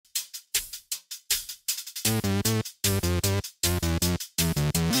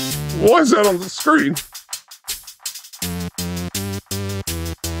Why is that on the screen?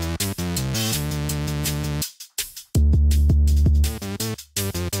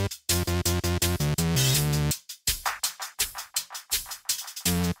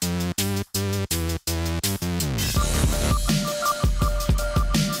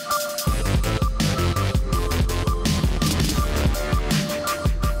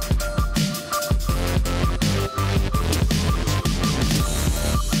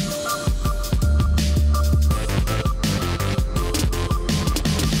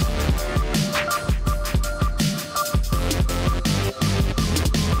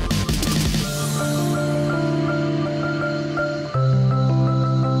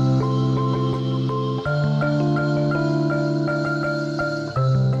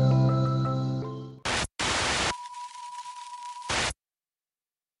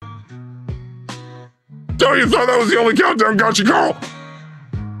 Oh, you thought that was the only countdown? Gotcha, Carl!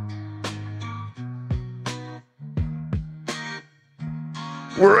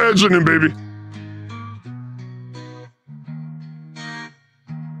 We're edging him, baby.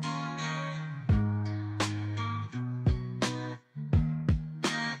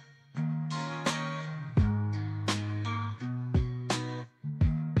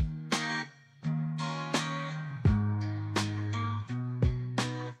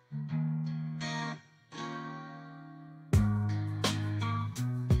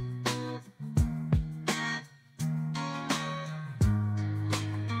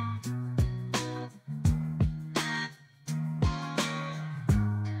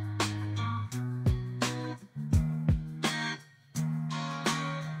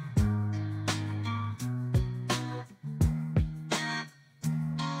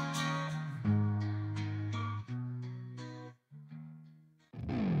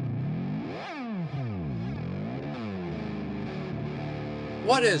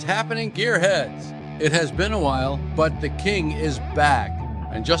 What is happening, gearheads? It has been a while, but the king is back.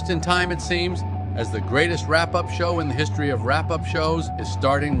 And just in time, it seems, as the greatest wrap-up show in the history of wrap-up shows is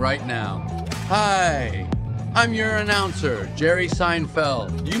starting right now. Hi, I'm your announcer, Jerry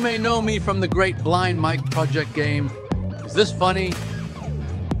Seinfeld. You may know me from the great Blind Mike Project game. Is this funny?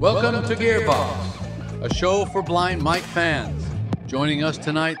 Welcome to Gearbox, a show for Blind Mike fans. Joining us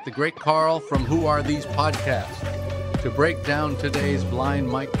tonight, the great Karl from Who Are These Podcasts, to break down today's Blind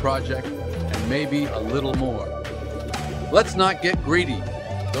Mike project and maybe a little more. Let's not get greedy.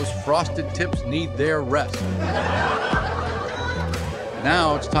 Those frosted tips need their rest.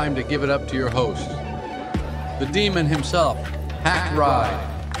 Now it's time to give it up to your host, the demon himself, Hack Ride,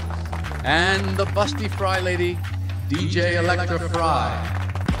 and the busty fry lady, DJ Electra Fry.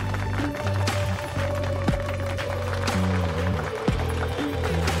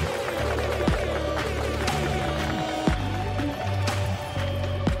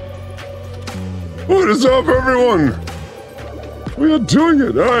 What is up, everyone? We are doing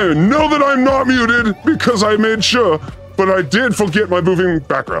it. I know that I'm not muted because I made sure, but I did forget my moving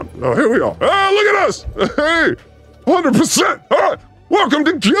background. Oh, here we are. Ah, look at us. Hey, 100%. All right. Welcome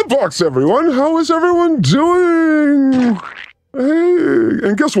to Gearbox, everyone. How is everyone doing? Hey,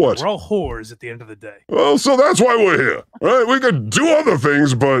 and guess what? We're all whores at the end of the day. Well, so that's why we're here, right? We could do other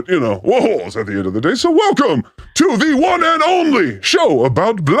things, but, you know, we're whores at the end of the day. So welcome to the one and only show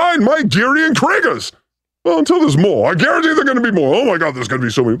about Blind Mike, Geary, and Kragers. Well, until there's more. I guarantee there are going to be more. Oh my God, there's going to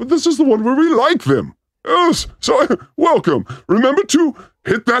be so many. But this is the one where we like them. Yes. So, welcome. Remember to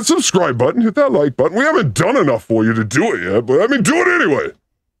hit that subscribe button, hit that like button. We haven't done enough for you to do it yet, but I mean, do it anyway.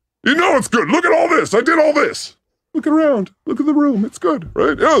 You know it's good. Look at all this. I did all this. Look around. Look at the room. It's good,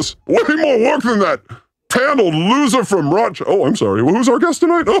 right? Yes. Way more work than that panel loser from Rochester. Oh, I'm sorry. Well, who's our guest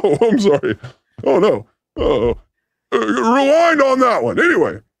tonight? Oh, I'm sorry. Oh, no. Rewind on that one.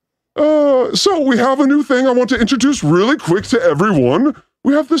 Anyway. So we have a new thing I want to introduce really quick to everyone.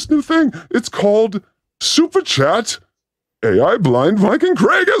 We have this new thing. It's called Super Chat AI Blind Mike and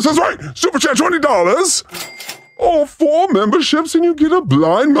Kragers. That's right. Super Chat $20. Or 4 memberships and you get a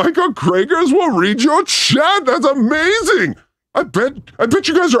Blind Mike or Kragers will read your chat. That's amazing. I bet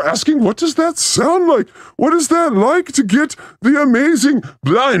you guys are asking, what does that sound like? What is that like to get the amazing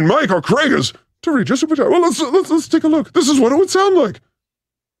Blind Mike or Kragers to read your super chat? Well, let's take a look. This is what it would sound like.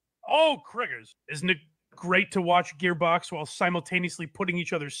 Oh, Kragers, isn't it great to watch Gearbox while simultaneously putting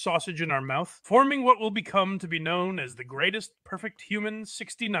each other's sausage in our mouth, forming what will become to be known as the greatest perfect human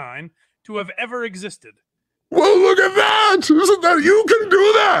 69 to have ever existed? Well, look at that! Isn't that, you can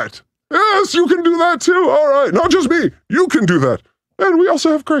do that! Yes, you can do that too. All right, not just me. You can do that. And we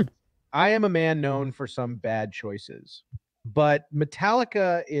also have Craig. I am a man known for some bad choices. but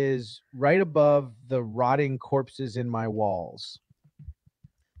Metallica is right above the rotting corpses in my walls.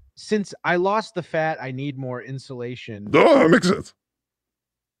 Since I lost the fat, I need more insulation. Oh, that makes sense.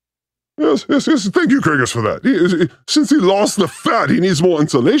 Yes. Thank you, Krigus, for that. Since he lost the fat, he needs more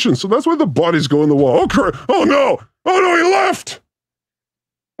insulation, so that's why the bodies go in the wall. Oh, no, he left!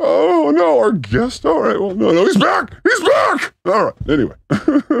 Oh, no, our guest. All right, well, no, he's back! All right, anyway.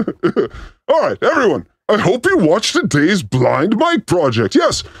 All right, everyone, I hope you watched today's Blind Mike project.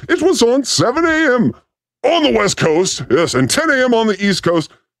 Yes, it was on 7 a.m. on the West Coast, yes, and 10 a.m. on the East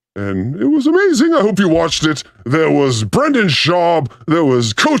Coast. And it was amazing. I hope you watched it. There was Brendan Schaub, there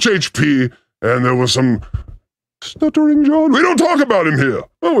was Coach HP, and there was some Stuttering John. We don't talk about him here.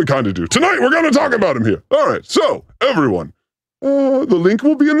 Well, we kind of do. Tonight, we're going to talk about him here. All right, so, everyone, the link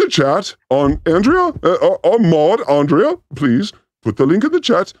will be in the chat on Andrea, Maud, Andrea, please put the link in the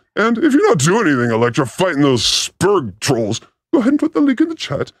chat. And if you're not doing anything, Electra, fighting those Spurg trolls, go ahead and put the link in the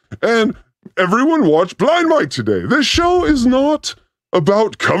chat. And everyone watch Blind Mike today. This show is not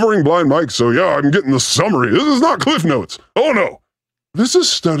about covering Blind Mike, so yeah, I'm getting the summary. This is not Cliff Notes. Oh no. This is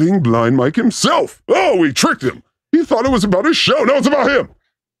studying Blind Mike himself. Oh, we tricked him. He thought it was about his show. No, it's about him.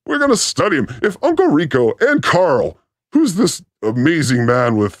 We're going to study him. If Uncle Rico and Carl, who's this amazing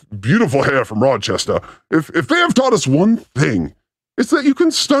man with beautiful hair from Rochester, if they have taught us one thing, it's that you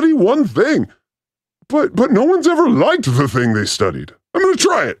can study one thing. But no one's ever liked the thing they studied. I'm going to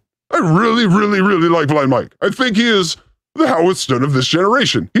try it. I really, really, really like Blind Mike. I think he is the Howard Stern of this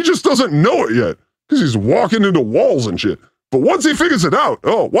generation. He just doesn't know it yet, because he's walking into walls and shit. But once he figures it out,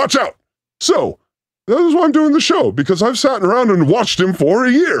 oh, watch out. So, that is why I'm doing the show, because I've sat around and watched him for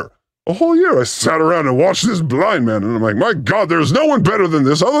a year. A whole year I sat around and watched this blind man, and I'm like, my God, there's no one better than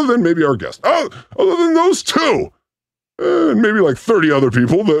this, other than maybe our guest. Other than those two. And maybe like 30 other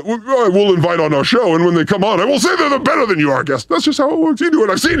people that I will invite on our show, and when they come on, I will say they're better than you, our guest. That's just how it works. You do it,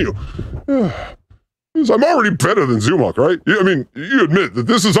 I've seen you. I'm already better than Zumach, right? I mean, you admit that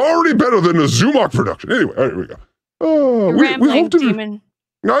this is already better than a Zumach production. Anyway, all right, here we go. We hope to demon.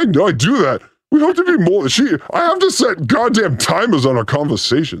 I do that. We hope to be more. I have to set goddamn timers on our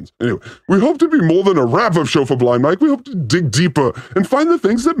conversations. Anyway, we hope to be more than a wrap-up show for Blind Mike. We hope to dig deeper and find the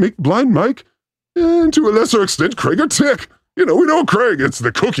things that make Blind Mike, and to a lesser extent, Craig or Tick. You know, we know Craig. It's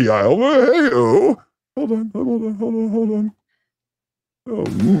the cookie aisle. Hey-oh. Hold on. Oh,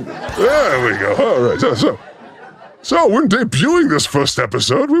 there we go. All right. So when debuting this first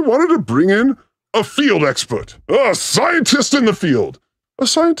episode, we wanted to bring in a field expert, a scientist in the field, a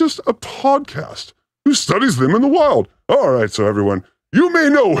podcast who studies them in the wild. All right, so everyone, you may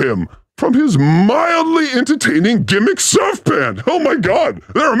know him from his mildly entertaining gimmick surf band. Oh my God,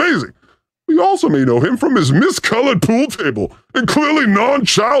 they're amazing. You also may know him from his miscolored pool table and clearly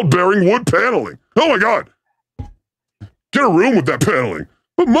non-childbearing wood paneling. Oh my God. Get a room with that paneling.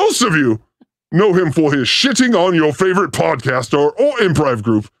 But most of you know him for his shitting on your favorite podcaster or improv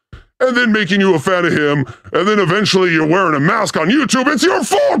group, and then making you a fan of him, and then eventually you're wearing a mask on YouTube. It's your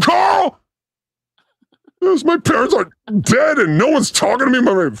fault, Carl! Yes, my parents are dead and no one's talking to me,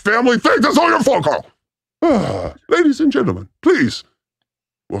 my family. That's all your fault, Carl. Ladies and gentlemen, please,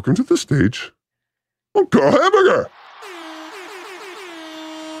 welcome to the stage, Karl Hamburger.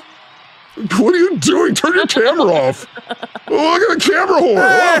 What are you doing? Turn your camera off. Oh, look at the camera whore.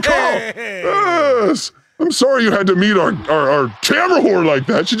 Oh, Carl. Yes. I'm sorry you had to meet our camera whore like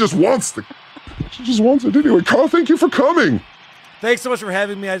that. She just wants it anyway. Carl, thank you for coming. Thanks so much for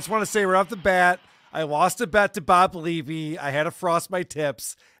having me. I just want to say right off the bat, I lost a bet to Bob Levy. I had to frost my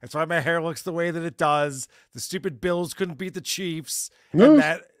tips. That's why my hair looks the way that it does. The stupid Bills couldn't beat the Chiefs.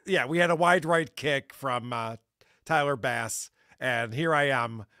 Yes. And we had a wide right kick from Tyler Bass. And here I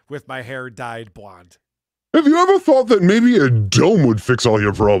am with my hair dyed blonde. Have you ever thought that maybe a dome would fix all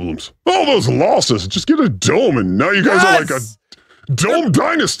your problems? All those losses, just get a dome and now you guys are like a dome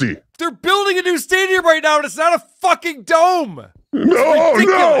dynasty. They're building a new stadium right now and it's not a fucking dome.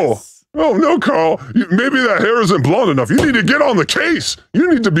 No. Oh, no, Carl. Maybe that hair isn't blonde enough. You need to get on the case. You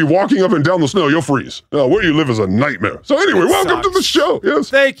need to be walking up and down the snow. You'll freeze. Where you live is a nightmare. So anyway, welcome to the show. Yes.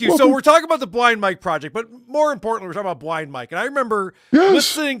 Thank you. Welcome. So we're talking about the Blind Mike Project, but more importantly, we're talking about Blind Mike. And I remember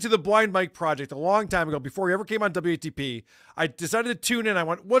listening to the Blind Mike Project a long time ago, before he ever came on WATP. I decided to tune in. I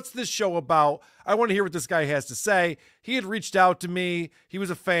went, what's this show about? I want to hear what this guy has to say. He had reached out to me. He was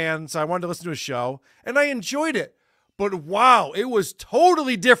a fan, so I wanted to listen to his show. And I enjoyed it. But wow, it was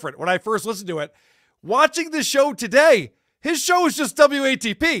totally different when I first listened to it. Watching the show today, his show is just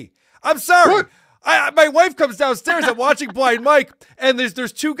WATP. I'm sorry. What? My wife comes downstairs. I'm watching Blind Mike, and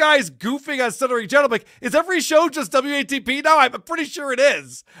there's two guys goofing on Stuttering John. I'm like, is every show just WATP now? I'm pretty sure it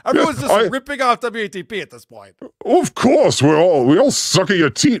is. Everyone's just ripping off WATP at this point. Of course, we all suck at your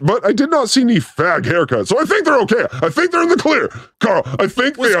teeth, but I did not see any fag haircuts, so I think they're okay. I think they're in the clear. Carl, I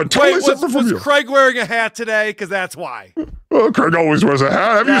think they are totally separate from you. Was Craig wearing a hat today? Because that's why. Well, Craig always wears a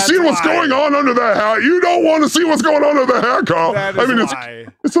hat. Have you seen what's going on under that hat? You don't want to see what's going on under the hat, Carl.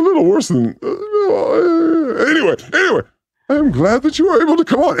 It's a little worse than... Anyway, I am glad that you are able to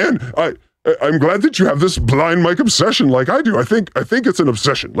come on, and I'm glad that you have this Blind Mike obsession like I do. I think it's an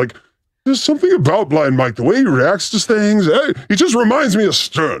obsession. Like, there's something about Blind Mike, the way he reacts to things. He just reminds me of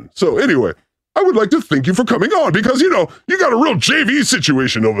Stern. So anyway, I would like to thank you for coming on because, you got a real JV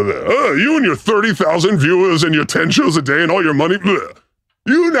situation over there. You and your 30,000 viewers and your 10 shows a day and all your money. Bleh.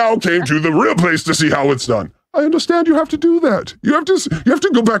 You now came to the real place to see how it's done. I understand you have to do that. You have to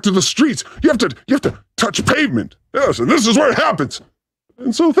go back to the streets. You have to touch pavement. Yes, and this is where it happens.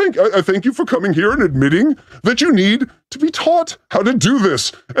 And so I thank you for coming here and admitting that you need to be taught how to do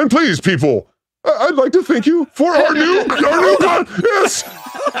this. And please, people, I'd like to thank you for our new yes,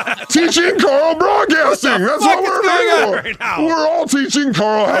 teaching Karl broadcasting. That's what we're doing right now. We're all teaching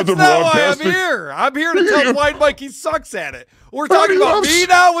Karl how to broadcast. That's why I'm here to tell Blind Mike he sucks at it. We're talking about me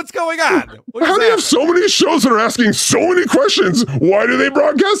now? What's going on? How do you have so many shows that are asking so many questions? Why do they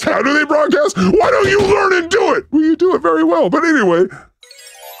broadcast? How do they broadcast? Why don't you learn and do it? Well, you do it very well. But anyway,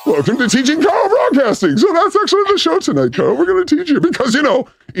 welcome to Teaching Karl Broadcasting. So that's actually the show tonight, Karl. We're going to teach you because,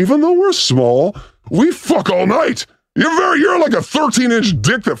 even though we're small, we fuck all night. You're like a 13-inch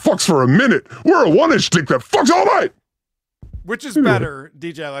dick that fucks for a minute. We're a 1-inch dick that fucks all night. Which is better,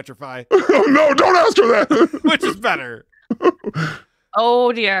 DJ Electrify? No, don't ask her that. Which is better?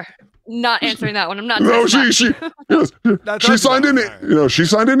 Oh dear, not answering that one. I'm not. No, she signed in. She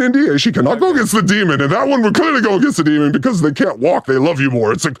signed an NDA. She cannot go against the demon, and that one would clearly go against the demon because they can't walk. They love you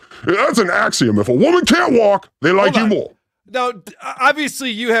more. That's an axiom. If a woman can't walk, they like you more. Now,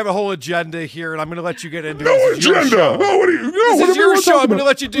 obviously, you have a whole agenda here, and I'm going to let you get into no agenda. No, what do you? No, this is your show. I'm going to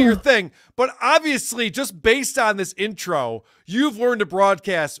let you do your thing. But obviously, just based on this intro, you've learned to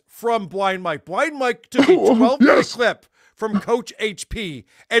broadcast from Blind Mike. Blind Mike took a 12-minute clip from Coach HP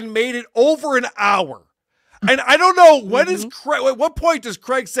and made it over an hour. And I don't know, at what point does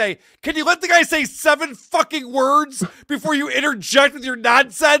Craig say, can you let the guy say 7 fucking words before you interject with your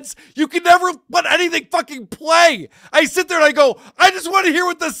nonsense? You can never let anything fucking play. I sit there and I go, I just want to hear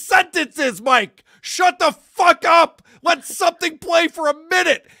what the sentence is, Mike. Shut the fuck up. Let something play for a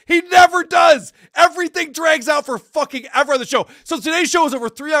minute. He never does. Everything drags out for fucking ever on the show. So today's show is over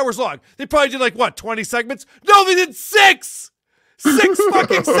 3 hours long. They probably did 20 segments? No, they did 6. 6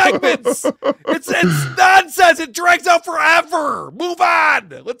 fucking segments. It's nonsense. It drags out forever. Move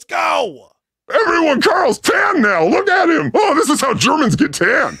on. Let's go. Everyone, Karl's tan now. Look at him. Oh, this is how Germans get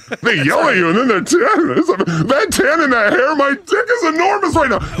tan. They yell at you and then they're tan. That tan in that hair, my dick is enormous right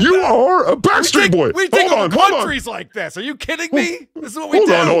now. You are a Backstreet Boy. We think of countries like this. Are you kidding me? This is what we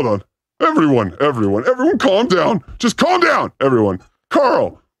do. Hold on. Everyone, calm down. Just calm down, everyone.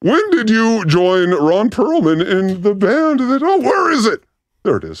 Karl, when did you join Ron Perlman in the band? Where is it?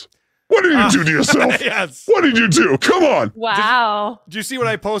 There it is. What did you do to yourself? Yes. What did you do? Come on. Wow. Did you see what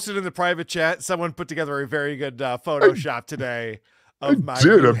I posted in the private chat? Someone put together a very good Photoshop today of my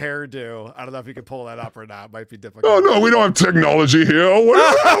new hairdo. I don't know if you can pull that up or not. It might be difficult. Oh, no, we don't have technology here. I've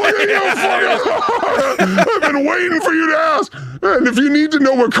been waiting for you to ask. And if you need to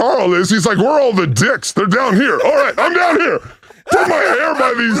know where Karl is, he's like, where are all the dicks? They're down here. All right, I'm down here. Put my hair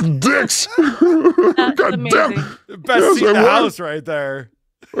by these dicks. That's God amazing. damn. Best seat in the house right there.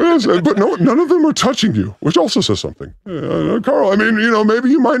 Yes, but none of them are touching you, which also says something. Karl, I mean, maybe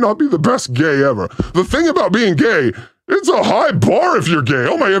you might not be the best gay ever. The thing about being gay, it's a high bar if you're gay.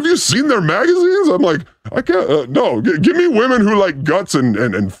 Oh my, have you seen their magazines? I'm like, I can't, no, give me women who like guts and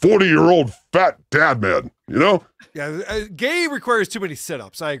 40-year-old fat dad man, Yeah, gay requires too many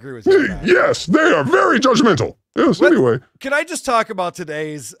sit-ups. I agree with you. Yes, they are very judgmental. Yes, anyway. Can I just talk about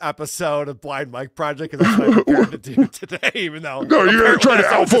today's episode of Blind Mike Project? Because that's what I prepared to do today, even though... No, you're going to try to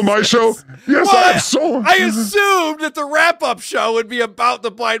alpha my show? Yes, well, I assumed that the wrap-up show would be about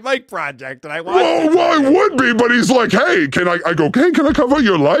the Blind Mike Project, and I wanted well, it would be, but he's like, hey, can I go, hey, can I cover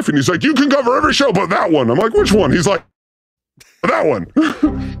your life? And he's like, you can cover every show but that one. I'm like, which one? He's like, that one.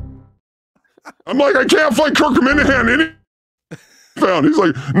 I'm like, I can't fight Kirk Minahan found. He's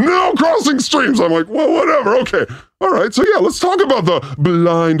like, no crossing streams. I'm like, well, whatever. Okay. All right. So yeah, let's talk about the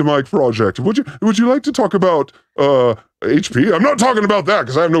Blind Mike Project. Would you like to talk about HP? I'm not talking about that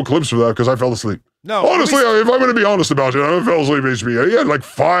because I have no clips for that because I fell asleep. No. Honestly, if I'm going to be honest about it, I fell asleep HB. He had like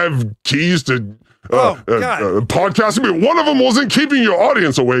 5 keys to podcasting, but one of them wasn't keeping your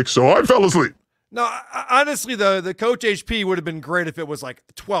audience awake, so I fell asleep. No, honestly, the Coach HP would have been great if it was like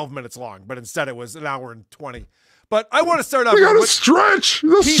 12 minutes long, but instead it was an hour and 20. But I want to start off. We got to stretch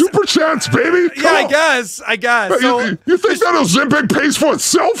the super chats, baby. Yeah, I guess. So, you think that Ozempic pays for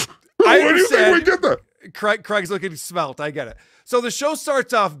itself? Where do you think we get that? Craig's looking smelt. I get it. So the show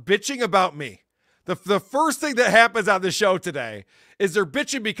starts off bitching about me. The first thing that happens on the show today is they're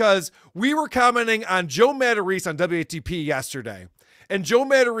bitching because we were commenting on Joe Matarese on WATP yesterday. And Joe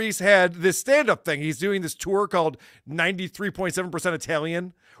Matarese had this stand-up thing. He's doing this tour called 93.7%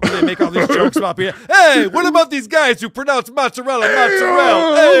 Italian, where they make all these jokes about being, hey, what about these guys who pronounce mozzarella,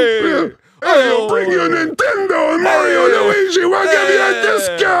 mozzarella? Hey, I'll bring you Nintendo and Mario and Luigi. We'll give you a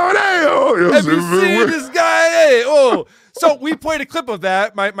discount. Have you seen this guy? Hey, So we played a clip of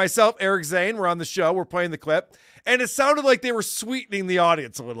that. Myself, Eric Zane, we're on the show. We're playing the clip. And it sounded like they were sweetening the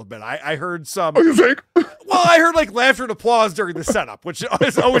audience a little bit. I heard some. Oh, you think? Well, I heard like laughter and applause during the setup, which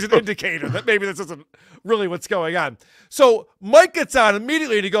is always an indicator that maybe this isn't really what's going on. So Mike gets on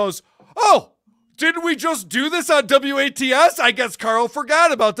immediately and he goes, oh, didn't we just do this on WATS? I guess Karl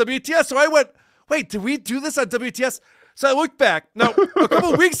forgot about WATS. So I went, wait, did we do this on WATS? So I looked back. Now, a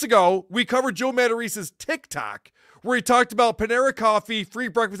couple of weeks ago, we covered Joe Matarese's TikTok, where he talked about Panera Coffee, free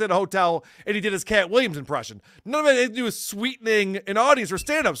breakfast at a hotel, and he did his Cat Williams impression. None of it had to do with sweetening an audience or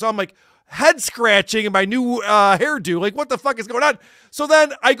stand-up. So I'm like, head scratching in my new hairdo. Like, what the fuck is going on? So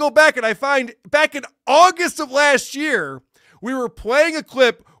then I go back and I find back in August of last year, we were playing a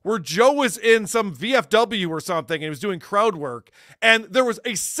clip where Joe was in some VFW or something and he was doing crowd work. And there was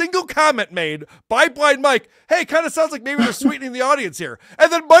a single comment made by Blind Mike. Hey, kind of sounds like maybe they're sweetening the audience here.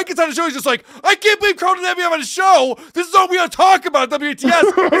 And then Mike gets on the show. He's just like, I can't believe Karl didn't have me on the show. This is all we gotta talk about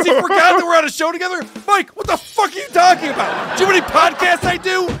WTS. Has he forgot that we're on a show together? Mike, what the fuck are you talking about? Do you know how many podcasts I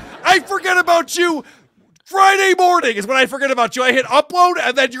do? I forget about you. Friday morning is when I forget about you. I hit upload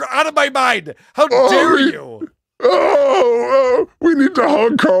and then you're out of my mind. How dare you? We need to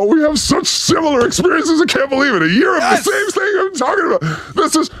hug Karl. We have such similar experiences. I can't believe it. A year of the same thing I'm talking about.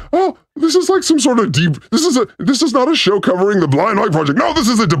 This is like some sort of deep. This is not a show covering the Blind Mike project. No, this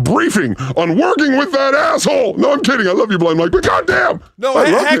is a debriefing on working with that asshole. No, I'm kidding. I love you, Blind Mike, but goddamn. No,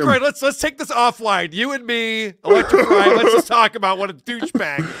 heck right. Let's take this offline. You and me, Electrify. Let's just talk about what a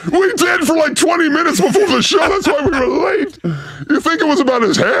douchebag. We did for like 20 minutes before the show. That's why we were late. You think it was about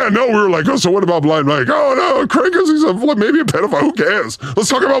his hair? No, we were like, oh, so what about Blind Mike? Oh no, Craig is maybe a pedophile. Who cares? Let's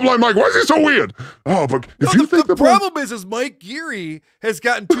talk about Blind Mike. Why is he so weird? Oh, but if you think the problem is Mike Geary has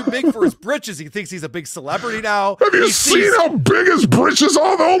gotten too big for his britches. He thinks he's a big celebrity now. Have you seen how big his britches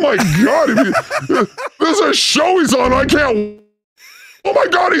are? Oh my God. There's a show he's on. I can't. Oh my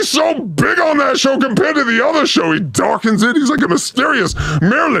God, he's so big on that show compared to the other show. He darkens it. He's like a mysterious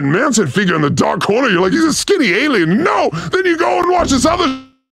Marilyn Manson figure in the dark corner. You're like, he's a skinny alien. No, then you go and watch this other.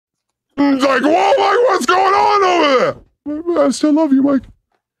 It's like, whoa, Mike, what's going on over there? I still love you, Mike.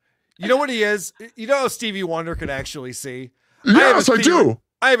 You know what he is? You know how Stevie Wonder can actually see? Yes, I do.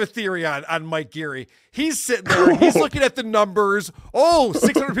 I have a theory on Mike Geary. He's sitting there, he's looking at the numbers. Oh,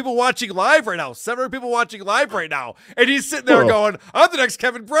 600 people watching live right now, 700 people watching live right now. And he's sitting there going, I'm the next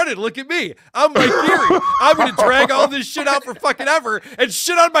Kevin Brennan. Look at me. I'm Mike Geary. I'm going to drag all this shit out for fucking ever and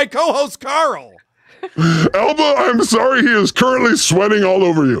shit on my co-host Karl. Elba, I'm sorry, he is currently sweating all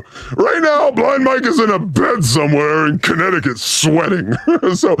over you. Right now, Blind Mike is in a bed somewhere in Connecticut sweating.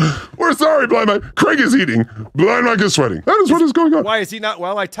 So, we're sorry, Blind Mike. Craig is eating. Blind Mike is sweating. That is what is going on. Why is he not?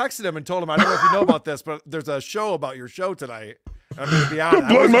 Well, I texted him and told him, I don't know if you know about this, but there's a show about your show tonight. I'm going to be honest.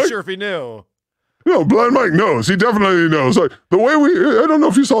 I wasn't sure if he knew. No, Blind Mike knows. He definitely knows. Like, the way I don't know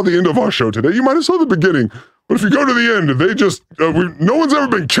if you saw the end of our show today. You might have saw the beginning. But if you go to the end, they just, no one's ever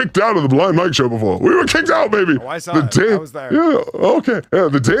been kicked out of the Blind Mike show before. We were kicked out, baby. Oh, I saw it. I was there. Yeah, okay. Yeah,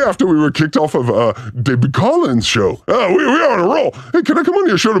 the day after we were kicked off of David Collins' show. We are on a roll. Hey, can I come on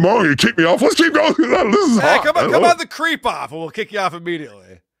your show tomorrow and you kick me off? Let's keep going. This is hot. Come on the creep off and we'll kick you off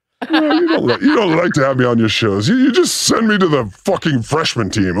immediately. You don't like to have me on your shows. You just send me to the fucking freshman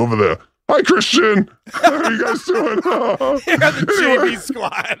team over there. Hi, Christian. How are you guys doing? You're the JV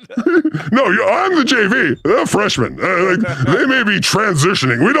squad. No, I'm the JV. They're freshmen. They may be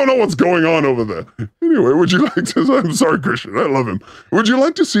transitioning. We don't know what's going on over there. Anyway, would you like to... I'm sorry, Christian. I love him. Would you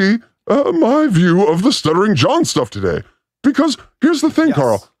like to see my view of the Stuttering John stuff today? Because here's the thing,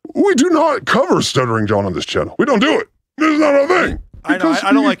 Karl. We do not cover Stuttering John on this channel. We don't do it. It's not our thing. I know.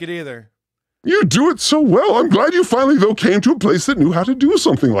 I don't like it either. You do it so well. I'm glad you finally, though, came to a place that knew how to do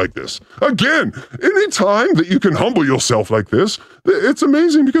something like this. Again, any time that you can humble yourself like this, it's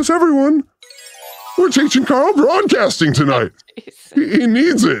amazing because everyone We're teaching Karl broadcasting tonight. He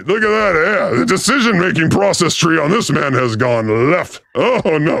needs it. Look at that. Yeah, the decision-making process tree on this man has gone left.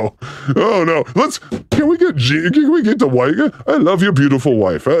 Oh no. Oh no. Can we get the wife? I love your beautiful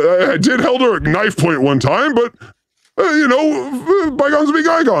wife. I did held her at knife point one time, but bygones be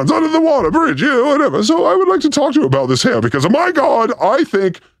bygones. Under the water bridge, whatever. So I would like to talk to her about this hair because, oh my God, I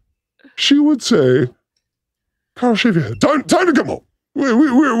think she would say, Karl, shave your head. Time to come home.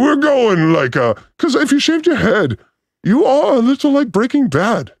 We're going like, because if you shaved your head, you are a little like Breaking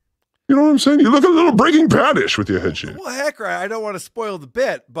Bad. You know what I'm saying? You look a little Breaking Bad-ish with your head shaved. Well, heck, I don't want to spoil the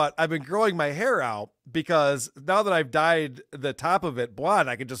bit, but I've been growing my hair out because now that I've dyed the top of it blonde,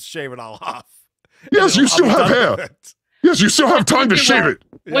 I can just shave it all off. Yes, you still have hair. Yes, you still have time to shave it.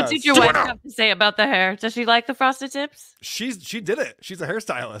 What did your wife have to say about the hair? Does she like the frosted tips? She did it. She's a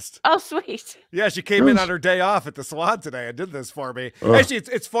hairstylist. Oh, sweet. Yeah, she came in on her day off at the salon today and did this for me. Actually,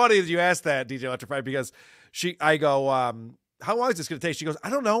 it's funny that you asked that, DJ Electrified, because I go, how long is this going to take? She goes, I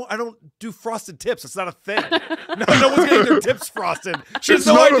don't know. I don't do frosted tips. It's not a thing. No one's getting their tips frosted. She has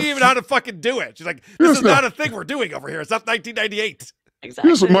no idea even how to fucking do it. She's like, this is not a thing we're doing over here. It's not 1998. Exactly.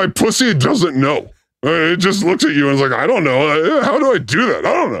 Yes, my pussy doesn't know. It just looks at you and is like, I don't know. How do I do that?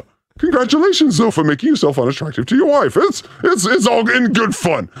 I don't know. Congratulations, though, for making yourself unattractive to your wife. It's all in good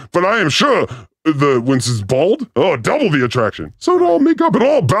fun. But I am sure once it's bald, double the attraction. So it'll all make up. It'll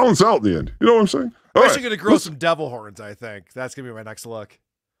all balance out in the end. You know what I'm saying? I'm actually going to grow some devil horns, I think. That's going to be my next look.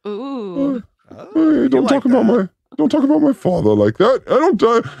 Ooh. Don't talk about my father like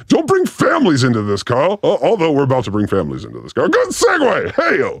that. Don't bring families into this, Karl. Although we're about to bring families into this, Karl. Good segue.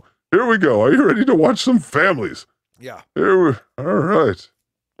 Hey-o. Here we go. Are you ready to watch some families? Yeah. All right.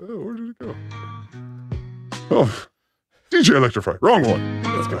 Oh, where did it go? Oh, DJ Electrify. Wrong one.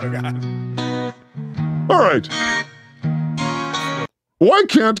 What's going on? All right. Why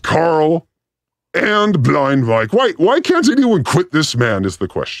can't Karl and Blind Mike? Why can't anyone quit this man is the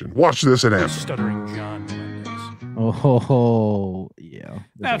question. Watch this and answer. Stuttering John Mendes. Oh, yeah.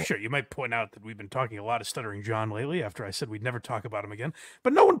 Now, sure, you might point out that we've been talking a lot of Stuttering John lately after I said we'd never talk about him again.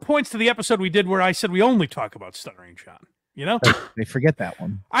 But no one points to the episode we did where I said we only talk about Stuttering John. You know? They forget that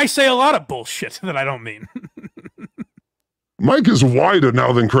one. I say a lot of bullshit that I don't mean. Mike is wider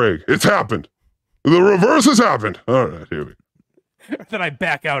now than Craig. It's happened. The reverse has happened. All right, here we go. That I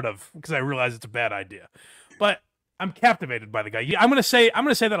back out of because I realize it's a bad idea. But I'm captivated by the guy. I'm gonna say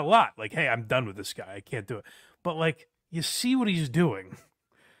that a lot. Like, hey, I'm done with this guy. I can't do it. But like, you see what he's doing,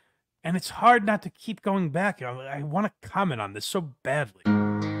 and it's hard not to keep going back. I want to comment on this so badly.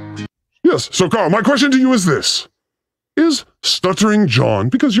 Yes. So, Karl, my question to you is this: is Stuttering John,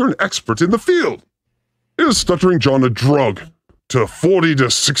 because you're an expert in the field, is Stuttering John a drug to 40 to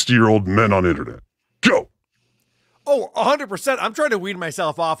 60-year-old men on internet? Go. Oh, 100%. I'm trying to wean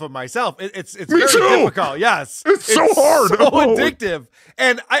myself off of myself. It's Me very too. difficult. Yes. It's so hard. So addictive.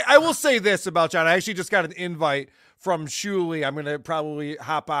 And I will say this about John. I actually just got an invite from Shuli. I'm going to probably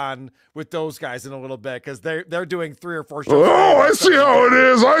hop on with those guys in a little bit because they're doing 3 or 4 shows. Oh, I see how it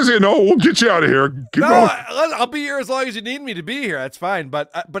is. I see. No, we'll get you out of here. Keep No, going. I'll be here as long as you need me to be here. That's fine.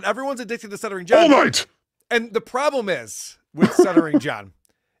 But everyone's addicted to Stuttering John. All night. And the problem is with Stuttering John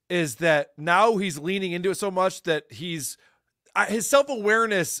is that now he's leaning into it so much that his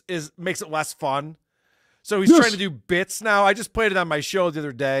self-awareness makes it less fun. So he's trying to do bits now. I just played it on my show the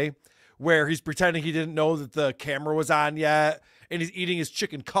other day where he's pretending he didn't know that the camera was on yet, and he's eating his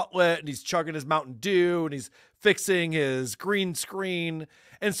chicken cutlet, and he's chugging his Mountain Dew, and he's fixing his green screen.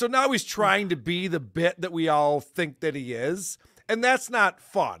 And so now he's trying to be the bit that we all think that he is, and that's not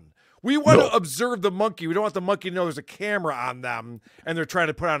fun. We want to observe the monkey. We don't want the monkey to know there's a camera on them and they're trying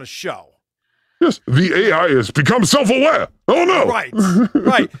to put on a show. Yes, the AI has become self-aware. Oh, no. Right,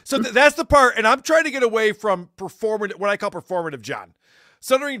 right. So that's the part, and I'm trying to get away from what I call performative John.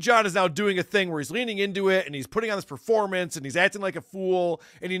 Stuttering John is now doing a thing where he's leaning into it, and he's putting on this performance, and he's acting like a fool,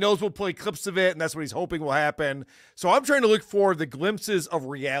 and he knows we'll play clips of it, and that's what he's hoping will happen. So I'm trying to look for the glimpses of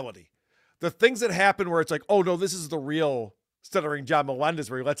reality. The things that happen where it's like, oh, no, this is the real Stuttering John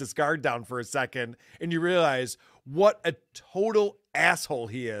Melendez, where he lets his guard down for a second and you realize what a total asshole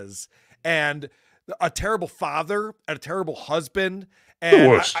he is, and a terrible father and a terrible husband.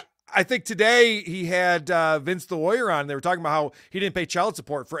 And I think today he had Vince the lawyer on. They were talking about how he didn't pay child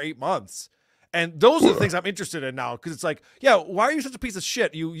support for 8 months. And those are the things I'm interested in now, because it's like, yeah, why are you such a piece of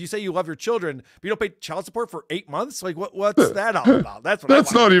shit? You say you love your children, but you don't pay child support for 8 months? Like, what's that all about?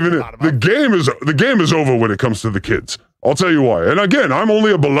 That's not even it. The game is over when it comes to the kids. I'll tell you why. And again, I'm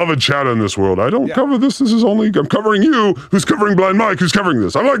only a beloved chatter in this world. I don't cover this. I'm covering you, who's covering Blind Mike, who's covering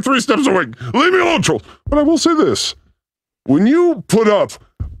this. I'm like 3 steps away. Leave me alone, trolls. But I will say this. When you put up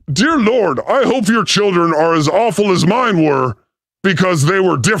dear Lord, I hope your children are as awful as mine were because they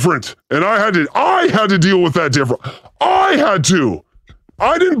were different. And I had to deal with that different. I had to.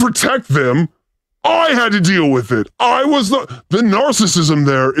 I didn't protect them. I had to deal with it. I was the narcissism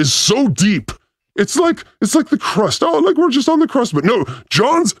there is so deep. It's like the crust. Oh, like we're just on the crust. But no,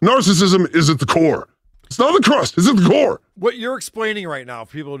 John's narcissism is at the core. It's not the crust, it's at the core. What you're explaining right now,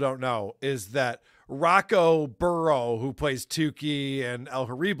 for people who don't know, is that Rocco Burrow, who plays Tukey and El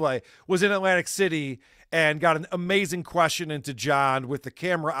Horrible, was in Atlantic City and got an amazing question into John with the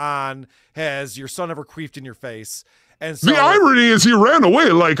camera on. Has your son ever queefed in your face? And so, the irony is he ran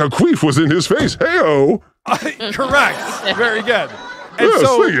away like a queef was in his face. Hey-o. Correct. Very good. And Yes,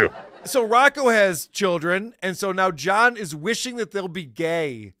 thank you. So Rocco has children, and so now John is wishing that they'll be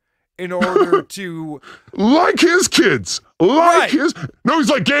gay in order to... Like his kids. He's like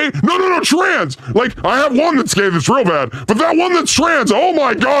gay. No, trans. Like, I have one that's gay that's real bad, but that one that's trans, oh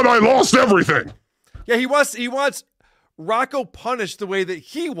my God, I lost everything. Yeah, he wants Rocco punished the way that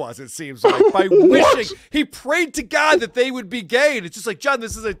he was, it seems like, by wishing. He prayed to God that they would be gay, and it's just like, John,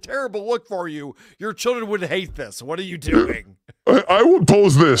 this is a terrible look for you. Your children would hate this. What are you doing? I would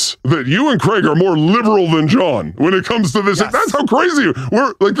pose this, that you and Craig are more liberal than John when it comes to this. Yes. That's how crazy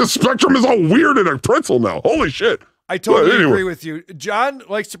we're, like, the spectrum is all weird in a pretzel now. Holy shit. I totally agree with you. John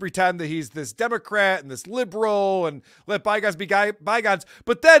likes to pretend that he's this Democrat and this liberal and let bygones be bygones.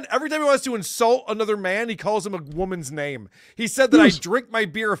 But then every time he wants to insult another man, he calls him a woman's name. He said that I drink my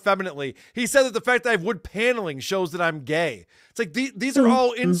beer effeminately. He said that the fact that I have wood paneling shows that I'm gay. It's like these are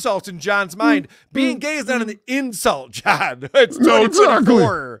all insults in John's mind. Being gay is not an insult, John. It's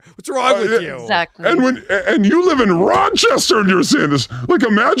 2024. What's wrong with you? Exactly. And you live in Rochester and you're saying this. Like,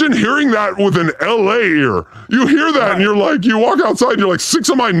 imagine hearing that with an LA ear. You hear that and you're like, you walk outside and you're like, 6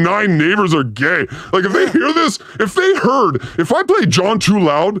 of my 9 neighbors are gay. Like, if they hear this, if I play John too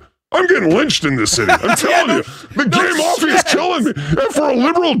loud, I'm getting lynched in this city. I'm telling you. The gay mafia is killing me. And for a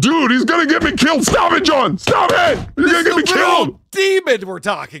liberal dude, he's going to get me killed. Stop it, John. Stop it. You're going to get me killed. Demon we're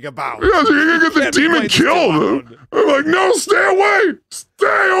talking about. Yeah, so you're going to get the demon killed. I'm like, no, stay away. Stay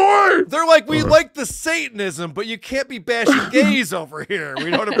away. They're like, we like the Satanism, but you can't be bashing gays over here. We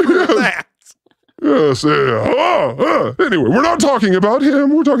don't approve of that. Yes, anyway, we're not talking about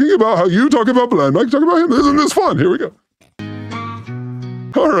him. We're talking about how you talk about Blind Mike, talk about him. Isn't this fun? Here we go.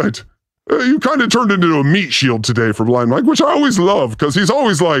 All right. You kind of turned into a meat shield today for Blind Mike, which I always love, because he's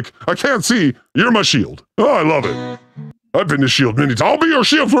always like, I can't see, you're my shield. Oh, I love it. I've been the shield many times. I'll be your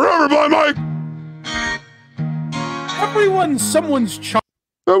shield forever, Blind Mike. Everyone's someone's child.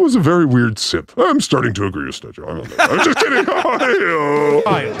 That was a very weird sip. I'm starting to agree with Stitcher. I'm just kidding. Oh,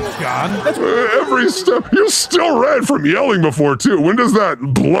 John. That's every step. You're still red from yelling before, too. When does that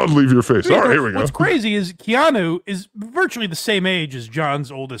blood leave your face? All right, here we go. What's crazy is Keanu is virtually the same age as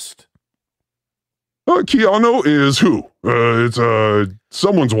John's oldest. Keanu is who? It's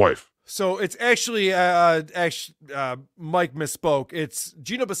someone's wife. So it's actually, Mike misspoke. It's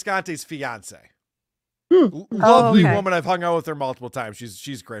Gino Bisconte's fiance. Lovely woman. I've hung out with her multiple times.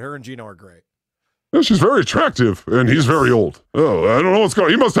 She's great. Her and Gino are great. Yeah, she's very attractive, and he's very old. Oh, I don't know what's going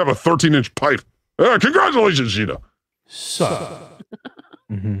on. He must have a 13-inch pipe. Congratulations, Gino. I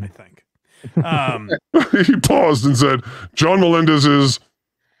think. He paused and said, John Melendez's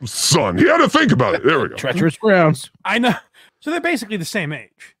son. He had to think about it. There we go. Treacherous grounds. I know. So they're basically the same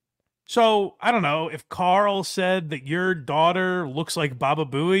age. So I don't know if Carl said that your daughter looks like Baba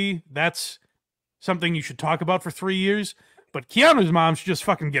Booey. That's something you should talk about for 3 years. But Keanu's mom should just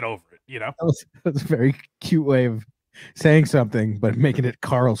fucking get over it, you know? That was a very cute way of saying something, but making it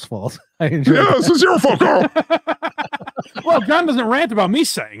Carl's fault. I enjoy Yeah, this is your fault, Carl. Well, John doesn't rant about me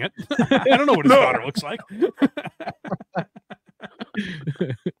saying it. I don't know what his daughter looks like.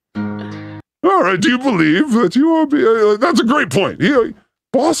 All right, do you believe that you are... that's a great point.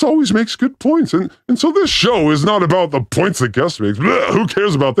 Boss always makes good points. And so this show is not about the points that guest makes. Blah, who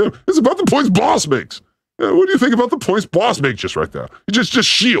cares about them? It's about the points boss makes. What do you think about the points boss makes just right there? Just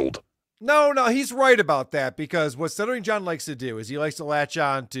shield. No, he's right about that, because what Stuttering John likes to do is he likes to latch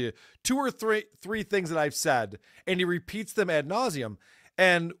on to 2 or 3 things that I've said, and he repeats them ad nauseum.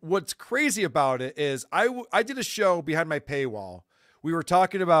 And what's crazy about it is I did a show behind my paywall. We were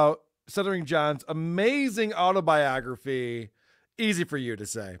talking about Stuttering John's amazing autobiography. Easy for you to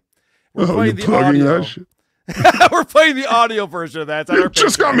say. We're playing the audio. We're playing the audio version of that. It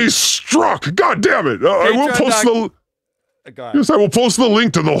just got me struck. God damn it! I will post the. Yes, I will post the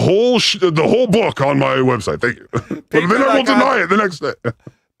link to the whole book on my website. Thank you. But then I will deny it the next day.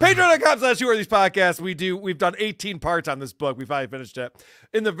 Patreon.com/Who Are These Podcasts. We've done 18 parts on this book. We finally finished it.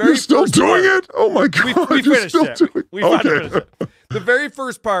 In the very You're still first doing part, it? Oh my God. we you're finished still it. doing- We finally Okay. finished it. The very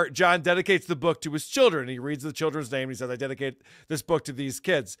first part, John dedicates the book to his children. He reads the children's name. And he says, I dedicate this book to these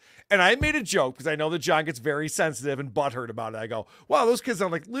kids. And I made a joke because I know that John gets very sensitive and butthurt about it. I go, wow, those kids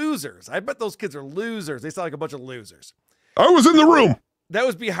sound like losers. I bet those kids are losers. They sound like a bunch of losers. I was in the room. That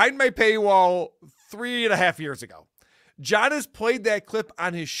was behind my paywall 3.5 years ago. John has played that clip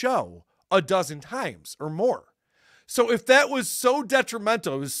on his show a dozen times or more. So if that was so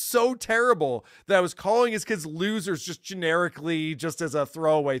detrimental, it was so terrible that I was calling his kids losers just generically, just as a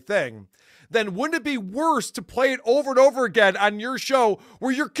throwaway thing, then wouldn't it be worse to play it over and over again on your show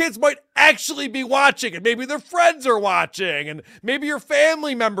where your kids might actually be watching and maybe their friends are watching and maybe your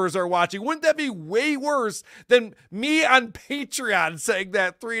family members are watching? Wouldn't that be way worse than me on Patreon saying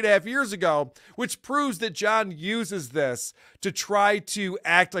that 3.5 years ago, which proves that John uses this to try to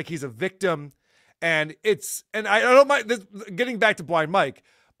act like he's a victim. And I don't mind this, getting back to Blind Mike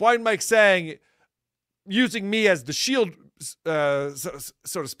saying, using me as the shield, so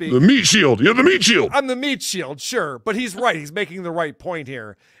to speak. The meat shield. You're the meat shield. I'm the meat shield, sure. But he's right. He's making the right point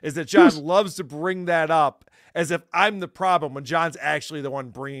here, is that John loves to bring that up as if I'm the problem when John's actually the one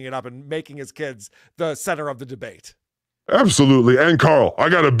bringing it up and making his kids the center of the debate. Absolutely. And Carl, I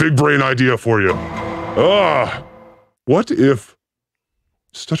got a big brain idea for you. What if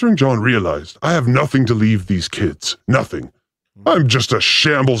Stuttering John realized I have nothing to leave these kids? Nothing. I'm just a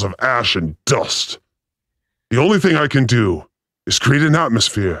shambles of ash and dust. The only thing I can do is create an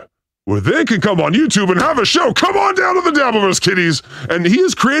atmosphere where they can come on YouTube and have a show. Come on down to the Dabbleverse, kiddies. And he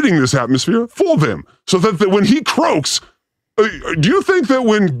is creating this atmosphere for them so that when he croaks, do you think that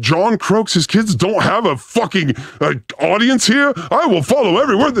when John croaks, his kids don't have a fucking audience here? I will follow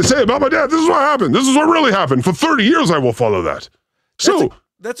every word they say about my dad. This is what happened. This is what really happened. For 30 years, I will follow that. So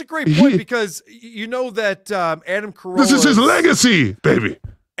that's a great point, because you know that Adam Carolla. This is his legacy, baby.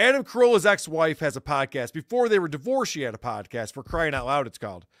 Adam Carolla's ex-wife has a podcast. Before they were divorced, she had a podcast, For Crying Out Loud, it's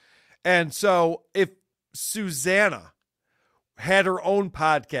called. And so if Susanna had her own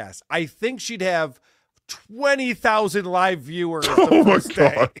podcast, I think she'd have 20,000 live viewers. Oh my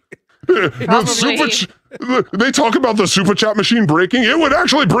God. They talk about the super chat machine breaking. It would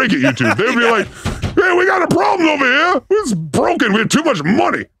actually break at YouTube. They'd be like, hey, we got a problem over here. It's broken. We have too much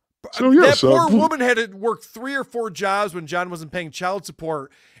money. So, yes, that poor woman had to work 3 or 4 jobs when John wasn't paying child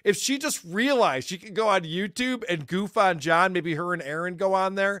support. If she just realized she could go on YouTube and goof on John, maybe her and Aaron go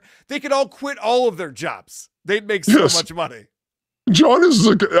on there, they could all quit all of their jobs. They'd make so much money. John is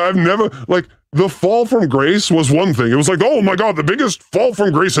like, I've never, like, the fall from grace was one thing. It was like, oh my God, the biggest fall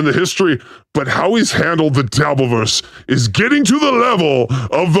from grace in the history. But how he's handled the Dabbleverse is getting to the level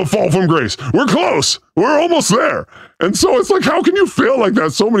of the fall from grace. We're close. We're almost there. And so it's like, how can you fail like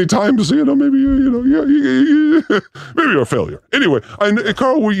that so many times? You know, maybe, maybe you're a failure. Anyway,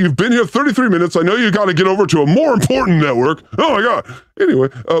 Carl, you've been here 33 minutes. I know you got to get over to a more important network. Oh my God. Anyway,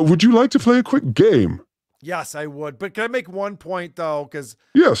 would you like to play a quick game? Yes, I would. But can I make one point, though? Because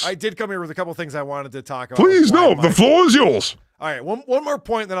I did come here with a couple things I wanted to talk about. Please, no. The floor is yours. All right. One more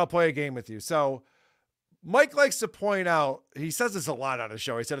point, then I'll play a game with you. So Mike likes to point out, he says this a lot on his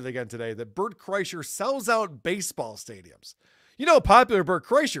show. He said it again today, that Bert Kreischer sells out baseball stadiums. You know how popular Bert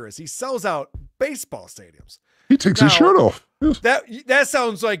Kreischer is. He sells out baseball stadiums. He takes his shirt off. Yes. That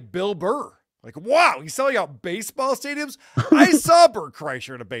sounds like Bill Burr. Like, wow, he's selling out baseball stadiums? I saw Bert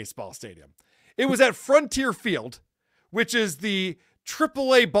Kreischer in a baseball stadium. It was at Frontier Field, which is the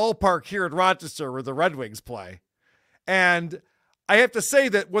AAA ballpark here in Rochester where the Red Wings play. And I have to say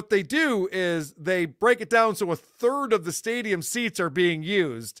that what they do is they break it down so 1/3 of the stadium seats are being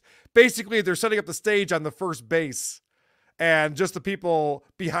used. Basically, they're setting up the stage on the first base, and just the people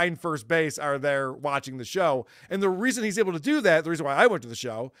behind first base are there watching the show. And the reason he's able to do that, the reason why I went to the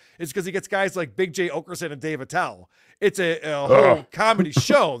show, is because he gets guys like Big J. Okerson and Dave Attell. It's a whole comedy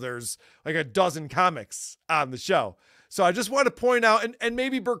show. There's like a dozen comics on the show. So I just want to point out, and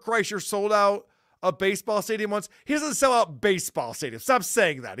maybe Bert Kreischer sold out a baseball stadium once. He doesn't sell out baseball stadiums. Stop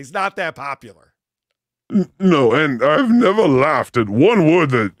saying that. He's not that popular. No, and I've never laughed at one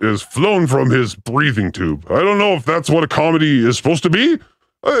word that is flown from his breathing tube. I don't know if that's what a comedy is supposed to be,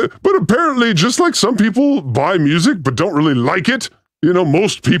 but apparently, just like some people buy music but don't really like it,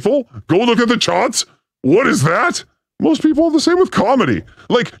 most people, go look at the charts. What is that? Most people are the same with comedy.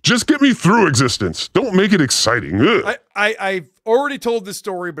 Like, just get me through existence. Don't make it exciting. I've already told this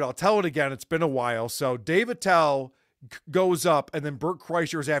story, but I'll tell it again. It's been a while. So Dave Attell goes up, and then Bert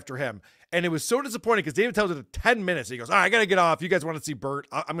Kreischer is after him. And it was so disappointing because Dave Attell did it 10 minutes. He goes, all right, I got to get off. You guys want to see Bert?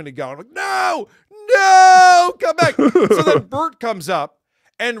 I'm going to go. I'm like, no, come back. So then Bert comes up,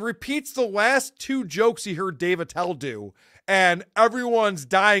 and repeats the last 2 jokes he heard Dave Attell do, and everyone's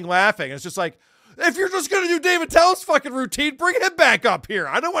dying laughing. It's just like, if you're just going to do Dave Attell's fucking routine, bring him back up here.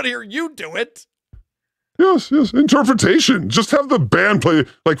 I don't want to hear you do it. Yes, interpretation. Just have the band play,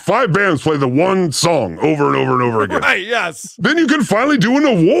 like 5 bands play the one song over and over and over again. Right, yes. Then you can finally do an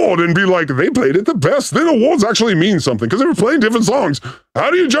award and be like, they played it the best. Then awards actually mean something because they were playing different songs.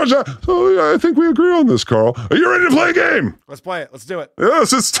 How do you judge that? So yeah, I think we agree on this, Carl. Are you ready to play a game? Let's play it. Let's do it.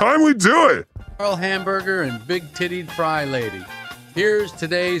 Yes, it's time we do it. Karl Hamburger and Big-Tittied Fry Lady. Here's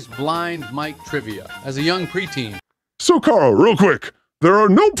today's Blind Mike trivia. As a young preteen. So, Carl, real quick, there are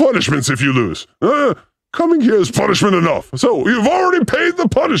no punishments if you lose. Coming here is punishment enough. So you've already paid the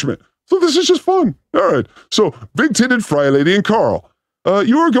punishment. So this is just fun. All right. So Big-Titted Fry Lady and Carl,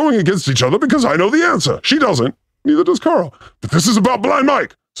 you are going against each other because I know the answer. She doesn't. Neither does Carl. But this is about Blind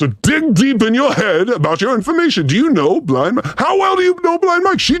Mike. So dig deep in your head about your information. Do you know Blind Mike? How well do you know Blind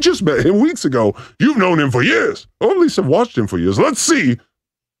Mike? She just met him weeks ago. You've known him for years. Or at least have watched him for years. Let's see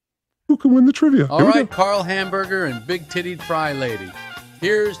who can win the trivia. All right, Karl Hamburger and Big-Titted Fry Lady.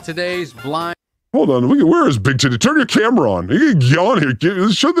 Here's today's blind... Hold on, where is Big Titty? Turn your camera on. You can get on here.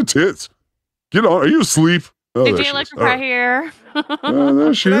 Show the tits. Get on. Are you asleep? Oh, DJ Electrify here.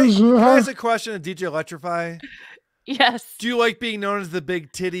 There she is. Can I ask a question of DJ Electrify? Yes. Do you like being known as the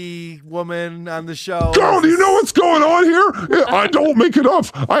big titty woman on the show? Girl, do you know what's going on here? I don't make it up.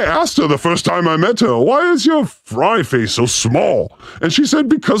 I asked her the first time I met her, why is your fry face so small? And she said,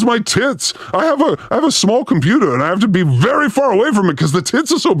 because my tits. I have a small computer and I have to be very far away from it because the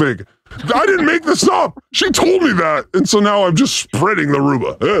tits are so big. I didn't make this up. She told me that. And so now I'm just spreading the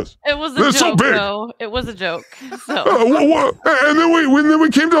rumor. Yes. It was a They're joke, so big. though. It was a joke. So. And then we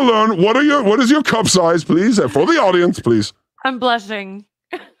came to learn, what is your cup size, please? For the audience, please. I'm blushing.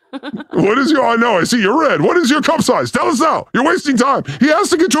 What is your, I know, I see you're red. What is your cup size? Tell us now. You're wasting time. He has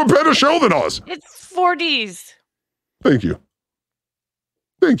to get to a better show than us. It's 40s. Thank you.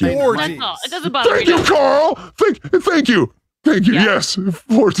 Thank you. That's all. It doesn't bother me. Thank you, Carl. Thank you. Thank you. Yeah. Yes,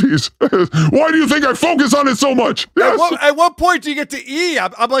 40s. Why do you think I focus on it so much? Yes. At what point do you get to E?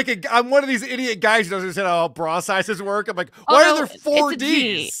 I'm one of these idiot guys who doesn't understand how bra sizes work. I'm like, why are there 4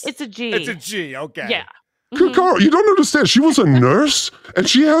 Ds? It's a G. It's a G. Okay. Yeah. Carl, you don't understand. She was a nurse, and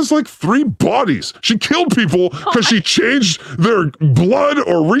she has like 3 bodies. She killed people because she changed their blood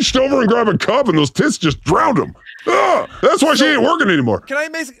or reached over and grabbed a cup, and those tits just drowned them. That's why she ain't working anymore. Can I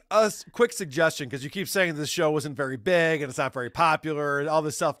make a quick suggestion? Because you keep saying this show wasn't very big and it's not very popular and all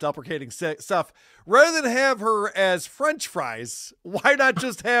this self-deprecating stuff. Rather than have her as French fries, why not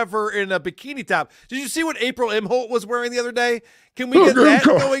just have her in a bikini top? Did you see what April Imholt was wearing the other day? Can we get that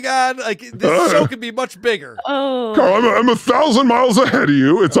going on? Like, this show could be much bigger. Oh. Carl, I'm 1,000 miles ahead of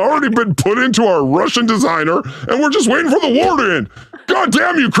you. It's already been put into our Russian designer, and we're just waiting for the war to end. God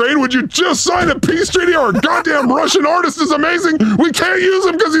damn, Ukraine, would you just sign a peace treaty? Our goddamn Russian artist is amazing. We can't use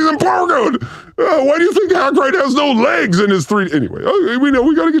him because he's embargoed. Why do you think Hackright has no legs in his 3? Anyway, we know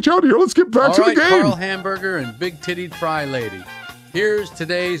we got to get you out of here. Let's get back to the game. Karl Hamburger and Big-Tittied Fry Lady. Here's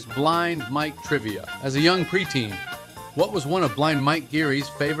today's Blind Mike trivia. As a young preteen, what was one of Blind Mike Geary's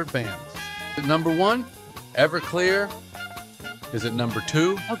favorite bands? Is it number 1, Everclear? Is it number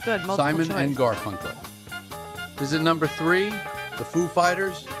 2, Oh, good. Multiple Simon choice. and Garfunkel? Is it number 3, the Foo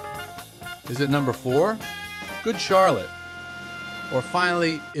Fighters? Is it number 4, Good Charlotte? Or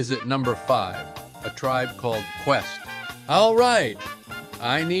finally, is it number 5, A Tribe Called Quest? All right,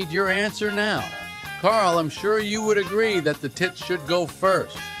 I need your answer now. Carl, I'm sure you would agree that the tits should go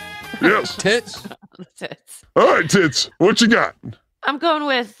first. Yes. Tits? That's it. All right, tits. What you got? I'm going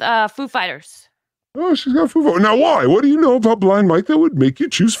with Foo Fighters. Oh, she's got Foo Fighters. Now, why? What do you know about Blind Mike that would make you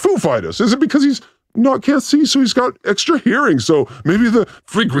choose Foo Fighters? Is it because he's can't see, so he's got extra hearing? So maybe the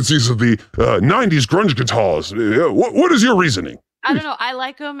frequencies of the 90s grunge guitars. What is your reasoning? I don't know. I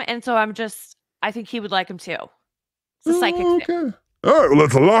like him, and so I think he would like him too. It's a psychic thing. Okay. All right, well,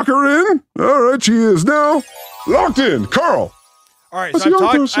 let's lock her in. All right, she is now locked in. Carl. All right, That's a young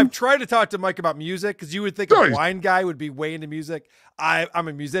so person. I've tried to talk to Mike about music because you would think a blind guy would be way into music. I'm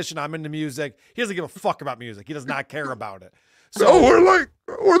a musician. I'm into music. He doesn't give a fuck about music. He does not care about it. So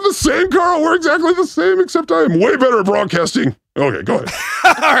we're the same, Carl. We're exactly the same, except I am way better at broadcasting. Okay, go ahead.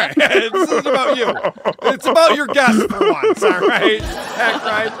 all right, this isn't about you. It's about your guest for once. All right, heck,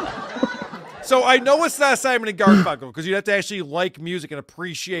 right. So I know it's not Simon and Garfunkel because you have to actually like music and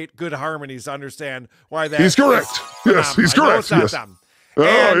appreciate good harmonies to understand why that. He's correct. Yes, he's correct. It's not Yes. them. Oh,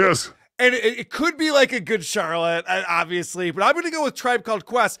 And- yes. And it could be like a Good Charlotte, obviously, but I'm going to go with Tribe Called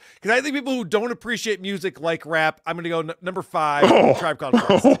Quest because I think people who don't appreciate music like rap. I'm going to go number 5, Tribe Called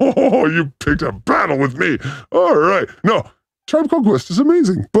Quest. Oh, you picked a battle with me. All right. No, Tribe Called Quest is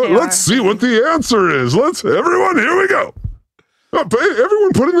amazing. But They let's are. see what the answer is. Everyone, here we go.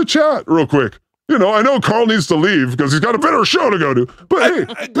 Everyone put in the chat real quick. You know, I know Carl needs to leave because he's got a better show to go to. But hey,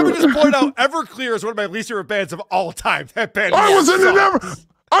 Let me just point out, Everclear is one of my least favorite bands of all time. That band. I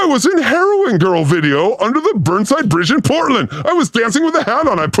was in Heroin Girl video under the Burnside Bridge in Portland. I was dancing with a hat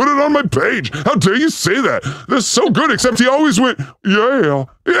on. I put it on my page. How dare you say that? That's so good, except he always went, yeah.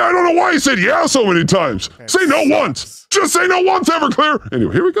 Yeah, I don't know why he said yeah so many times. Say no once. Just say no once, Everclear.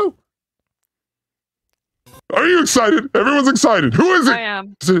 Anyway, here we go. Are you excited? Everyone's excited. Who is it? I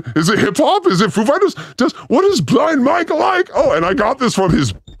am. Is it hip hop? Is it Foo Fighters? What is Blind Mike like? Oh, and I got this from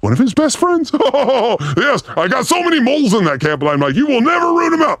one of his best friends. Oh, yes, I got so many moles in that camp, Blind Mike. You will never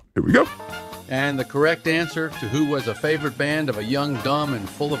root him out. Here we go. And the correct answer to who was a favorite band of a young, dumb, and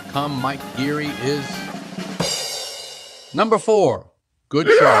full of cum Mike Geary is number 4, Good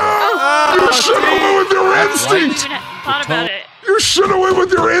Charlotte. You should have went with your That's right. instinct. I haven't thought about it. You should have went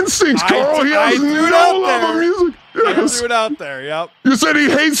with your instincts, Carl. He has threw it no out love of there. music. I Yes. threw it out there. Yep. You said he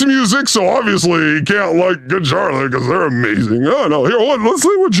hates music, so obviously he can't like Good Charlotte because they're amazing. Oh, no. Here, let's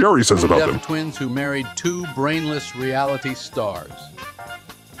see what Jerry says about them. Deaf twins who married 2 brainless reality stars.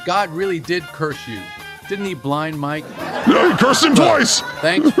 God really did curse you, didn't he, Blind Mike? No, he cursed him twice.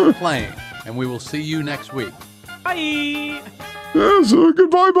 Thanks for playing, and we will see you next week. Bye. Yes,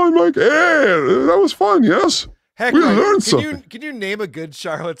 goodbye, Blind Mike. Hey, that was fun, yes? Heck, We Ryan, learned something. Can you name a good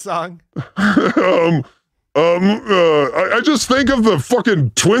Charlotte song? I just think of the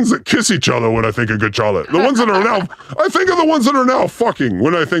fucking twins that kiss each other when I think of Good Charlotte. The ones that are now, I think of the ones that are now fucking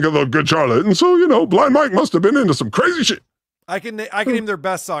when I think of the Good Charlotte. And so, you know, Blind Mike must have been into some crazy shit. I can name their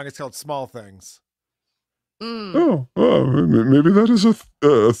best song. It's called Small Things. Mm. Maybe that is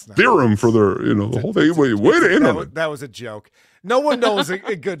a theorem for their, you know, the whole thing. Way to end on it. That was a joke. No one knows a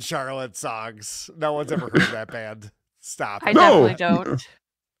good Charlotte songs. No one's ever heard that band. Stop. I No. definitely don't.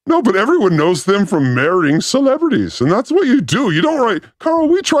 No, but everyone knows them from marrying celebrities, and that's what you do. You don't write, Carl,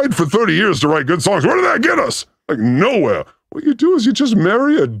 we tried for 30 years to write good songs. Where did that get us? Like, nowhere. What you do is you just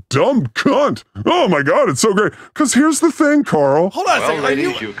marry a dumb cunt. Oh my God, it's so great. Because here's the thing, Carl. Hold on a Well, second.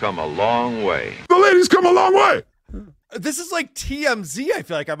 ladies, you've come a long way. The ladies come a long way. This is like TMZ. I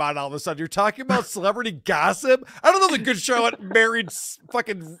feel like I'm on all of a sudden. You're talking about celebrity gossip. I don't know the good Charlotte married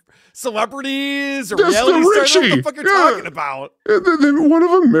fucking celebrities or That's the reality stars. I don't know what Richie. the fuck you're Yeah. talking about. One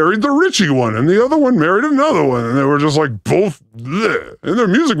of them married the Richie one, and the other one married another one, and they were just like both bleh. And their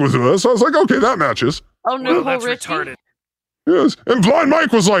music was so I was like, okay, that matches. Oh, Well, Nicole that's Richie. retarded. Yes. And Blind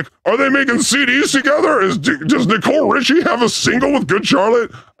Mike was like, are they making CDs together? Does Nicole Richie have a single with Good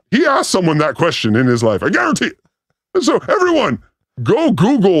Charlotte? He asked someone that question in his life. I guarantee it. And so everyone, go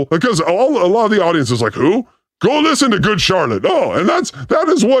Google, because a lot of the audience is like, who? Go listen to Good Charlotte. Oh, and that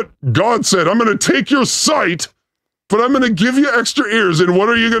is what God said. I'm going to take your sight, but I'm going to give you extra ears, and what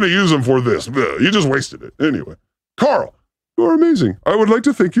are you going to use them for this? You just wasted it. Anyway, Carl, you are amazing. I would like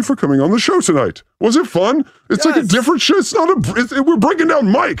to thank you for coming on the show tonight. Was it fun? It's like a Yes. different show. It's not we're breaking down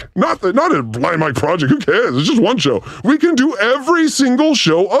Mike, not a Blind Mike project. Who cares? It's just one show. We can do every single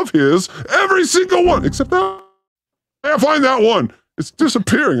show of his, every single one, except that. I find that one. It's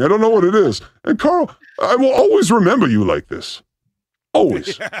disappearing. I don't know what it is. And Carl, I will always remember you like this.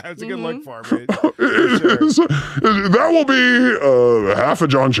 Always. Yeah, it's a good look for me. That will be half a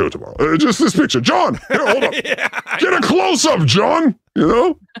John show tomorrow. Just this picture. John, here, hold up. Yeah, Get a close-up, John. You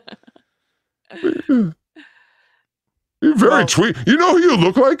know? You're very tweet. You know who you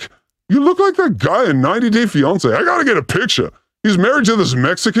look like? You look like that guy in 90 Day Fiancé. I gotta get a picture. He's married to this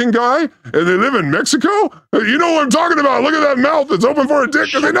Mexican guy, and they live in Mexico. You know what I'm talking about. Look at that mouth. It's open for a dick.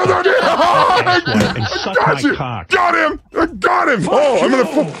 Because they know that. I got you. Got him. I got him. Oh, I'm going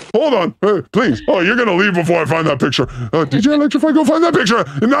to... Hold on. Hey, please. Oh, you're going to leave before I find that picture. DJ Electrify, go find that picture.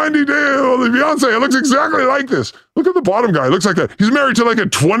 90 Day Fiancé. It looks exactly like this. Look at the bottom guy. It looks like that. He's married to like a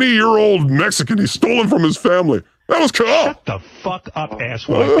 20-year-old Mexican. He's stolen from his family. That was cool. Shut the fuck up,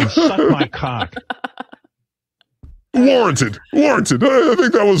 asswipe, and suck my cock. Warranted. I think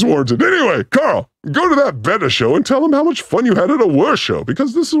that was warranted. Anyway, Carl, go to that Beta show and tell them how much fun you had at a worse show,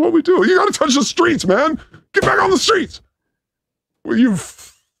 because this is what we do. You got to touch the streets, man. Get back on the streets. Well, you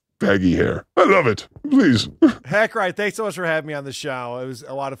baggy hair. I love it. Please. Heck right. Thanks so much for having me on the show. It was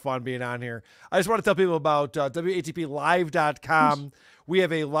a lot of fun being on here. I just want to tell people about WATPlive.com. We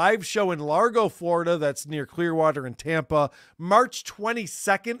have a live show in Largo, Florida, that's near Clearwater and Tampa, March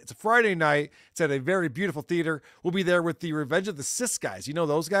 22nd. It's a Friday night. It's at a very beautiful theater. We'll be there with the Revenge of the Cis guys. You know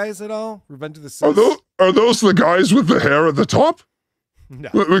those guys at all? Revenge of the Cis? Are those the guys with the hair at the top? No.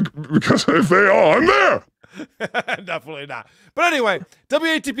 Because if they are, I'm there. Definitely not. But anyway,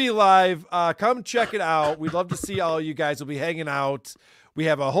 WATP Live, come check it out. We'd love to see all you guys. Will be hanging out. We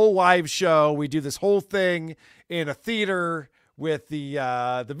have a whole live show. We do this whole thing in a theater with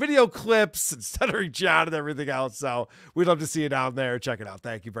the video clips and stuttering John and everything else. So we'd love to see you down there. Check it out.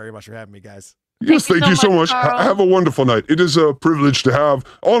 Thank you very much for having me, guys. Yes, thank you so much. Carl. Have a wonderful night. It is a privilege to have,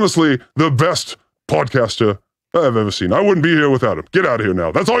 honestly, the best podcaster I've ever seen. I wouldn't be here without him. Get out of here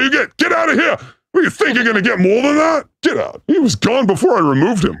now. That's all you get. Get out of here. What, you think you're going to get more than that? Get out. He was gone before I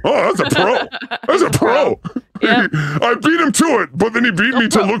removed him. Oh, that's a pro. That's a pro. Yep. I beat him to it, but then he beat me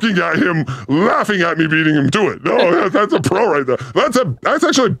to looking at him, laughing at me beating him to it. No, that's a pro right there. That's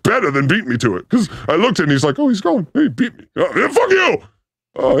actually better than beat me to it. Because I looked at him and he's like, oh, he's gone. He beat me. Oh, yeah, fuck you.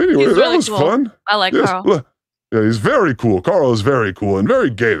 Oh, anyway, He's that really was cool. fun. I like Yes, Carl. yeah, he's very cool. Carl is very cool and very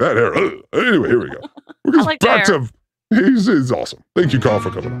gay. That hair. Anyway, here we go. We're just like back the to. He's awesome. Thank you, Carl,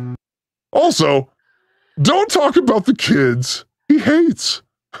 for coming on. Also, don't talk about the kids he hates.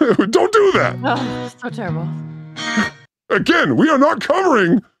 Don't do that. Oh, so terrible. Again, we are not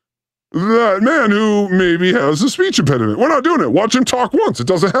covering that man who maybe has a speech impediment. We're not doing it. Watch him talk once. It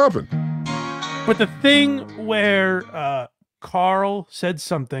doesn't happen. But the thing where Carl said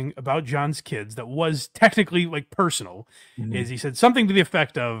something about John's kids that was technically like personal is he said something to the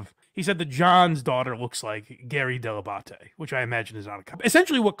effect of, he said that John's daughter looks like Gary Delabate, which I imagine is not a compliment.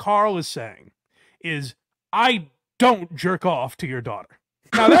 Essentially what Carl is saying is, I don't jerk off to your daughter.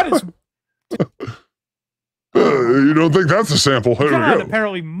 Now that is You don't think that's a sample? Here John, we go.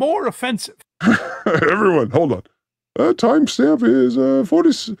 apparently more offensive. Everyone, hold on. Timestamp is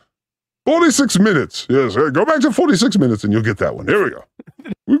 46 minutes. Yes, go back to 46 minutes and you'll get that one. Here we go.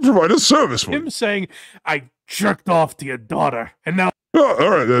 We provide a service for you. Him saying, I jerked off to your daughter, and now Oh, all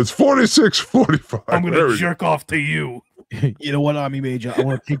right, that's 46:45. I'm going There to we go. jerk off to you. You know what, Army Major? I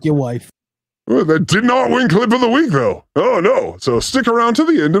want to take your wife. Well, that did not win clip of the week, though. Oh, no. So stick around to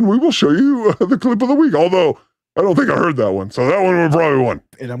the end and we will show you the clip of the week. Although, I don't think I heard that one. So that one would probably won.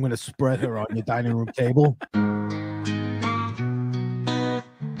 And I'm going to spread her on your dining room table.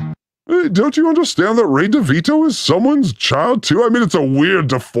 Hey, don't you understand that Ray DeVito is someone's child, too? I mean, it's a weird,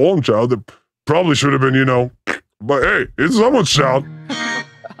 deformed child that probably should have been, you know, but hey, it's someone's child.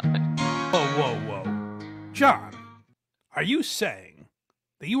 Whoa. John, are you saying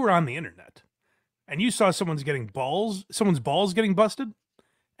that you were on the internet and you saw someone's balls getting busted,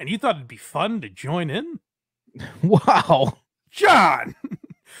 and you thought it'd be fun to join in? Wow. John,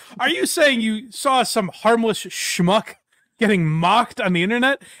 are you saying you saw some harmless schmuck getting mocked on the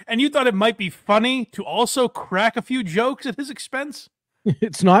internet and you thought it might be funny to also crack a few jokes at his expense?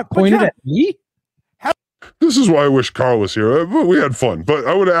 It's not pointed John- at me? This is why I wish Carl was here. We had fun, but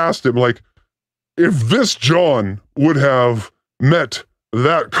I would have asked him, like, if this John would have met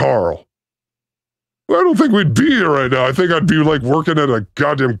that Carl, I don't think we'd be here right now. I think I'd be, like, working at a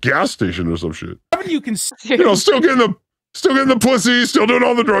goddamn gas station or some shit. Haven't you considered? You know, still getting the pussy, still doing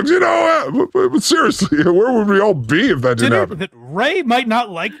all the drugs, you know, but seriously, where would we all be if that didn't happen? That Ray might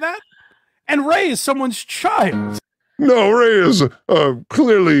not like that? And Ray is someone's child. No, Ray is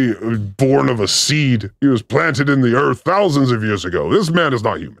clearly born of a seed. He was planted in the earth thousands of years ago. This man is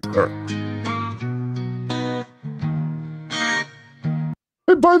not human. All right.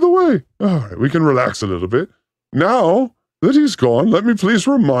 Hey, by the way, all right, we can relax a little bit. Now that he's gone, let me please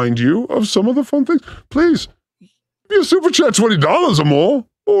remind you of some of the fun things. Please, if you super chat $20 or more,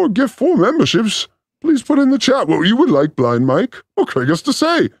 or get 4 memberships, please put in the chat what you would like Blind Mike or Craig has to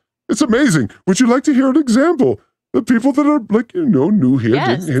say. It's amazing. Would you like to hear an example? The people that are, like, you know, new here,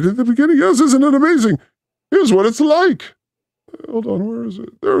 Yes. didn't hit at the beginning. Yes, isn't it amazing? Here's what it's like. Hold on, where is it?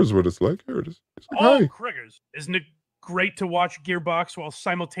 There's what it's like. Here it is. It's like, Oh, hi. criggers. Isn't it great to watch Gearbox while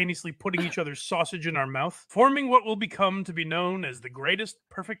simultaneously putting each other's sausage in our mouth, forming what will become to be known as the greatest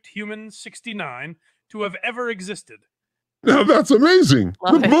perfect human 69 to have ever existed? Now that's amazing.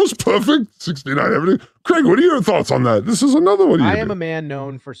 Love The it. most perfect 69 ever. Craig, what are your thoughts on that? This is another one. I am a man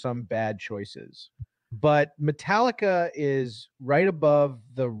known for some bad choices, but Metallica is right above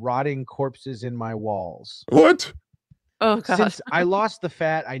the rotting corpses in my walls. What? Oh god. Since I lost the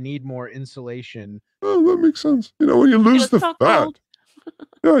fat, I need more insulation. Oh, that makes sense. You know, when you lose It's the so fat. cold.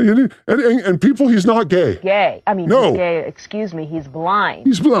 Yeah, you need, and people, he's not gay. Gay. I mean, No. he's gay. Excuse me, he's blind.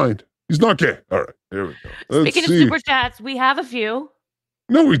 He's blind. He's not gay. All right, here we go. Let's Speaking see. of super chats, we have a few.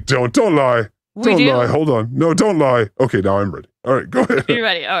 No, we don't. Don't lie. We Don't do. lie. Hold on. No, don't lie. Okay, now I'm ready. All right, go ahead. Are you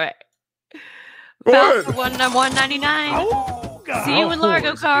ready? All right. What? Fell for 199. Oh, God. See you in How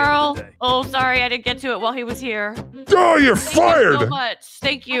Largo, was Carl. today? Oh, sorry, I didn't get to it while he was here. Oh, you're Thank you fired. so much.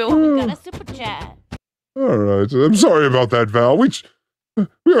 Thank you. Oh. We got a super chat. All right. I'm sorry about that, Val.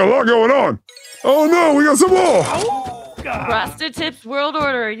 We got a lot going on. Oh no, we got some more. Oh, God. Frosted Tips World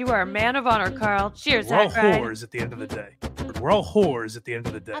Order. You are a man of honor, Carl. Cheers, We're all Hack Ride. whores at the end of the day. We're all whores at the end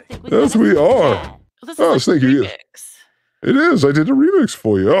of the day. I think Yes, got we a are. chat. Well, this Oh, is like thank you, a yes. remix. It is. I did a remix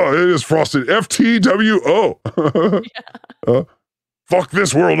for you. Oh, it is Frosted FTWO. Fuck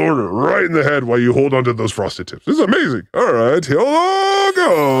this world order right in the head while you hold on to those Frosted Tips. This is amazing. All right, here we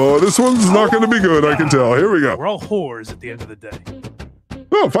go. This one's not going to be good, I can tell. Here we go. We're all whores at the end of the day.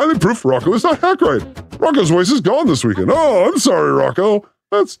 Oh, finally proof Rocco is not hack right. Rocco's voice is gone this weekend. Oh, I'm sorry, Rocco.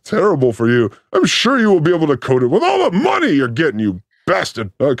 That's terrible for you. I'm sure you will be able to code it with all the money you're getting, you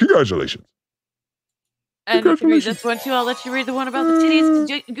bastard. Congratulations. And you can read this one too. I'll let you read the one about the titties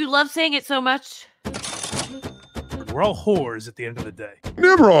because you love saying it so much. We're all whores at the end of the day.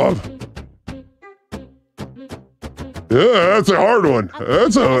 Nimrod. Yeah, that's a hard one.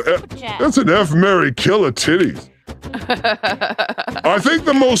 That's an F, Mary, kill of titties. I think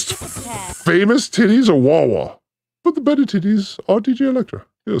the most famous titties are Wawa, but the better titties are DJ Electra.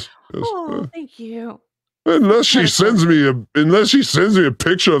 Yes. Oh, thank you. Unless she sends me a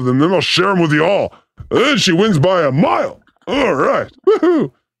picture of them, then I'll share them with you all. And then she wins by a mile. All right.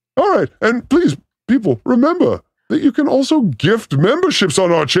 Woohoo. All right. And please, people, remember that you can also gift memberships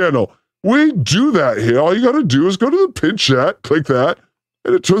on our channel. We do that here. All you got to do is go to the pin chat, click that,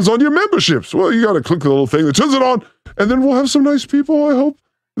 and it turns on your memberships. Well, you got to click the little thing that turns it on, and then we'll have some nice people, I hope,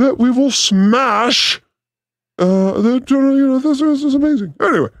 that we will smash. This is amazing.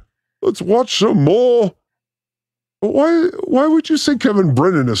 Anyway, let's watch some more. Why would you say Kevin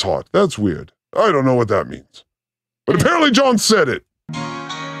Brennan is hot? That's weird. I don't know what that means. But apparently John said it.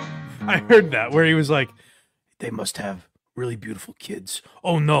 I heard that, where he was like, they must have really beautiful kids.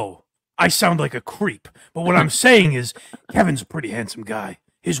 Oh, no. I sound like a creep. But what I'm saying is, Kevin's a pretty handsome guy.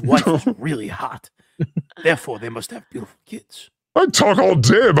 His wife is really hot. Therefore, they must have beautiful kids. I talk all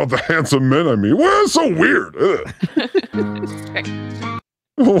day about the handsome men I meet. Well, it's so weird.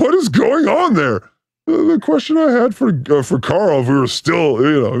 What is going on there? The question I had for Carl, if we were still,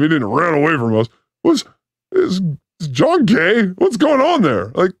 if he didn't run away from us, is John gay? What's going on there?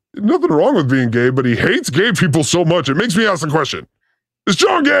 Like, nothing wrong with being gay, but he hates gay people so much. It makes me ask the question, is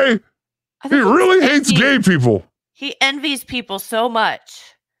John gay? He really hates gay people. He envies people so much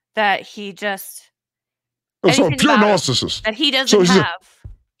that he just... So a pure narcissist. That he doesn't have.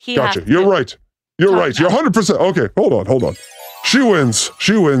 Gotcha. You're right. You're right. You're 100%. Okay, hold on. She wins.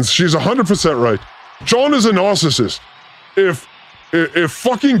 She's 100% right. John is a narcissist. If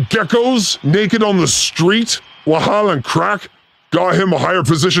fucking geckos naked on the street while hauling crack got him a higher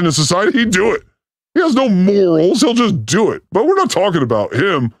position in society, he'd do it. He has no morals. He'll just do it. But we're not talking about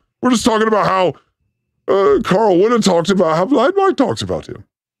him. We're just talking about how Carl Winter talks about how Blind Mike talks about him.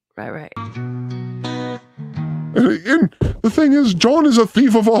 Right. And the thing is, John is a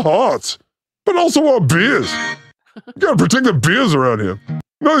thief of our hearts, but also our beers. You gotta protect the beers around him.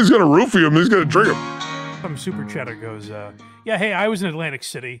 No, he's gonna roofie him. He's gonna drink them. Some super chatter goes, yeah, hey, I was in Atlantic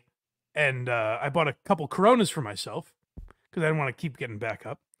City, and I bought a couple Coronas for myself, because I didn't want to keep getting back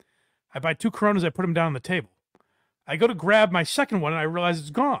up. I buy 2 Coronas, I put them down on the table. I go to grab my second one, and I realize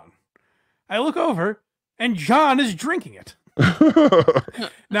it's gone. I look over, and John is drinking it.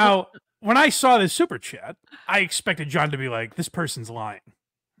 Now, when I saw this super chat, I expected John to be like, this person's lying.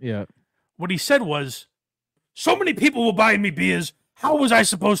 Yeah. What he said was, so many people were buying me beers, how was I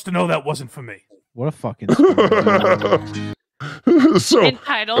supposed to know that wasn't for me? What a fucking So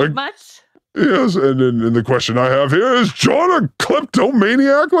entitled much? Yes, and the question I have here is, John a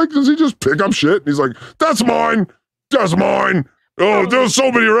kleptomaniac? Like, does he just pick up shit? And he's like, that's mine! That's mine! Oh, there's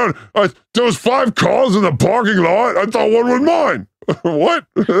so many around. There was 5 cars in the parking lot. I thought one was mine. What?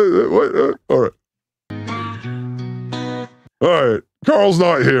 What? All right. Carl's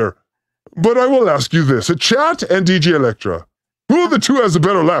not here. But I will ask you this. Chat and DJ Electra. Who of the two has the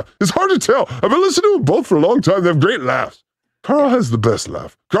better laugh? It's hard to tell. I've been listening to them both for a long time. They have great laughs. Carl has the best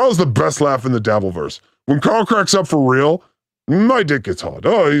laugh. Carl's the best laugh in the Dabbleverse. When Carl cracks up for real, my dick gets hard.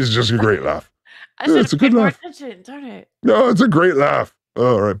 Oh, he's just a great laugh. It's a good laugh. Attention, darn it. No, it's a great laugh.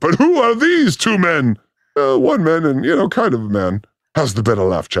 All right. But who are these 2 men? One man and, kind of a man has the better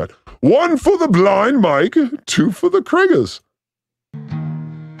laugh, chat. 1 for the blind Mike, 2 for the Kriegers.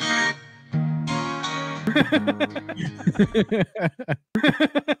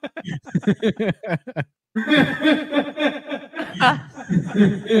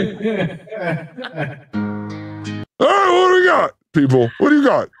 All right, what do we got, people? What do you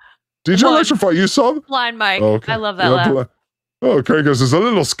got? DJ Electrify, you saw them? Blind Mike. Okay. I love that laugh. Kragus is a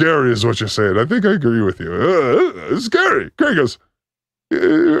little scary is what you're saying. I think I agree with you. It's scary. Kragus,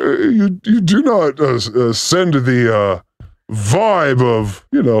 you do not send the vibe of,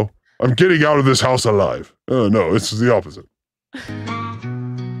 you know, I'm getting out of this house alive. No, it's the opposite.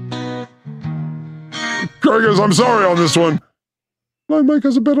 Craigers, I'm sorry on this one. Blind Mike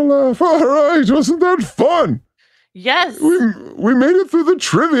has a better laugh. All right, wasn't that fun? Yes. We made it through the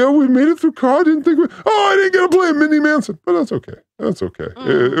trivia. We made it through I didn't think I didn't get to play Minnie Manson, but that's okay. That's okay.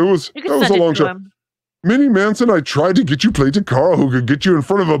 It was a long shot. Minnie Manson, I tried to get you played to Carl, who could get you in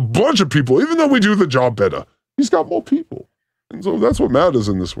front of a bunch of people, even though we do the job better. He's got more people. And so that's what matters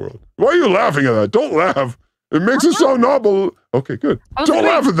in this world. Why are you laughing at that? Don't laugh. It makes it sound novel. Okay, good. Don't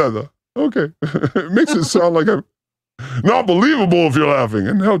laugh at that, though. Okay. It makes it sound like I'm not believable if you're laughing.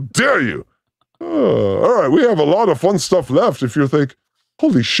 And how dare you? All right, we have a lot of fun stuff left if you think,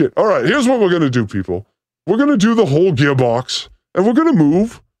 holy shit. All right, here's what we're going to do, people. We're going to do the whole gearbox, and we're going to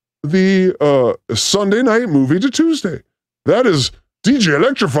move the Sunday night movie to Tuesday. That is DJ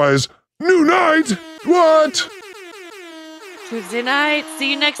Electrify's new night. What? Tuesday night.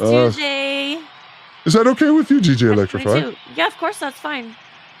 See you next Tuesday. Is that okay with you, DJ Electrify? Yeah, of course, that's fine.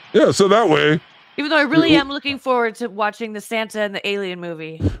 Yeah, so that way. Even though I really am looking forward to watching the Santa and the Alien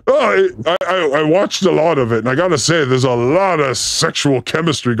movie. Oh, I watched a lot of it, and I gotta say, there's a lot of sexual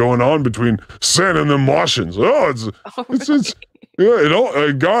chemistry going on between Santa and the Martians. It's yeah, you know,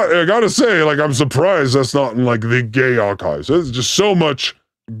 I gotta say, like, I'm surprised that's not in, like, the gay archives. There's just so much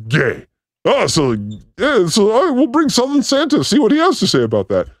gay. So we'll bring Southern Santa, see what he has to say about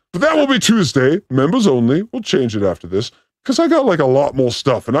that. But that will be Tuesday, members only. We'll change it after this, because I got, like, a lot more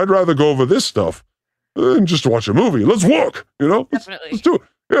stuff, and I'd rather go over this stuff than just watch a movie. Let's work, you know? Definitely. Let's do it.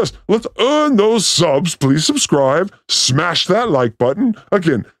 Yes, let's earn those subs. Please subscribe. Smash that like button.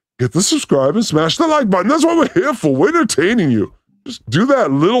 Again, hit the subscribe and smash the like button. That's what we're here for. We're entertaining you. Just do that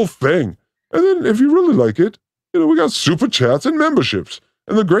little thing. And then if you really like it, you know, we got super chats and memberships.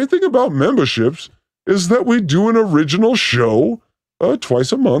 And the great thing about memberships is that we do an original show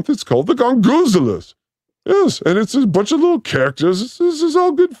twice a month. It's called The Gongoozlers. Yes, and it's a bunch of little characters. This is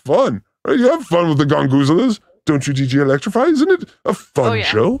all good fun. Right? You have fun with The Gongoozlers. Don't you, DJ Electrify? Isn't it a fun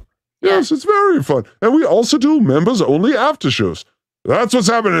show? Yes, it's very fun. And we also do members-only after shows. That's what's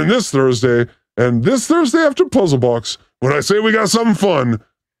happening this Thursday. And this Thursday after Puzzle Box, when I say we got something fun,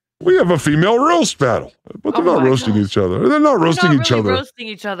 we have a female roast battle. But they're not roasting each other. They're not roasting each other. Roasting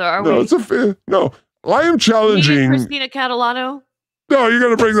each other, are no, we? No, I am challenging. Christina Catalano? No, you're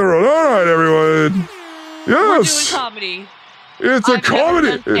going to bring the road. All right, everyone. Yes. We're doing comedy. It's a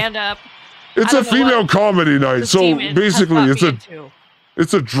comedy. Stand up. It's a female comedy night. So basically,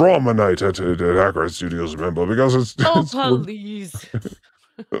 it's a drama night at Hackard Studios, remember? Because it's please.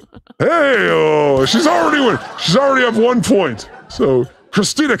 Hey, she's already win. She's already up 1 point. So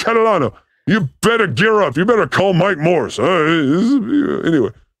Christina Catalano, you better gear up. You better call Mike Morse. Anyway,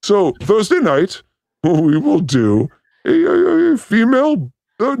 so Thursday night we will do a female.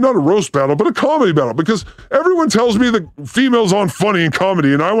 Not a roast battle, but a comedy battle, because everyone tells me that females aren't funny in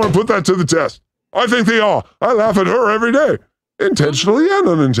comedy, and I want to put that to the test. I think they are. I laugh at her every day, intentionally and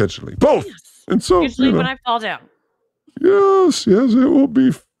unintentionally, both. Yes. And so, usually when I fall down. Yes, it will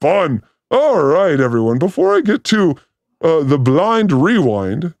be fun. All right, everyone. Before I get to the blind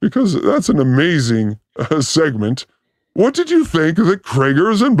rewind, because that's an amazing segment, what did you think that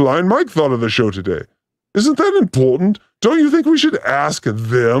Krager's and Blind Mike thought of the show today? Isn't that important? Don't you think we should ask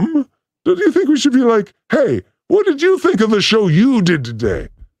them? Don't you think we should be like, hey, what did you think of the show you did today?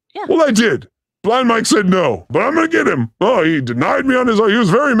 Yeah. Well, I did. Blind Mike said no, but I'm going to get him. Oh, he denied me on his own. He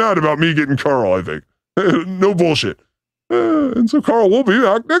was very mad about me getting Carl, I think. No bullshit. And so Carl will be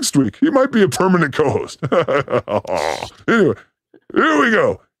back next week. He might be a permanent co-host. Anyway, here we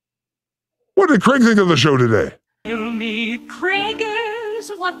go. What did Craig think of the show today? Tell me,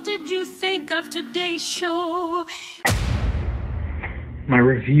 Craigers, what did you think of today's show? My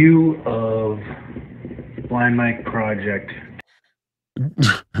review of Blind Mike Project.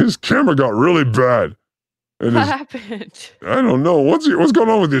 His camera got really bad. And what happened? I don't know. What's going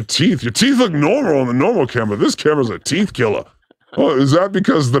on with your teeth? Your teeth look normal on the normal camera. This camera's a teeth killer. Oh, is that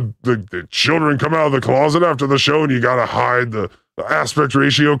because the children come out of the closet after the show and you gotta hide the aspect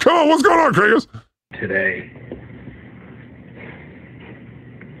ratio? Come on, what's going on, Craigers? Today.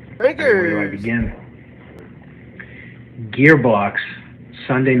 Craigers. Where do I begin? Gearbox,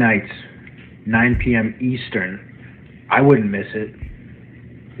 Sunday nights, 9 p.m. Eastern. I wouldn't miss it.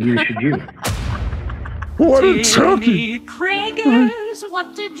 Neither should you. What a turkey! Craigers,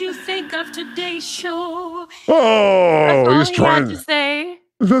 what did you think of today's show? Oh, he's trying to say.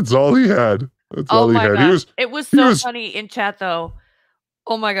 That's all he had. That's all he had. God. It was so funny in chat, though.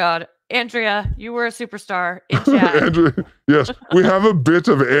 Oh my God, Andrea, you were a superstar in chat. Andrea, yes, we have a bit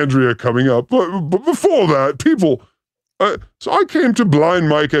of Andrea coming up, but before that, people, So I came to Blind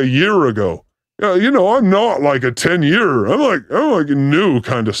Mike a year ago. You know, I'm not like a 10-year. I'm like new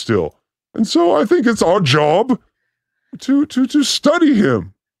kind of still. And so I think it's our job to study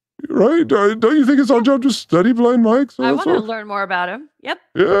him. Right? Don't you think it's our job to study Blind Mike? So I want to learn more about him. Yep.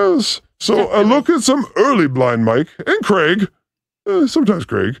 Yes. So I look at some early Blind Mike and Craig. Sometimes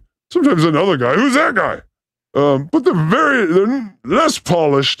Craig. Sometimes another guy. Who's that guy? But they're less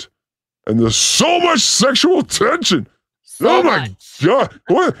polished, and there's so much sexual tension. Oh my God!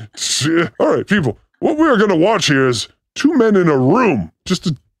 What? All right, people. What we are going to watch here is two men in a room, just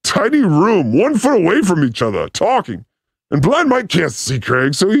a tiny room, 1 foot away from each other, talking. And Blind Mike can't see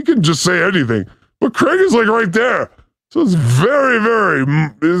Craig, so he can just say anything. But Craig is like right there. So it's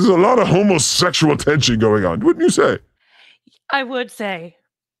there's a lot of homosexual tension going on, wouldn't you say? I would say.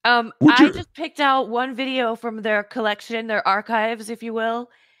 Just picked out one video from their collection, their archives, if you will.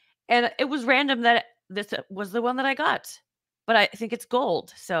 And it was random that this was the one that I got. But I think it's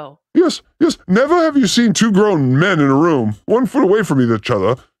gold, so. Yes. Never have you seen two grown men in a room, 1 foot away from each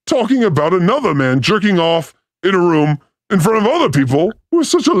other, talking about another man jerking off in a room in front of other people with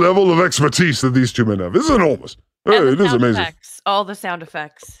such a level of expertise that these two men have. It's enormous. It is amazing. Effects, all the sound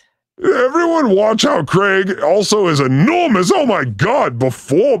effects. Everyone watch how Craig also is enormous. Oh my God,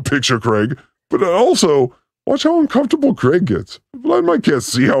 before picture Craig. But also, watch how uncomfortable Craig gets. Blind Mike can't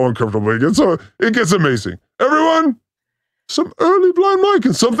see how uncomfortable he gets, so it gets amazing. Everyone, some early Blind Mike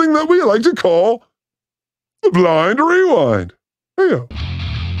and something that we like to call the Blind Rewind. Hey-o.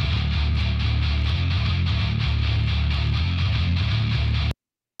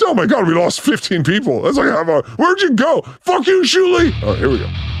 Oh my God, we lost 15 people. That's like, where'd you go? Fuck you, Shuli. Oh, here we go.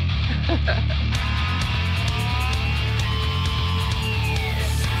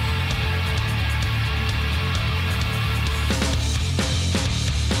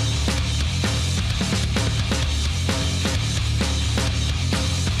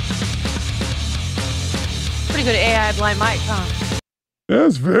 Pretty good AI Blind Mike, huh?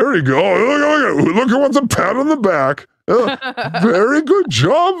 That's very good. Oh, look at what's a pat on the back. Very good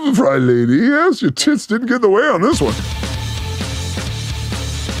job, Fry Lady. Yes, your tits didn't get in the way on this one.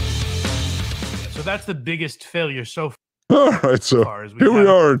 So that's the biggest failure so All right, so here we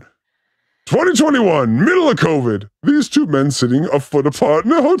are in 2021, middle of COVID. These two men sitting a foot apart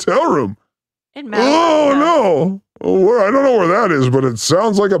in a hotel room. Oh, no. I don't know where that is, but it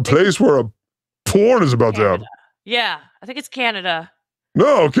sounds like a place where a porn is about to happen. Yeah, I think it's Canada.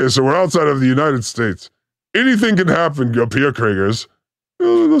 No, okay, so we're outside of the United States. Anything can happen up here, Kragers.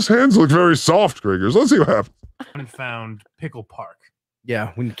 Those hands look very soft, Kragers. Let's see what happens. And found Pickle Park.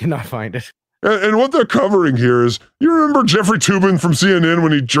 Yeah, we cannot find it. And what they're covering here is, you remember Jeffrey Toobin from CNN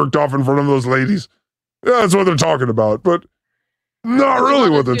when he jerked off in front of those ladies? Yeah, that's what they're talking about, but not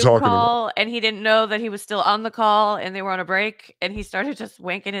really what they're talking about. And he didn't know that he was still on the call and they were on a break and he started just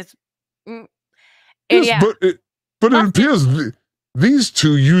wanking his... Yes, yeah. But it appears these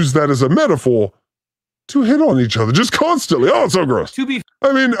two use that as a metaphor to hit on each other just constantly. Oh, it's so gross.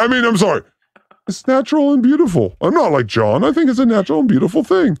 I mean, I'm sorry. It's natural and beautiful. I'm not like John. I think it's a natural and beautiful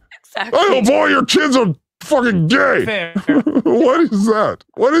thing. Exactly. I hope all your kids are fucking gay. Fair. What is that?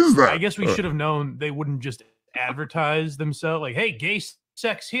 What is that? I guess we should have known they wouldn't just advertise themselves like, hey, gay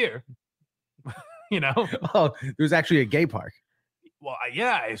sex here. You know? Oh, there's actually a gay park. Well,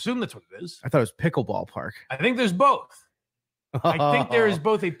 yeah, I assume that's what it is. I thought it was pickleball park. I think there's both. I think there is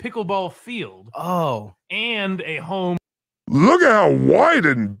both a pickleball field and a home. Look at how wide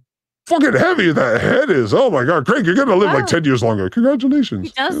and fucking heavy that head is. Oh my God, Craig, you're going to live like 10 years longer. Congratulations.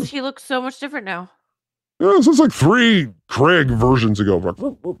 He does. He looks so much different now. Yeah, so it's like 3 Craig versions ago.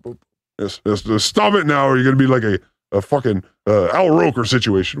 Yes, stop it now or you're going to be like a fucking Al Roker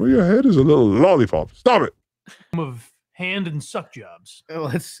situation where your head is a little lollipop. Stop it. Of hand and suck jobs.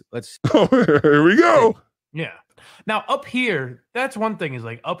 Let's. Oh, here we go. Yeah. Now up here, that's one thing is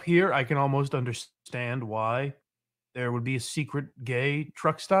like up here, I can almost understand why there would be a secret gay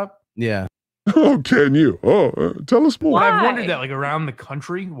truck stop. Yeah. Oh, can you? Oh, tell us more. I've wondered that like around the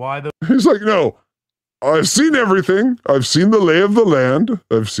country, why the... He's like, no, I've seen everything. I've seen the lay of the land.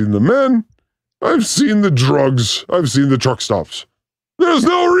 I've seen the men. I've seen the drugs. I've seen the truck stops. There's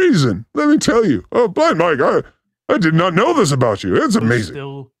no reason. Let me tell you. Oh, Blind Mike, I did not know this about you. It's amazing.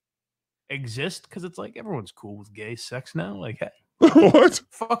 Still exist because it's like everyone's cool with gay sex now. Like, hey, what?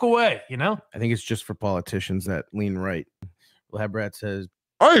 Fuck away, you know? I think it's just for politicians that lean right. Lab Rat says,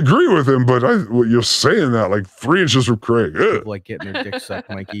 I agree with him, but you're saying that like 3 inches from Craig. People like getting their dick sucked,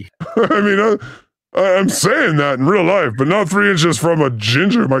 Mikey. I mean, I'm saying that in real life, but not 3 inches from a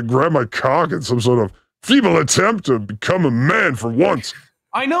ginger who might grab my cock in some sort of feeble attempt to become a man for once.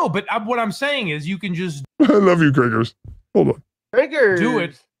 I know, but what I'm saying is you can just I love you, Kriegers. Hold on. Kriegers. do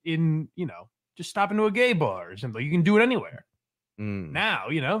it in, just stop into a gay bar or something. You can do it anywhere. Now,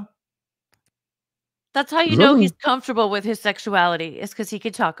 That's how you know he's comfortable with his sexuality, is because he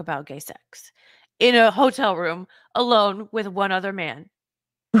can talk about gay sex in a hotel room alone with one other man.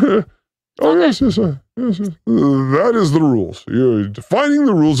 Oh, yes. That is the rules. You're defining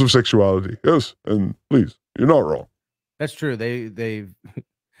the rules of sexuality. Yes, and please, you're not wrong. That's true. They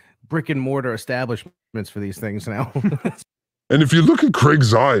brick and mortar establishments for these things now. And if you look at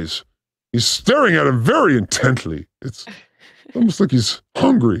Craig's eyes, he's staring at him very intently. It's almost like he's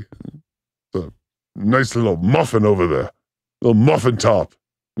hungry. It's a nice little muffin over there. Little muffin top.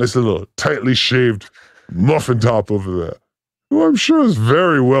 Nice little tightly shaved muffin top over there. Who I'm sure is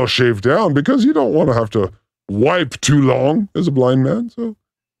very well shaved down because you don't want to have to wipe too long as a blind man. So,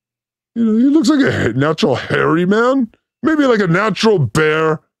 he looks like a natural hairy man. Maybe like a natural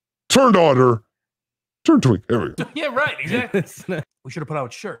bear turned otter. Turned twink. There we go. Yeah, right. Exactly. We should have put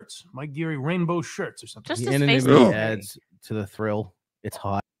out shirts. Mike Geary rainbow shirts or something. Just The his face. anonymity adds to the thrill. It's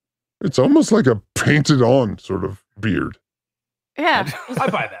hot. It's almost like a painted on sort of beard. Yeah. I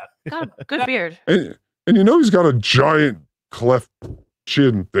buy that. God, good beard. And he's got a giant cleft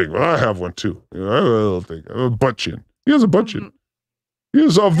chin thing. Well, I have one too. I have a little thing. I have a butt chin. He has a butt chin. He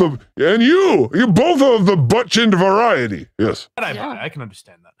is of the, and you both of the butt chin variety. Yes. I can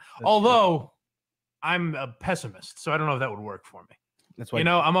understand that. Although I'm a pessimist, so I don't know if that would work for me. That's why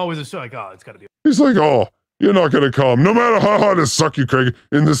I'm always assuming, like, it's got to be. He's like, oh, you're not going to come. No matter how hard it suck you, Craig,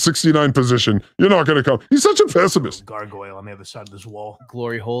 in the 69 position, you're not going to come. He's such a pessimist. Gargoyle on the other side of this wall.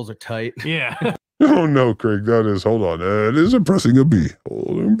 glory holes are tight. Yeah. Oh, no, Craig, that is, hold on. It is impressing a B.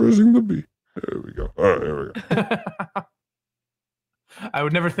 I'm pressing the B. There we go. All right, there we go. I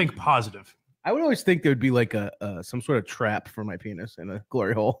would never think positive. I would always think there would be like some sort of trap for my penis in a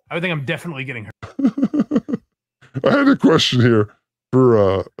glory hole. I would think I'm definitely getting hurt. I had a question here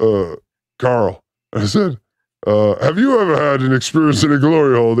for Karl. I said, have you ever had an experience in a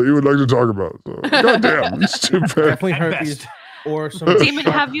glory hole that you would like to talk about? So, goddamn, it's too bad. Definitely herpes or some. Demon,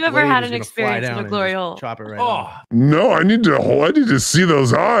 have you ever had an experience in a glory hole? Chop it right off. No, I need to see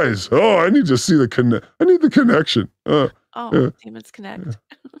those eyes. Oh, I need to see the connect. I need the connection. Demons connect.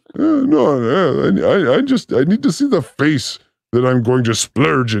 I need to see the face that I'm going to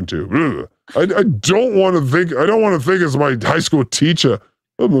splurge into. I don't want to think. I don't want to think as my high school teacher.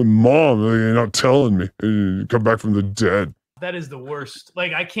 Oh, my mom, you're not telling me. You come back from the dead. That is the worst.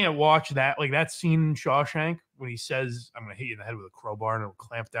 Like, I can't watch that. Like, that scene in Shawshank when he says, I'm going to hit you in the head with a crowbar and it'll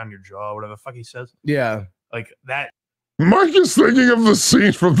clamp down your jaw, whatever the fuck he says. Yeah. Like, that. Mike is thinking of the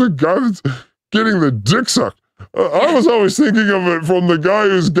scene from the guy that's getting the dick sucked. I was always thinking of it from the guy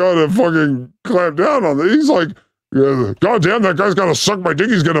who's got to fucking clamp down on it. He's like, God damn, that guy's got to suck my dick.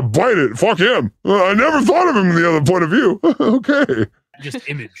 He's going to bite it. Fuck him. I never thought of him in the other point of view. Okay. Just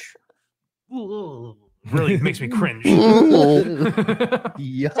image. Really makes me cringe.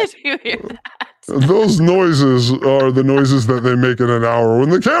 Yes. Did you hear that? Those noises are the noises that they make in an hour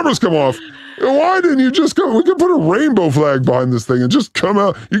when the cameras come off. Why didn't you just go? We could put a rainbow flag behind this thing and just come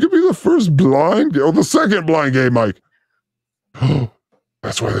out. You could be the first blind or the second blind gay Mike.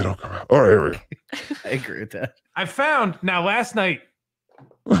 That's why they don't come out. All right, here we go. I agree with that. I found last night.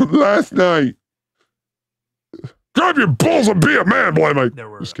 Last night. Grab your balls and be a man, Blind Mike.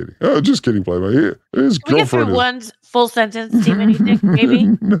 Just kidding. Just kidding, Blind Mike. His Can we get through girlfriend. one full sentence, Demon, you think, maybe?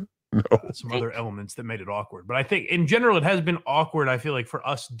 No. Some other elements that made it awkward. But I think in general, it has been awkward, I feel like, for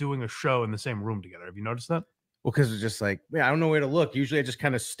us doing a show in the same room together. Have you noticed that? Well, because it's just like, I don't know where to look. Usually I just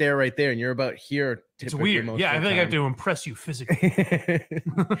kind of stare right there and you're about here. It's weird. Yeah, I feel like I have to impress you physically. Do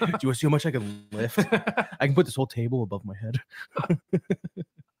you want to see how much I can lift? I can put this whole table above my head.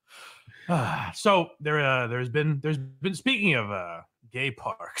 So there's been speaking of gay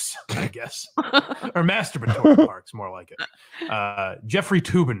parks, I guess, or masturbatory parks, more like it. Jeffrey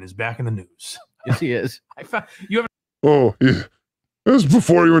Toobin is back in the news. Yes, he is. I found you haven't. Oh, yeah. It was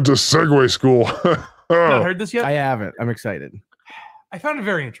before you went to Segway school. Not heard this yet? I haven't. I'm excited. I found it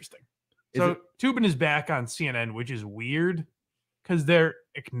very interesting. So Toobin is back on CNN, which is weird because they're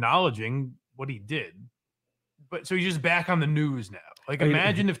acknowledging what he did. But so he's just back on the news now. Like,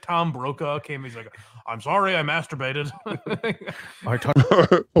 imagine if Tom Brokaw came, he's like, I'm sorry, I masturbated.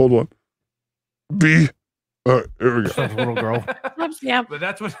 Hold on. B. Here we go. Little girl. Yeah. But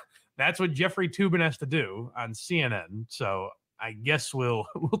that's what Jeffrey Toobin has to do on CNN. So I guess we'll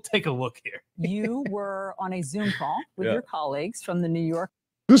take a look here. You were on a Zoom call with your colleagues from the New York.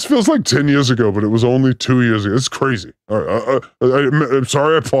 This feels like 10 years ago, but it was only 2 years ago. It's crazy. All right. I'm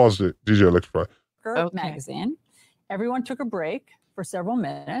sorry I paused it, DJ Electrify. Magazine. Everyone took a break for several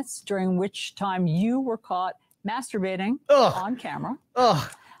minutes, during which time you were caught masturbating on camera.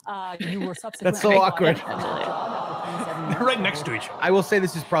 You were subsequently That's so awkward. Right next to each other. I will say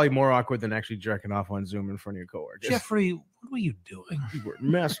this is probably more awkward than actually jerking off on Zoom in front of your coworkers. Jeffrey, what were you doing? You were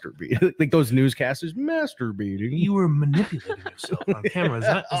masturbating. Like those newscasters masturbating. You were manipulating yourself on camera. Is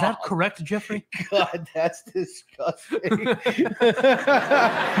that correct, Jeffrey? God, that's disgusting.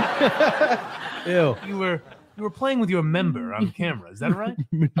 Ew. You were playing with your member on camera. Is that right?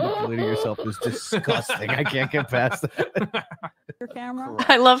 Manipulating yourself is disgusting. I can't get past that. Your camera.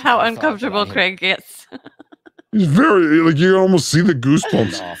 I love how uncomfortable Craig gets. He's very, like, you almost see the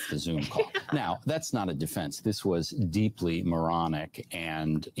goosebumps. Off the Zoom call. Now, that's not a defense. This was deeply moronic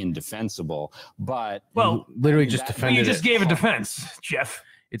and indefensible, but... Well, literally just defended You just it. gave a defense, Jeff.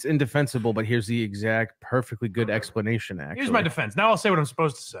 It's indefensible, but here's the exact perfectly good explanation, actually. Here's my defense. Now I'll say what I'm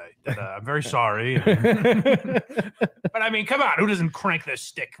supposed to say. That, I'm very sorry. But I mean, come on. Who doesn't crank their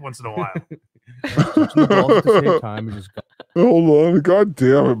stick once in a while? Touching the balls at the same time. Hold on. God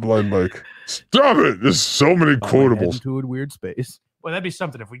damn it, Blind Mike. Stop it. There's so many quotables. Into a weird space. Well, that'd be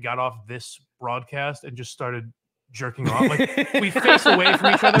something if we got off this broadcast and just started jerking off. Like, we face away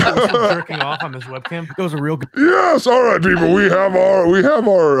from each other, but we're still jerking off on this webcam. That was a real good... Yes, all right, people. We have our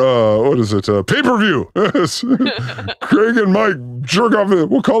what is it? Pay-per-view. Yes. Craig and Mike jerk off.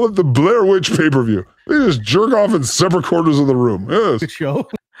 We'll call it the Blair Witch pay-per-view. They just jerk off in separate corners of the room. Yes. Good show.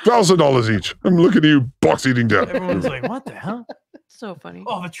 $1,000 each. I'm looking at you, box eating down. Everyone's like, what the hell? So funny.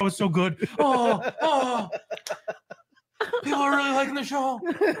 Oh, the show is so good. Oh. People are really liking the show.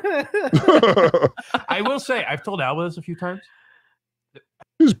 I will say, I've told Alba this a few times.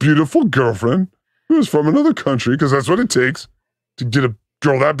 His beautiful girlfriend, who is from another country, because that's what it takes to get a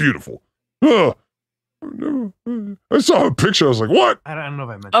girl that beautiful. I saw a picture. I was like, what? I don't know if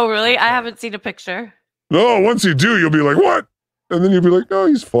I mentioned. Oh, really? I haven't seen a picture. No, once you do, you'll be like, what? And then you'll be like, no,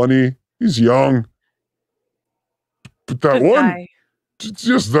 he's funny. He's young. But that Good one, guy.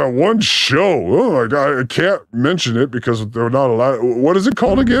 just that one show. Oh my God. I can't mention it because they're not allowed. What is it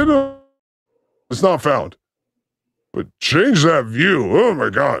called again? It's not found. But change that view. Oh my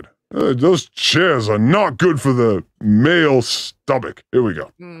God. Those chairs are not good for the male stomach. Here we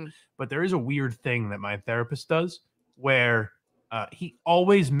go. But there is a weird thing that my therapist does where he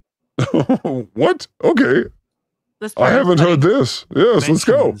always. What? Okay. I haven't heard this. Yes, let's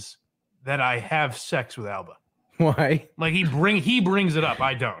go. That I have sex with Alba. Why? Like he brings it up.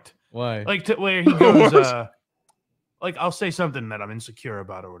 I don't. Why? Like where he goes, like I'll say something that I'm insecure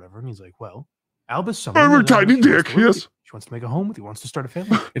about or whatever, and he's like, "Well, Alba's someone. I'm a tiny dick. Yes. She wants to make a home with you. Wants to start a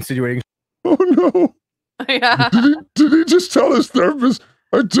family." Insinuating. Oh no. Yeah. Did he just tell his therapist?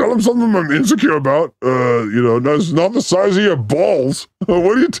 I tell him something I'm insecure about. It's not the size of your balls.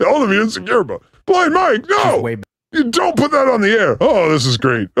 What are you telling him you're insecure about? Blind Mike, no. You don't put that on the air. Oh, this is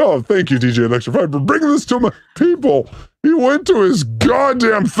great. Oh, thank you, DJ Electrify, for bringing this to my people. He went to his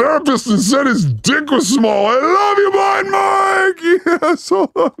goddamn therapist and said his dick was small. I love you, Blind Mike. Yes.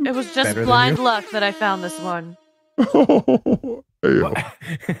 It was just blind luck that I found this one.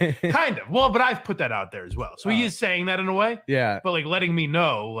 Kind of. Well, but I've put that out there as well. So he is saying that in a way. Yeah. But like letting me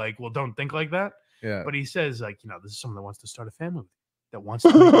know, like, well, don't think like that. Yeah. But he says, like, this is someone that wants to start a family, that wants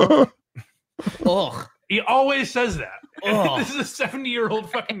to. Ugh. He always says that. Oh. This is a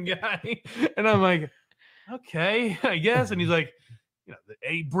 70-year-old fucking guy. And I'm like, okay, I guess. And he's like,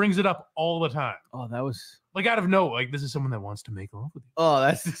 he brings it up all the time. Oh, that was like out of nowhere. Like, this is someone that wants to make love with you. Oh,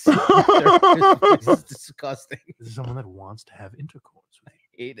 that's this is disgusting. This is someone that wants to have intercourse with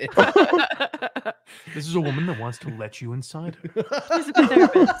you. Hate it. This is a woman that wants to let you inside her. He's a good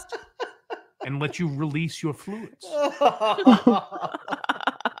therapist. And let you release your fluids.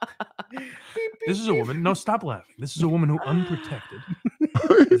 This is a woman. No, stop laughing. This is a woman who unprotected.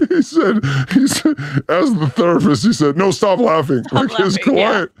 he said, as the therapist, he said, no, stop laughing. His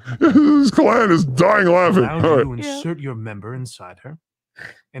client is dying laughing. Allow you to insert your member inside her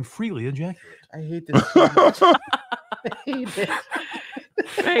and freely ejaculate. I hate this so much. I hate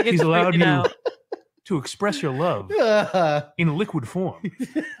it. He's allowed you to express your love in liquid form.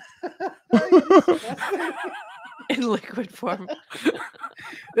 In liquid form.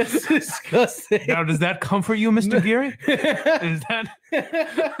 That's disgusting. Now, does that comfort you, Mr. Geary? Is that?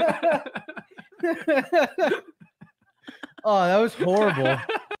 Oh, that was horrible.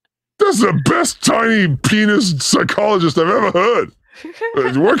 That's the best tiny penis psychologist I've ever heard.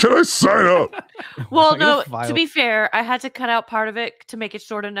 Where can I sign up? Well, no, to be fair, I had to cut out part of it to make it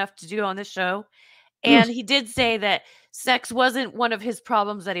short enough to do on this show. And he did say that sex wasn't one of his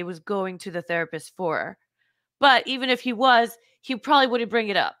problems that he was going to the therapist for. But even if he was, he probably wouldn't bring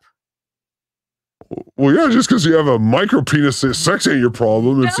it up. Well, yeah, just because you have a micro penis sex ain't your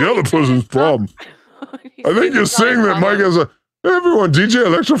problem. It's the other person's problem. I think you're saying that Mike has a... Everyone, DJ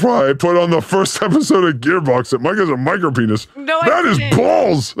Electrify put on the first episode of Gearbox that Mike has a micro penis. No, that is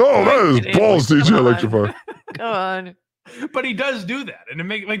balls. Oh, that is balls, DJ Electrify. Come on. But he does do that, and it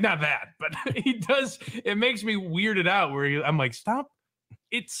makes like not that, but he does. It makes me weirded out. I'm like, stop.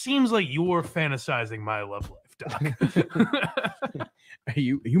 It seems like you're fantasizing my love life, Doc. Are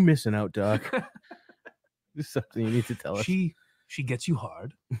you missing out, Doc? This is something you need to tell us. She gets you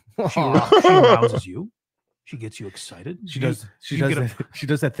hard. She arouses you. She gets you excited. She does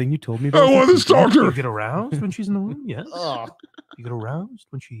that thing you told me about. I want this doctor. You get aroused when she's in the room. Yes. You get aroused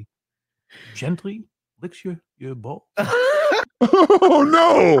when she gently licks your ball. Oh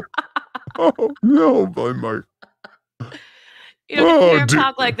no! Oh no, Blind Mike. You don't hear him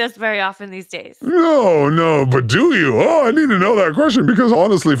talk like this very often these days. No, but do you? Oh, I need to know that question because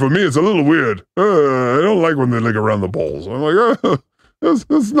honestly, for me, it's a little weird. I don't like when they lick around the balls. I'm like,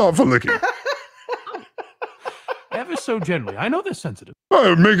 that's not for licking. Ever so gently. I know they're sensitive. I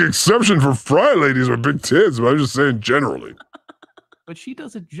would make exception for fry ladies with big tits, but I'm just saying generally. But she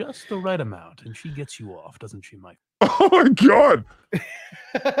does it just the right amount, and she gets you off, doesn't she, Mike? Oh my God!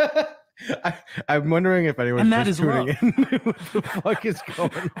 I'm wondering if anyone's just tuning in. What the fuck is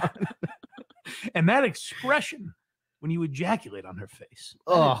going on? And that expression when you ejaculate on her face.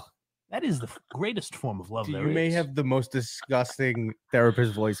 That is the greatest form of love. You may have the most disgusting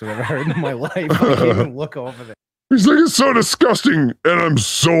therapist voice I've ever heard in my life. I can't even look over there. He's like, it's so disgusting, and I'm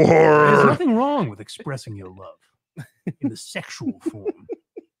so hard. There's nothing wrong with expressing your love in the sexual form,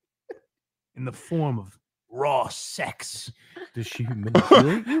 in the form of raw sex. Does she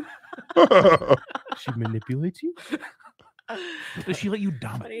manipulate you? She manipulates you? Does she let you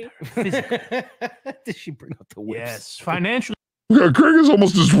dominate her physically? Does she bring out the whips? Yes, financially. Craig is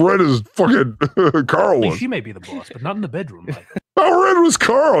almost as red as fucking Carl was. She may be the boss, but not in the bedroom. Like. How red was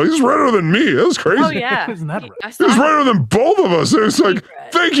Carl? He's redder than me. That's crazy. Oh, yeah. Isn't that red? He's redder than both of us. It's like,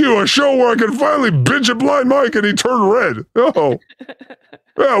 thank you, a show where I can finally bitch at Blind Mike, and he turned red. Oh.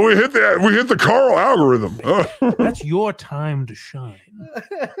 Yeah, we hit the Carl algorithm. That's your time to shine.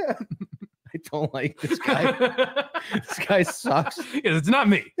 I don't like this guy. This guy sucks. Yes, it's not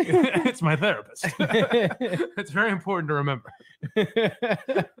me. It's my therapist. It's very important to remember.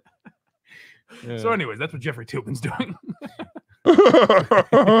 So anyways, that's what Jeffrey Tubman's doing.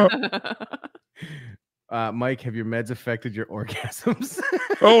 Mike, have your meds affected your orgasms?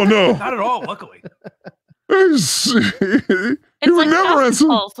 Oh, no. Not at all, luckily. It's like never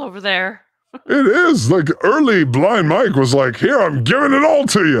pulse over there. It is like early Blind Mike was like, here, I'm giving it all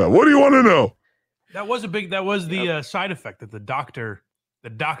to you. What do you want to know? That was the side effect that the doctor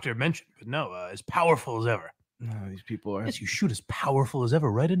mentioned. But no, as powerful as ever. No, these people are. Yes, you shoot as powerful as ever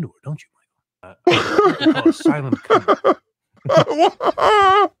right into her, don't you, Michael? A silent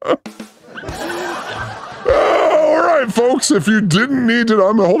all right, folks. If you didn't need it,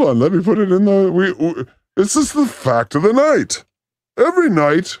 hold on. Let me put it in the. This is the fact of the night. Every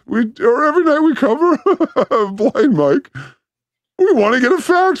night we cover Blind Mike. We want to get a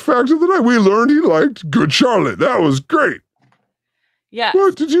fact of the night. We learned he liked Good Charlotte. That was great. Yeah.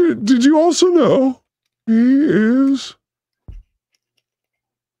 But did you also know he is?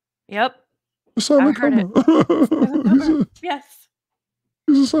 Yep. I heard it. Yes.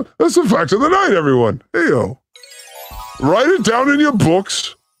 That's the fact of the night, everyone. Hey yo, write it down in your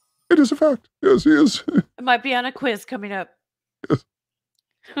books. It is a fact. Yes, he is. It might be on a quiz coming up. Yes.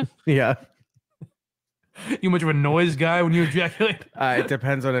 Yeah. You much of a noise guy when you ejaculate? It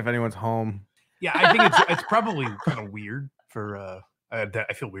depends on if anyone's home. Yeah, I think it's probably kind of weird for.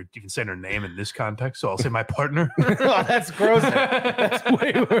 I feel weird even saying her name in this context, so I'll say my partner. Oh, that's gross. That's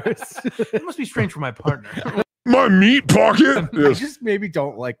way worse. It must be strange for my partner. My meat pocket. Yes. I just maybe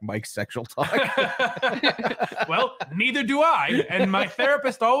don't like Mike's sexual talk. Well, neither do I, and my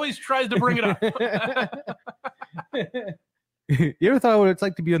therapist always tries to bring it up. You ever thought what it's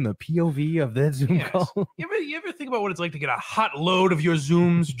like to be on the POV of that Zoom call? You ever think about what it's like to get a hot load of your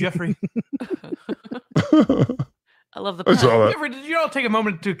Zooms, Jeffrey? I love the Jeffrey, did you all take a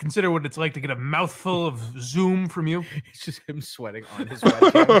moment to consider what it's like to get a mouthful of Zoom from you? It's just him sweating on his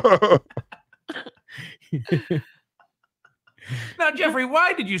webcam. Now, Jeffrey,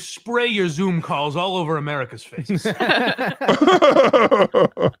 why did you spray your Zoom calls all over America's faces? And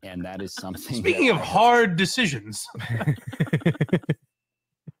that is something. Speaking of hard decisions.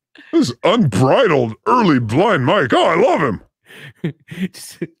 This unbridled early Blind Mike. Oh, I love him.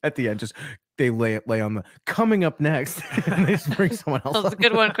 Just at the end, they lay on the coming up next. And they just bring someone else. That was a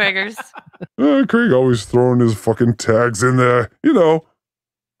good one, Craigers. Craig always throwing his fucking tags in there. You know,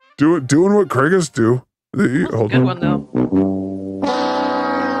 doing what Kriegas do. Hold Good on. one though.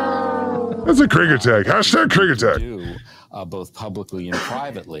 That's a Krieger tag. Hashtag Krieger tag. Do, both publicly and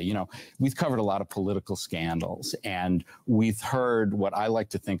privately. You know, we've covered a lot of political scandals, and we've heard what I like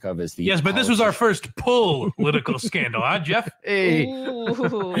to think of as the Yes, but this was our first political scandal, huh, Jeff? Hey.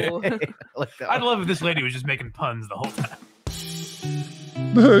 Ooh. I'd love if this lady was just making puns the whole time.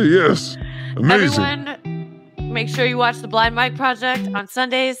 Yes. Amazing. Everyone, make sure you watch the Blind Mike Project on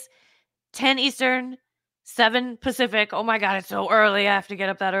Sundays, 10 Eastern, 7 Pacific. Oh my God, it's so early. I have to get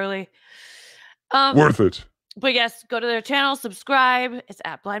up that early. Worth it. But yes, go to their channel, subscribe. It's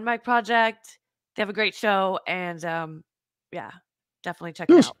at Blind Mike Project. They have a great show, and yeah, definitely check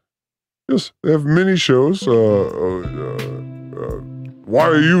it out. Yes, they have mini shows. Why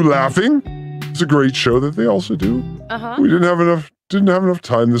Are You Laughing? It's a great show that they also do. We didn't have enough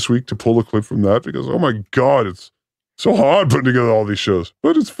time this week to pull a clip from that because, oh my God, it's so hard putting together all these shows.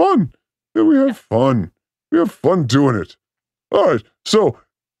 But it's fun. Yeah, we have fun. We have fun doing it. All right, so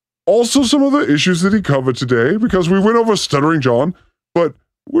also some of the issues that he covered today, because we went over Stuttering John, but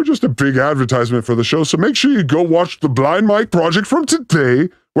we're just a big advertisement for the show, so make sure you go watch the Blind Mike Project from today,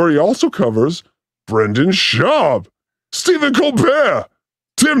 where he also covers Brendan Schaub, Stephen Colbert,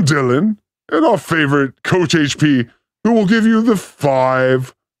 Tim Dillon, and our favorite Coach HP, who will give you the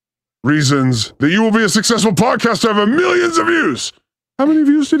 5 reasons that you will be a successful podcaster having millions of views. How many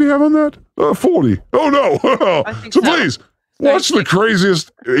views did he have on that? 40. Oh no. So please, watch the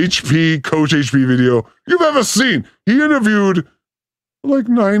craziest Coach HP video you've ever seen. He interviewed like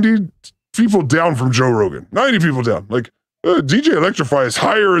 90 people down from Joe Rogan. 90 people down. Like DJ Electrify is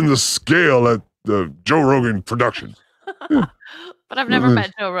higher in the scale at the Joe Rogan Productions. Yeah. But I've never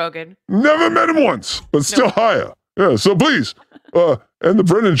met Joe Rogan. Never met him once, but still higher. Yeah, so please. And the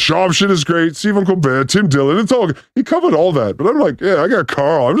Brendan Schaub shit is great. Stephen Colbert, Tim Dillon, it's all good. He covered all that. But I'm like, yeah, I got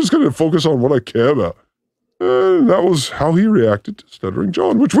Carl. I'm just going to focus on what I care about. And that was how he reacted to Stuttering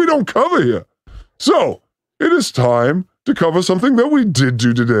John, which we don't cover here. So it is time to cover something that we did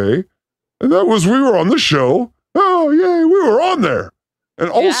do today. And that was we were on the show. Oh, yay, we were on there. And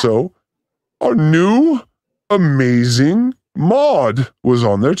also, our new amazing mod was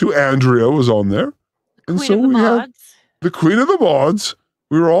on there too. Andrea was on there. And so we had the Queen of the Mods.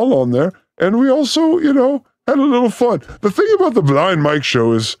 We were all on there. And we also, you know, had a little fun. The thing about the Blind Mike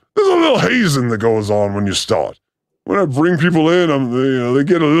show is there's a little hazing that goes on when you start. When I bring people in, they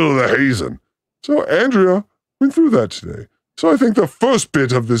get a little of the hazing. So Andrea went through that today. So I think the first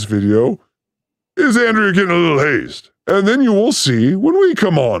bit of this video is Andrea getting a little hazed. And then you will see when we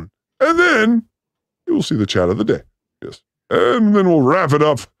come on. And then you will see the chat of the day. Yes. And then we'll wrap it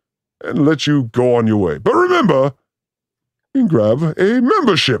up and let you go on your way. But remember, you can grab a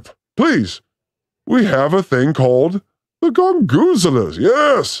membership, please. We have a thing called the Gongoozlers.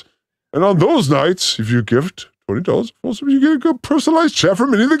 Yes. And on those nights, if you gift $20, also you get a good personalized chat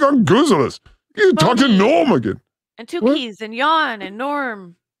from any of the Gongoozlers. You can talk to Norm again. And Tukey's and Yawn and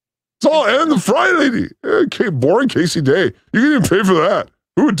Norm. It's all, and the Fry Lady. Boring Casey Day. You can even pay for that.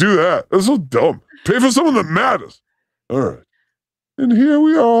 Who would do that? That's so dumb. Pay for someone that matters. All right. And here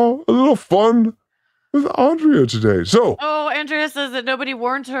we are, a little fun with Andrea today. So. Oh, Andrea says that nobody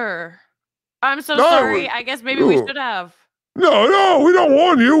warned her. I'm so sorry. I guess maybe we should have. No, we don't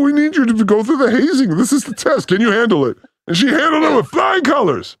warn you. We need you to go through the hazing. This is the test. Can you handle it? And she handled it with flying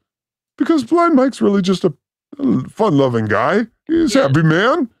colors. Because Blind Mike's really just a fun-loving guy. He's a happy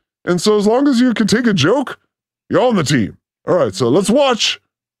man. And so as long as you can take a joke, you're on the team. All right, so let's watch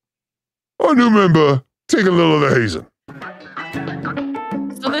our new member take a little of the hazing.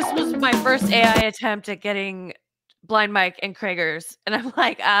 So this was my first AI attempt at getting Blind Mike and Krieger's. And I'm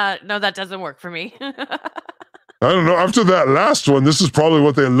like, no, that doesn't work for me. I don't know. After that last one, this is probably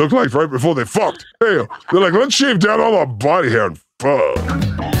what they looked like right before they fucked. Hey, they're like, let's shave down all our body hair and fuck.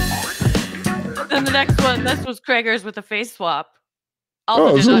 Then the next one, this was Krieger's with a face swap.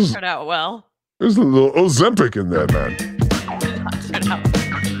 Also did not turn out well. There's a little Ozempic in there, man. Did not turn out.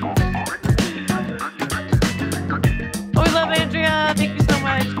 Oh, we love Andrea. Thank you so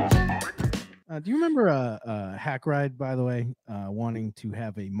much. Do you remember Hack Ride, by the way, wanting to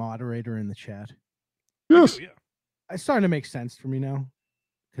have a moderator in the chat? Yes. Yeah. It's starting to make sense for me now.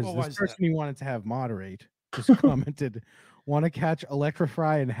 Because this person he wanted to have moderate just commented, want to catch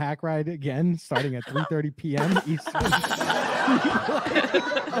Electrify and Hack Ride again starting at 3:30 p.m. Eastern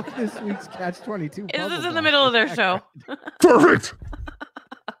of this week's Catch 22. Is this in the middle of their show? Perfect.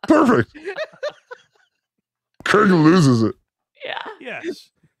 Perfect. Kirk loses it. Yeah. Yes.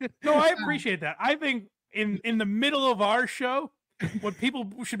 No, I appreciate that. I think in the middle of our show, what people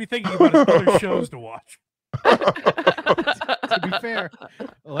should be thinking about is other shows to watch. To be fair,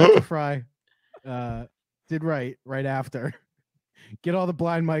 Electrify did right after. Get all the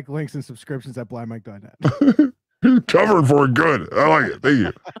Blind Mike links and subscriptions at blindmike.net. You're covering for it good. I like it.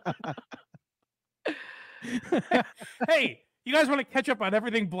 Thank you. Hey, you guys want to catch up on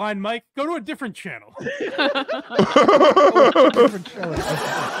everything Blind Mike? Go to a different channel.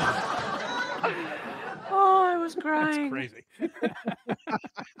 Oh, I was crying. That's crazy.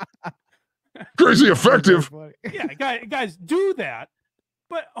 Crazy effective. Yeah, guys, do that.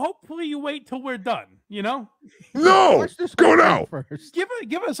 But hopefully you wait till we're done, you know? No! Go now! First.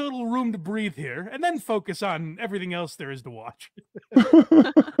 Give us a little room to breathe here, and then focus on everything else there is to watch.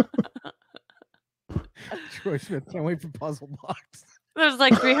 Troy Smith, can't wait for Puzzle Box. There's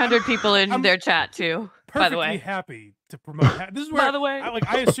like 300 people in their chat too, by the way. Happy to promote. This is where, by the way,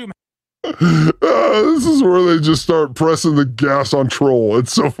 I assume... this is where they just start pressing the gas on troll.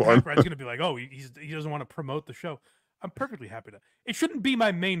 It's so fun. Brad's gonna be like, oh, he doesn't want to promote the show. I'm perfectly happy to. It shouldn't be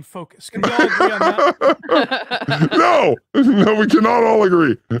my main focus. Can we all agree on that? No, we cannot all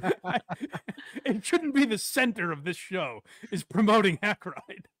agree. It shouldn't be the center of this show. Is promoting Hack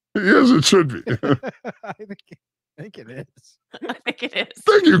Ride. Yes, it should be. I think it is. I think it is.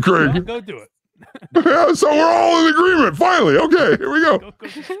 Thank you, Craig. Well, go do it. Yeah, so we're all in agreement. Finally, okay, here we go.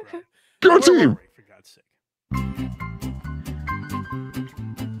 Go team. For God's sake.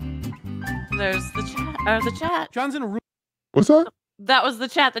 There's the chat. The chat. John's in a room. What's that? That was the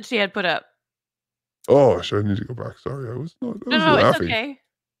chat that she had put up. Oh, I need to go back. Sorry, I was not. I was No, laughing. it's okay.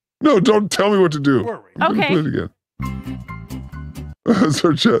 No, don't tell me what to do. I'm Okay. Play it again. That's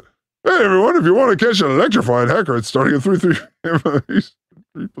our chat. Hey, everyone, if you want to catch an electrified hacker, it's starting at 3:30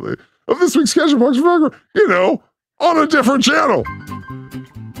 replay of this week's Catch Box for Hacker, you know, on a different channel.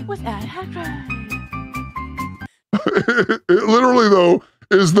 With that Hack Ride. It literally, though,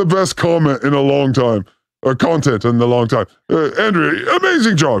 is the best comment in a long time. Content in a long time. Andrea,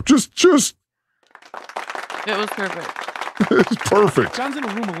 amazing job. Just. It was perfect. It's perfect. John's in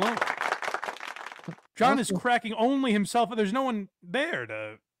a room alone. John is cracking only himself, but there's no one there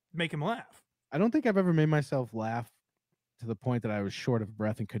to make him laugh. I don't think I've ever made myself laugh to the point that I was short of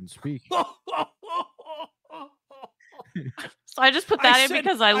breath and couldn't speak. So I just put that in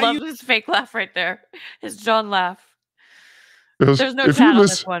because I love his fake laugh right there. His John laugh. Yes, There's no chat on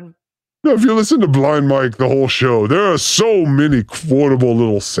this one. No, if you listen to Blind Mike the whole show, there are so many quotable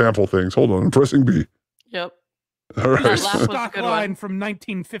little sample things. Hold on, I'm pressing B. Yep. All right. Stock line from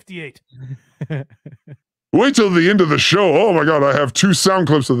 1958. Wait till the end of the show. Oh my God, I have 2 sound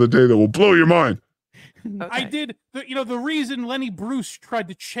clips of the day that will blow your mind. Okay. I did, the reason Lenny Bruce tried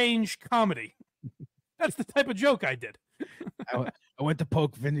to change comedy. That's the type of joke I did. I went to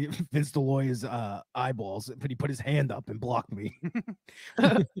poke Vince Deloy's eyeballs, but he put his hand up and blocked me.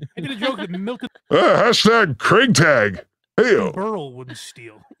 I did a joke that Milton hashtag Craig Tag. Hey, Burl wouldn't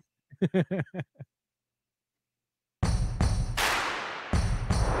steal.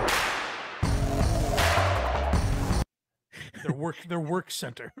 Their work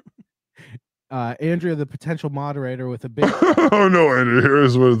center. Andrea, the potential moderator, with a big oh no, Andrea, here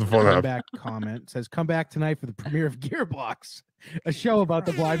is where the fun happens. Back comment says, "Come back tonight for the premiere of Gearbox, a show about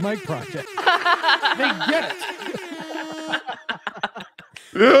the Blind Mike project." They get it.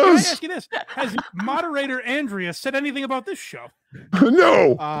 Yes. Can I ask you this? Has moderator Andrea said anything about this show?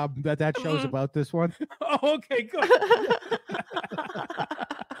 No. That show's about this one. Oh, okay, good.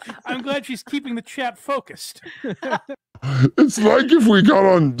 I'm glad she's keeping the chat focused. It's like if we got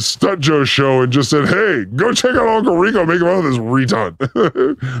on STUTT Joe's show and just said, hey, go check out Uncle Rico, make him out of this retard.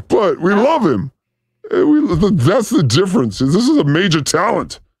 But we love him. That's the difference. This is a major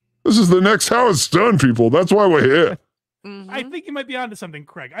talent. This is the next How It's Done, people. That's why we're here. Mm-hmm. I think you might be onto something,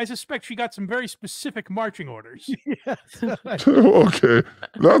 Craig. I suspect she got some very specific marching orders. Okay.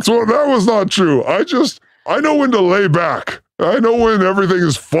 That was not true. I know when to lay back. I know when everything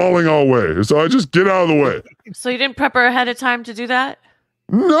is falling our way. So I just get out of the way. So you didn't prep her ahead of time to do that?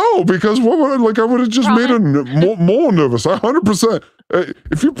 No, because I would have just made her more nervous. 100%.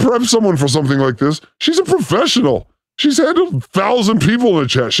 If you prep someone for something like this, she's a professional. She's handled 1,000 people in the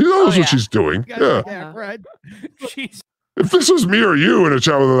chat. She knows what she's doing. Yeah. Right. If this was me or you in a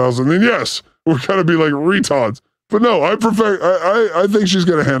chat with 1,000, then yes, we're gonna be like retards. But no, I think she's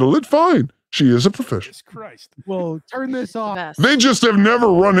gonna handle it fine. She is a professional. Jesus Christ. Well, turn this off. They just have never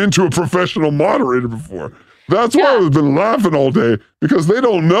run into a professional moderator before. That's why I've been laughing all day, because they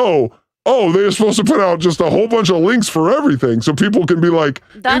don't know. Oh, they're supposed to put out just a whole bunch of links for everything, so people can be like,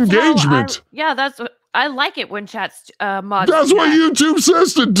 engagement. I like it when chats mods. That's what YouTube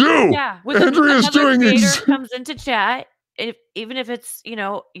says to do. Yeah, Andrea's doing it. Comes into chat, even if it's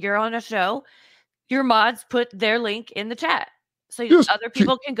you're on a show, your mods put their link in the chat. So Yes, other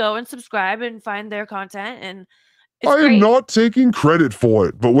people can go and subscribe and find their content. And it's I am great. not taking credit for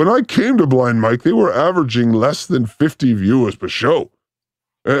it, but when I came to Blind Mike, they were averaging less than 50 viewers per show.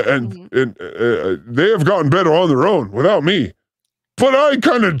 And they have gotten better on their own without me. But I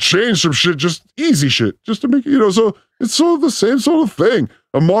kind of changed some shit, just easy shit, just to make, so it's sort of the same sort of thing.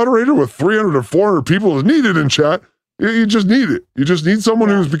 A moderator with 300 or 400 people is needed in chat. You just need it. You just need someone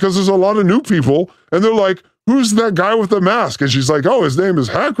who's, because there's a lot of new people, and they're like, who's that guy with the mask? And she's like, oh, his name is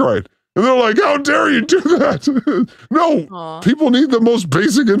Hackride. And they're like, how dare you do that? No, people need the most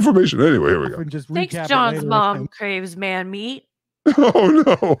basic information. Anyway, here we go. Thanks, John's mom craves man meat. Oh,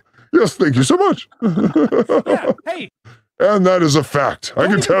 no. Yes, thank you so much. Yeah, hey. And that is a fact. I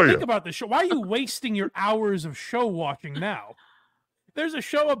can tell you. Think about this show. Why are you wasting your hours of show watching now? There's a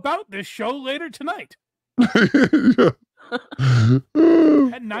show about this show later tonight. At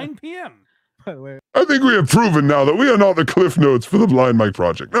 9 p.m. I think we have proven now that we are not the Cliff Notes for the Blind Mike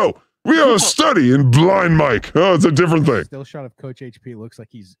Project. No, we are a study in Blind Mike. Oh, it's a different thing. Still shot of Coach HP looks like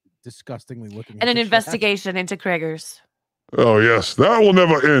he's disgustingly looking. And an investigation into Kragers. Oh, yes. That will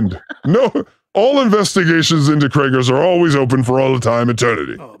never end. No, all investigations into Kragers are always open for all the time,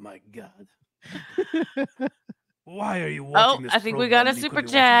 eternity. Oh, my God. Why are you watching this I think we got a super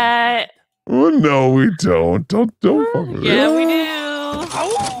chat. Oh, no, we don't. Don't fuck with Yeah, it. we do.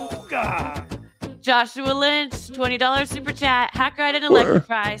 Oh, God. Joshua Lynch, $20 super chat. Hackride and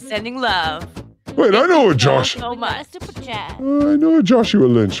Electrify, sending love. Wait, I know a Josh. So much super chat. I know a Joshua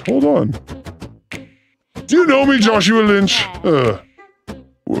Lynch. Hold on. Do you know me, Joshua Lynch?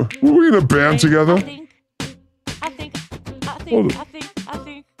 Were we in a band together? I think we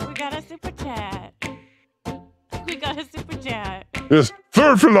got a super chat. We got a super chat. Yes,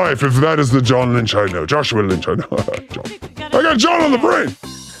 third for life, if that is the John Lynch I know. Joshua Lynch, I know. I got John on the brain.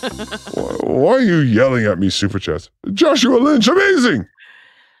 Why are you yelling at me, super chats? Joshua Lynch, amazing.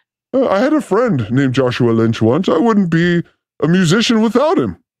 I had a friend named Joshua Lynch once. I wouldn't be a musician without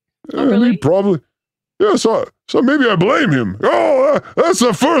him. Really? He probably. Yeah, so maybe I blame him. Oh, that's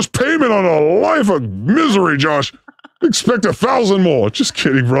the first payment on a life of misery, Josh. Expect 1,000 more. Just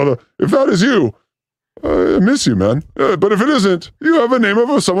kidding, brother. If that is you, I miss you, man. But if it isn't, you have a name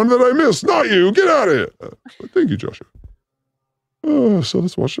of someone that I miss. Not you. Get out of here. Thank you, Joshua. So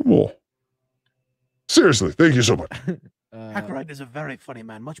let's watch some more. Seriously, thank you so much. Hackride is a very funny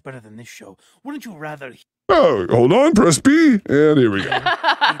man, much better than this show. Wouldn't you rather Oh, hold on, press B, and here we go.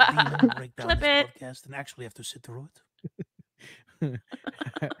 Flip it. and actually have to sit through it?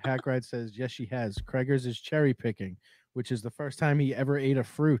 Hackride says, yes, she has. Kragers is cherry picking, which is the first time he ever ate a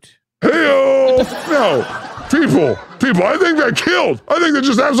fruit. Hey-o! No, people, I think they're killed. I think they're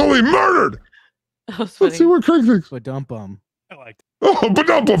just absolutely murdered. Let's see what Craig thinks. But dump 'em. I liked it. Oh, but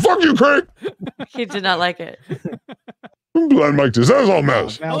dump 'em. Fuck you, Craig. He did not like it. Blind Mike, this is all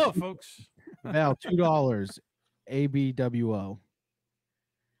mess. Hello, folks. Val, $2. ABWO.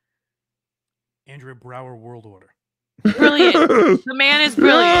 Andrea Brower World Order. Brilliant. The man is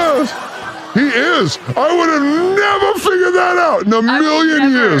brilliant. Yes, he is. I would have never figured that out in a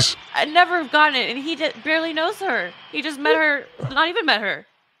million years. I'd never have gotten it, and he barely knows her. He just met her, not even met her.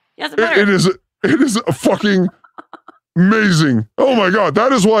 He hasn't met her. It is fucking amazing. Oh my God,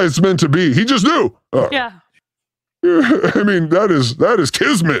 that is why it's meant to be. He just knew. Yeah. I mean, that is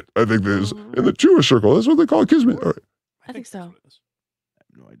kismet. I think that is in the Jewish circle. That's what they call it, kismet. All right. I think so. I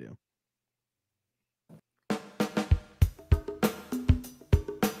have no idea.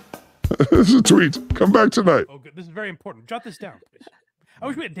 This is a tweet. Come back tonight. Oh, good. This is very important. Jot this down, please. I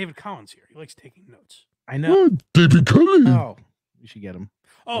wish we had David Collins here. He likes taking notes. I know. David Collins. Oh, you should get him.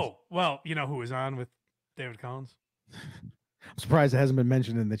 Oh, well, you know who was on with David Collins? I'm surprised it hasn't been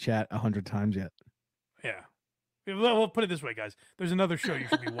mentioned in the chat 100 times yet. Yeah. We'll put it this way, guys. There's another show you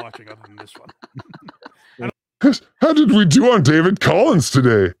should be watching other than this one. How did we do on David Collins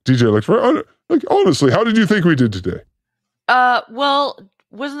today, DJ? Like honestly, how did you think we did today? Well,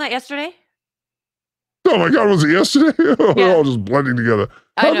 wasn't that yesterday? Oh my God, was it yesterday? We're all just blending together.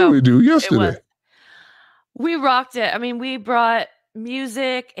 How did we do yesterday? We rocked it. I mean, we brought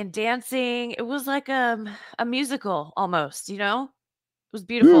music and dancing. It was like a musical almost, you know? It was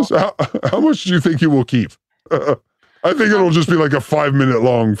beautiful. Yes. How much do you think you will keep? I think it'll just be like a 5-minute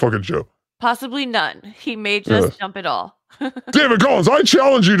long fucking show. Possibly none. He may just jump it all. David Collins, I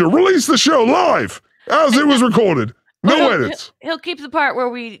challenge you to release the show live as it was recorded. No edits. He'll keep the part where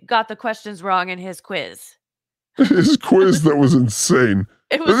we got the questions wrong in his quiz. His quiz that was insane.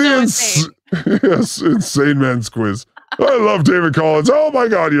 It was so insane. Yes, insane man's quiz. I love David Collins. Oh my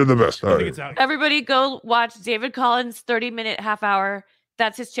God, you're the best. All right. Everybody go watch David Collins' 30-minute half-hour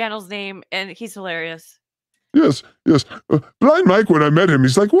That's his channel's name, and he's hilarious. Yes. Blind Mike, when I met him,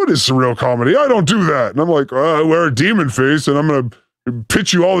 he's like, what is surreal comedy? I don't do that. And I'm like, I wear a demon face, and I'm going to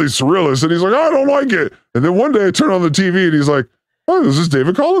pitch you all these surrealists. And he's like, I don't like it. And then one day I turn on the TV, and he's like, oh, this is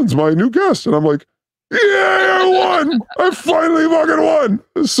David Collins, my new guest. And I'm like, yeah, I won. I finally fucking won.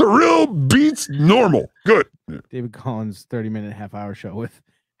 Surreal beats normal. Good. David Collins' 30-minute half-hour show with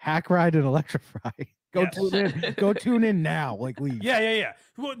Hack Ride and Electrify. Tune in. Go tune in now. Like, leave. Yeah.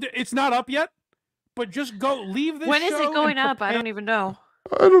 Well, it's not up yet, but just go leave this. When is it going up? I don't even know.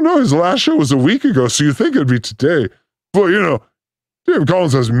 I don't know. His last show was a week ago, so you think it'd be today. But, David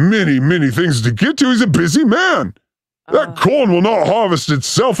Collins has many, many things to get to. He's a busy man. That corn will not harvest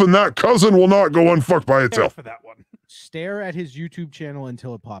itself, and that cousin will not go unfucked by itself. For that one. Stare at his YouTube channel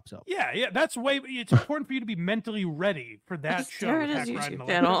until it pops up. Yeah. It's important for you to be mentally ready for that show. Stare at his YouTube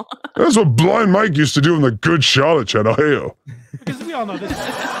channel. That's what Blind Mike used to do in the Good Charlotte channel. Hey-o. Because we all know this.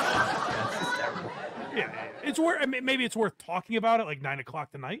 It's worth. Maybe it's worth talking about it like 9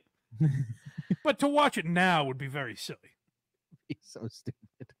 o'clock tonight. But to watch it now would be very silly. He's so stupid.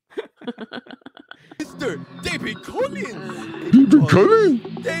 Mr. David Collins.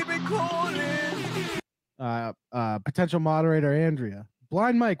 David Collins. Potential moderator Andrea.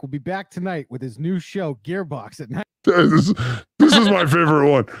 Blind Mike will be back tonight with his new show Gearbox at night. This is my favorite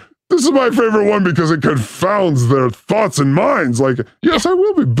one. This is my favorite one because it confounds their thoughts and minds. Like, yes, I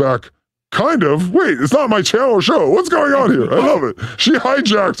will be back. Kind of. Wait, it's not my channel or show. What's going on here? I love it. She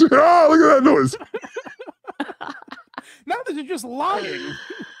hijacked. Ah, look at that noise. Now they're just lying.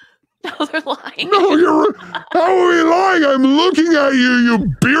 No, they're lying. No, how are we lying? I'm looking at you,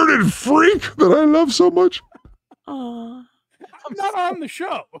 you bearded freak that I love so much. Oh, I'm not on the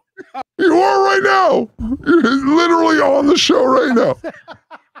show. You are right now. You're literally on the show right now.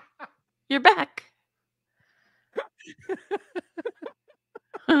 You're back.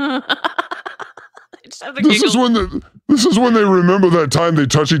 This is when they remember that time they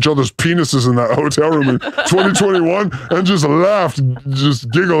touched each other's penises in that hotel room in 2021 and just laughed, just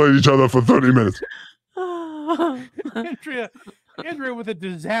giggle at each other for 30 minutes. Andrea with a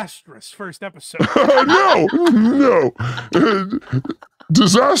disastrous first episode. No.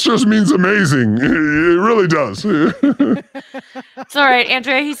 Disastrous means amazing. It really does. It's all right,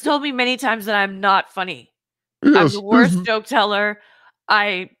 Andrea. He's told me many times that I'm not funny. Yes, I'm the worst joke teller.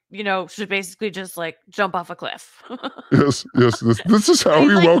 I, should basically just like jump off a cliff. Yes. This is how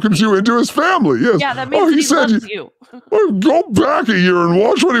he welcomes you into his family. Yes. Yeah, that means he loves you. Go back a year and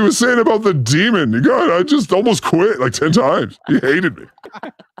watch what he was saying about the demon. God, I just almost quit like 10 times. He hated me,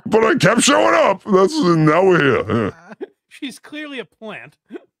 but I kept showing up. Now we're here. Yeah. She's clearly a plant.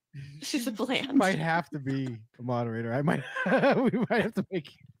 She's a plant. Might have to be a moderator. We might have to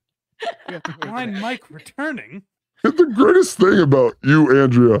make. Blind Mike returning. The greatest thing about you,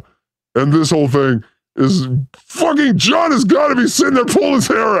 Andrea, and this whole thing is fucking John has got to be sitting there pulling his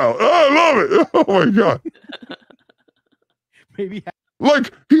hair out. Oh, I love it. Oh my God. Maybe.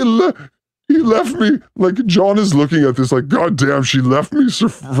 Like he left me. Like John is looking at this like, God damn, she left me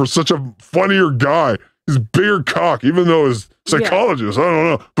for such a funnier guy. His bigger cock, even though his psychologist, I don't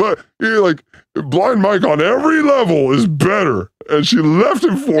know. But like Blind Mike on every level is better. And she left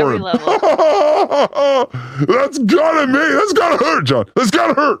him for him. That's gotta hurt, John. That's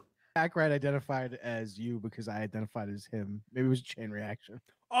gotta hurt. Backride identified as you because I identified as him. Maybe it was a chain reaction.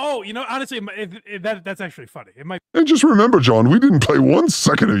 Oh, honestly, that's actually funny. It might. And just remember, John, we didn't play 1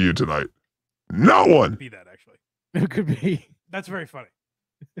 second of you tonight. Not one. Be that actually. It could be. That's very funny.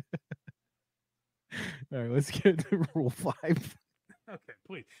 All right, let's get to Rule 5. Okay,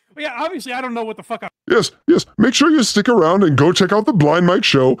 please. Well, yeah, obviously, I don't know what the fuck. Yes. Make sure you stick around and go check out the Blind Mike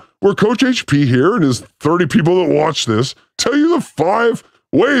show, where Coach HP here and his 30 people that watch this tell you the 5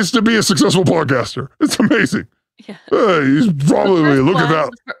 ways to be a successful podcaster. It's amazing. Yeah. He's probably look at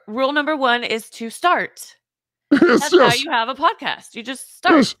that. Rule number 1 is to start. Yes, That's how you have a podcast. You just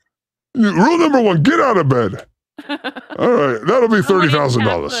start. Yes. Rule number 1: get out of bed. All right, that'll be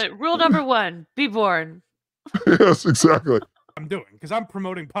 $30,000. Rule number 1: be born. Yes, exactly. I'm doing because I'm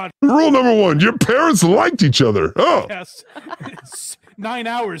promoting podcast. Rule number 1: your parents liked each other. Oh, yes. It's 9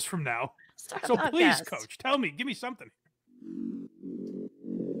 hours from now. So please, Coach, tell me, give me something.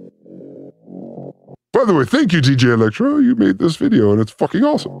 By the way, thank you, DJ Electro. You made this video, and it's fucking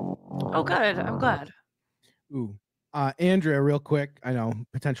awesome. Oh, good. I'm glad. Ooh. Andrea, real quick, I know,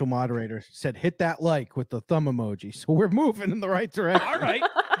 potential moderator, said hit that like with the thumb emoji. So we're moving in the right direction. All right.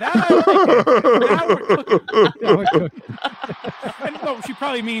 And, no, she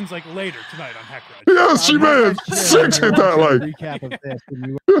probably means like later tonight on Hack Ride. Yes, she may. 6 hit that like. Recap of this.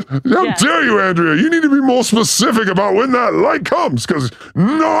 How dare you, Andrea? You need to be more specific about when that light comes, because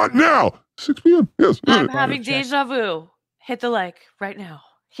not now. 6 p.m. Yes. I'm having deja vu. Hit the like right now.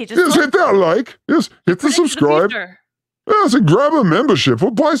 He just Yes, hit that like. Yes, hit the subscribe. Yes, and grab a membership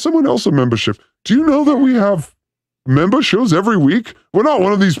or buy someone else a membership. Do you know that we have member shows every week? We're not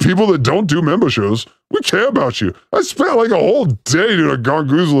one of these people that don't do member shows. We care about you. I spent like a whole day doing a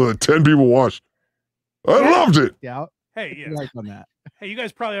Gongoozle that 10 people watched. I loved it. Yeah. Hey, yeah. Like on that. Hey, you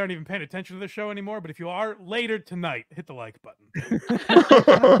guys probably aren't even paying attention to the show anymore, but if you are later tonight, hit the like button.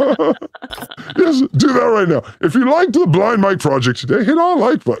 Yes, do that right now. If you liked the Blind Mike Project today, hit our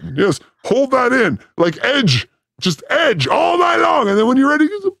like button. Yes, hold that in. Like edge. Just edge all night long. And then when you're ready,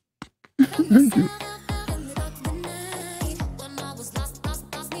 just... Thank you.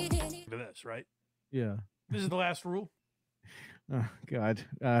 To this, right? Yeah. This is the last rule. Oh God.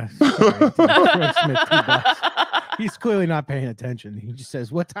 Sorry. Fred Smith, $2. He's clearly not paying attention. He just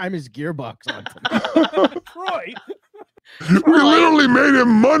says, "What time is Gearbox on tonight?" Troy. We literally made him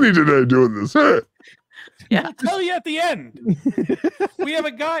money today doing this. Hey. Yeah. I'll tell you at the end. We have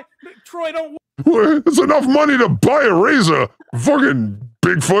a guy. Troy, don't. It's enough money to buy a razor. Fucking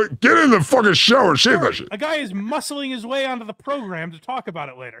Bigfoot. Get in the fucking shower and shave that shit. A guy is muscling his way onto the program to talk about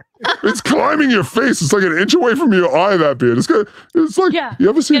it later. It's climbing your face. It's like an inch away from your eye, that beard. It's like, you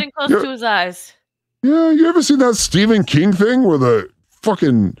ever seen, getting close to his eyes. Yeah, you ever seen that Stephen King thing where the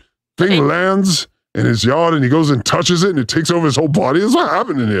fucking thing lands in his yard and he goes and touches it and it takes over his whole body? That's what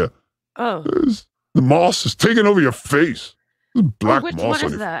happened in here. Oh. The moss is taking over your face. There's black which moss one on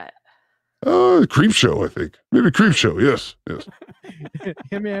is your that? Creep Show, I think. Maybe Creep Show, yes.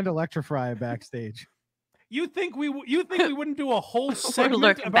 Him and Electrify backstage. You think we wouldn't do a whole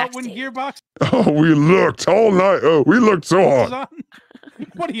segment about when Gearbox? Oh, we looked all night. Oh, we looked so hard.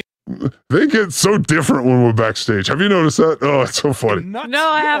 What do you? They get so different when we're backstage. Have you noticed that? Oh, it's so funny. No,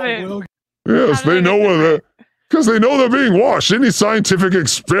 I haven't. Yes, they know where they're, because they know they're being watched. Any scientific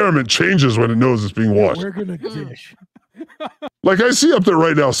experiment changes when it knows it's being watched. We're gonna dish. Like I see up there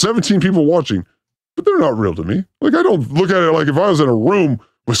right now, 17 people watching, but they're not real to me. Like I don't look at it like if I was in a room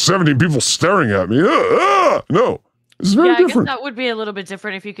with 17 people staring at me. No, it's very different. I guess that would be a little bit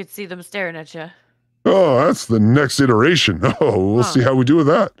different if you could see them staring at you. Oh, that's the next iteration. Oh, we'll see how we do with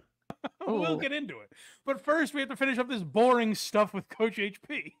that. We'll get into it. But first, we have to finish up this boring stuff with Coach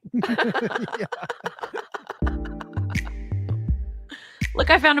HP. Look,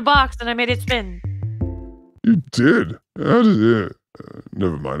 I found a box and I made it spin. You did? How did it?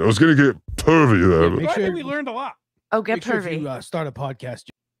 Never mind. I was going to get pervy there. I think we learned a lot. Oh, get Make sure pervy. if you start a podcast.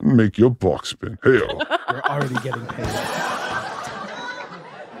 Make your box spin. Hey, You're already getting paid.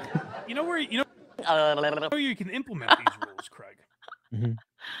 You know where you can implement these rules, Craig. Mm-hmm.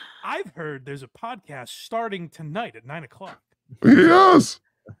 I've heard there's a podcast starting tonight at 9:00. Yes.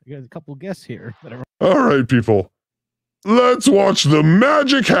 You got a couple guests here. All right, people. Let's watch the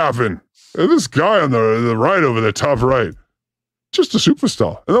magic happen. And this guy on the right over the top right, just a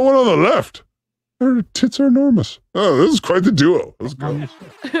superstar. And that one on the left, her tits are enormous. Oh, this is quite the duo. Let's go.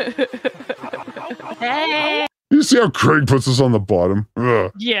 Hey. You see how Craig puts us on the bottom?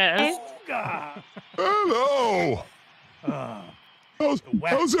 Ugh. Yes. Hello.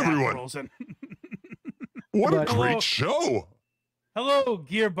 How's everyone? What a great show. Hello,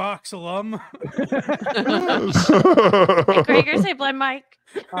 Gearbox alum. Hey, Krieger, say Blind Mike.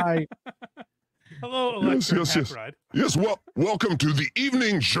 Hi. Hello, Electric Ride. Yes, welcome to the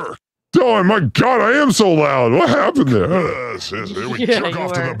evening jerk. Oh, my God, I am so loud. What happened there? Yes, there we jerk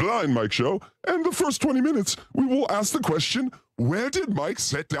off to the Blind Mike show. And the first 20 minutes, we will ask the question, where did Mike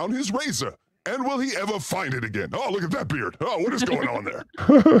set down his razor? And will he ever find it again? Oh, look at that beard. Oh, what is going on there?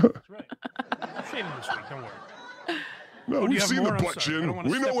 That's right. I'm shaving this week, don't worry. No, we've seen the butt chin.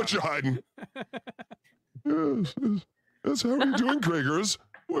 We know what you're hiding. Yes. That's how we're doing, Krager's.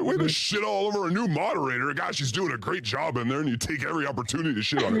 Way to shit all over a new moderator. Gosh, she's doing a great job in there, and you take every opportunity to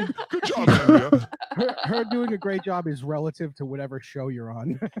shit on her. Good job, Andrea. Her doing a great job is relative to whatever show you're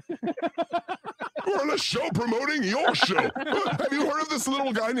on. We're on a show promoting your show. Have you heard of this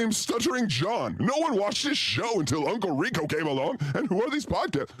little guy named Stuttering John? No one watched his show until Uncle Rico came along. And who are these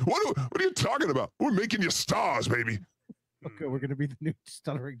podcasts? What are you talking about? We're making you stars, baby. Okay, we're going to be the new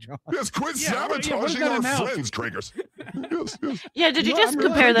Stuttering John. Yes, quit sabotaging our friends, Kragers. Yes. Yeah, did you just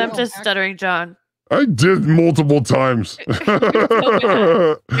compare them to Stuttering John? I did multiple times.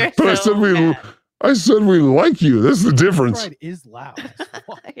 But I said we like you. That's the difference. Pride is loud.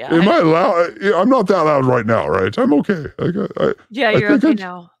 Yeah, Am I loud? Yeah, I'm not that loud right now, right? I'm okay. you're okay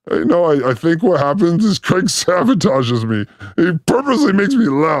now. I think what happens is Craig sabotages me. He purposely makes me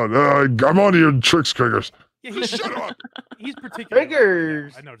loud. I'm on to your tricks, Kriggers. Yeah, Shut up. He's particularly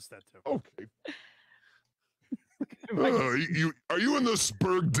Triggers. I noticed that too. Okay. Are you in the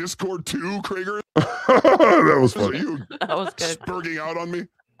Spurg Discord too, Krager? That was funny. That was good. Spurging out on me?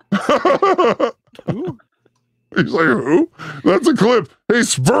 Who? He's like, who? That's a clip. Hey,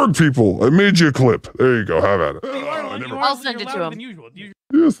 Spurg people, I made you a clip. There you go. Have at it. I'll send it to him.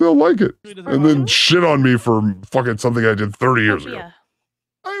 Yes, they'll like it. And then shit on me for fucking something I did 30 years ago. Yeah.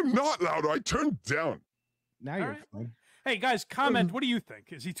 I am not loud. I turned down. Now you're fine. Hey guys, comment. What do you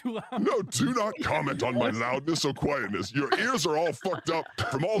think? Is he too loud? No, do not comment on my loudness or quietness. Your ears are all fucked up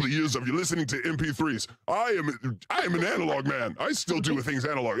from all the years of you listening to MP3s. I am an analog man. I still do things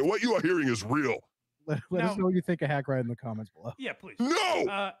analog. And what you are hearing is real. Let us know what you think of Hack Ride in the comments below. Yeah, please.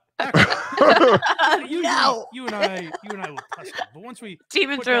 No. You and I will tussle. But once we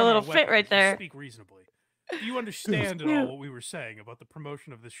Demon put threw a down our little fit weapons right and there. Speak reasonably. Do you understand at all what we were saying about the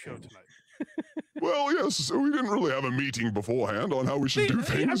promotion of this show tonight? Well, yes, so we didn't really have a meeting beforehand on how we should do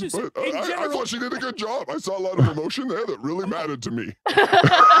things, but I thought she did a good job. I saw a lot of promotion there that really mattered to me.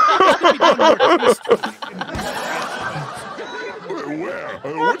 Where?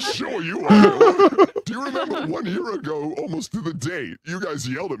 What show are you on? Do you remember 1 year ago, almost to the day, you guys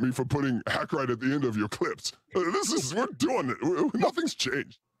yelled at me for putting Hack Right at the end of your clips? We're doing it. Nothing's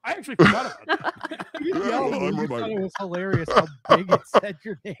changed. I actually forgot about that. You thought it was hilarious how big it said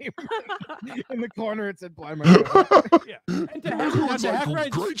your name. In the corner, it said Blind Mike. Yeah. Everyone's like,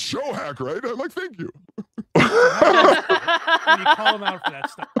 great show, Hack Right. I'm like, thank you. When you call him out for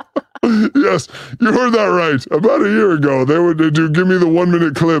that stuff. Yes, you heard that right. About a year ago, they would give me the 1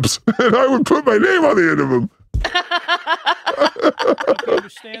 minute clips, and I would put my name on the end of them. He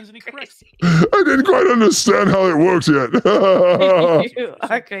understands and he corrects. I didn't quite understand how it works yet. You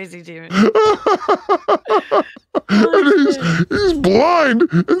are crazy, Demon. And he's blind,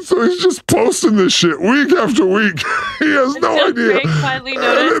 and so he's just posting this shit week after week. He has no idea. Craig finally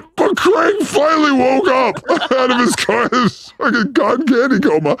noticed. But Craig finally woke up out of his fucking cotton candy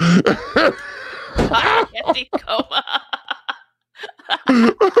coma. Candy coma.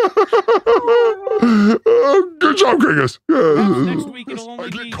 Good job, Kriggers. Next week it'll only I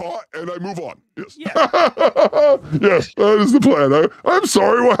get caught and I move on. Yes. Yeah. Yes, that is the plan. I'm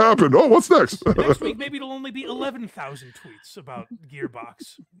sorry, what happened? Oh, what's next? Next week, maybe it'll only be 11,000 tweets about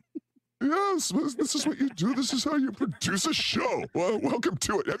Gearbox. Yes, this is what you do. This is how you produce a show. Well, welcome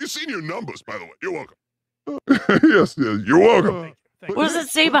to it. Have you seen your numbers, by the way? You're welcome. Yes, you're welcome. What does it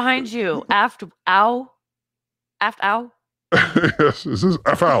say behind you? Aft ow? Aft ow? Yes, this is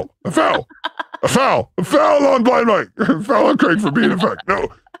a foul on Blind Mike, a foul on Craig for being a fact. No,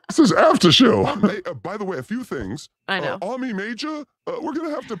 this is after show. By the way, a few things. I know. Army Major, we're gonna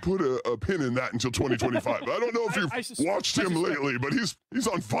have to put a pin in that until 2025. I don't know if you've watched him lately, but he's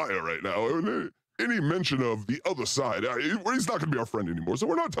on fire right now. Any mention of the other side, he's not gonna be our friend anymore. So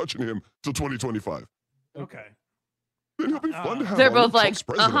we're not touching him till 2025. Okay. Then he'll be fun to have. They're on both like, Trump's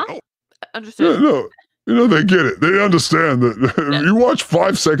president. uh-huh. Understood. Yeah, no. They get it. They understand that. You watch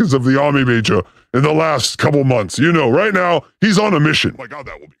 5 seconds of the Army Major in the last couple months. Right now, he's on a mission. Oh my God,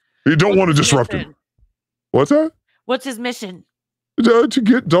 that will be. You don't want to disrupt him. What's that? What's his mission? To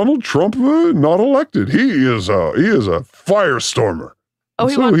get Donald Trump not elected. He is a firestormer. Oh,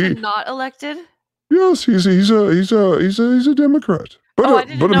 he wants him not elected? Yes, he's a Democrat. But I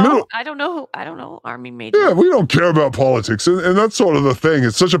didn't know. I don't know Army Major. Yeah, we don't care about politics, and that's sort of the thing.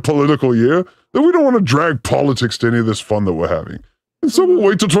 It's such a political year that we don't want to drag politics to any of this fun that we're having. And so we'll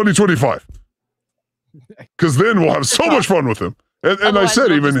wait till 2025. Because then we'll have so much fun with him. And I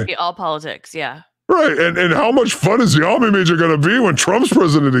said it'll just be all politics, yeah. Right, and how much fun is the Army Major going to be when Trump's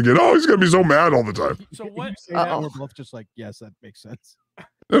president again? Oh, he's going to be so mad all the time. So what? We're both just like, yes, that makes sense.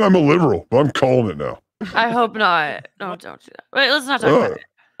 And I'm a liberal, but I'm calling it now. I hope not. No, don't do that. Wait, let's not talk about it.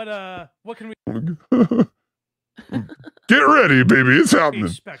 But what can we get ready, baby? It's happening.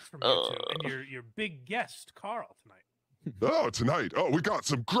 Expect from you two and your big guest, Karl, tonight? Tonight. Oh, we got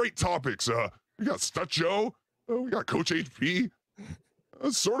some great topics. We got Stut Joe. We got Coach HP.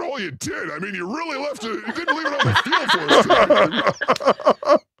 That's sort of all you did. I mean, you really left it. You didn't leave it on the field for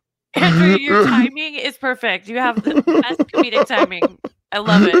us. Andrew, your timing is perfect. You have the best comedic timing. I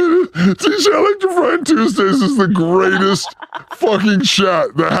love it. TJ, Electrifying Tuesdays is the greatest fucking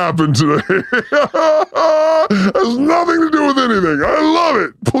chat that happened today. Has nothing to do with anything. I love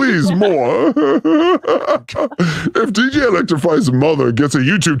it. Please, more. If DJ Electrify's mother gets a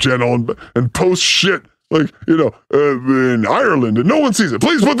YouTube channel and posts shit like, in Ireland, and no one sees it.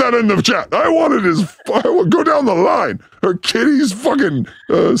 Please put that in the chat. I wanted go down the line. Her Kitty's fucking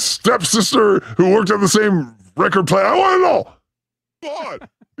stepsister who worked at the same record plant. I want it all. God,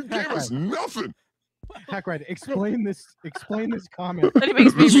 he gave us nothing. Hackride, explain this comment. That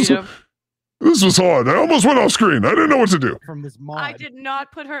makes me read him. This was hard. I almost went off screen. I didn't know what to do. From this mod. I did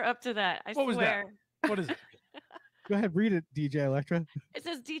not put her up to that. I What swear. was that? What is it? Go ahead, read it, DJ Electra. It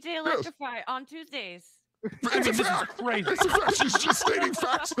says DJ Electrify on Tuesdays. It's a fact. Crazy. It's a fact. She's just stating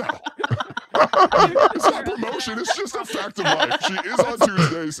facts now. It's not promotion. It's just a fact of life. She is on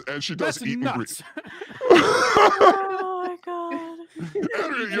Tuesdays, and she does eat and breathe. Oh my god.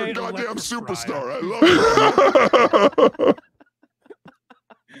 Andrea, you're a goddamn superstar. I love you.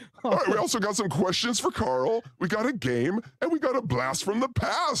 All right, we also got some questions for Karl. We got a game, and we got a blast from the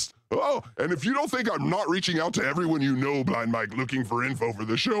past. Oh, and if you don't think I'm not reaching out to everyone you know, Blind Mike, looking for info for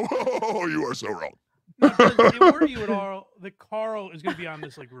the show, oh, you are so wrong. Now, does it worry you at all that Karl is going to be on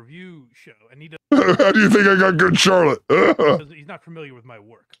this review show, and he does? How do you think I got good Charlotte? He's not familiar with my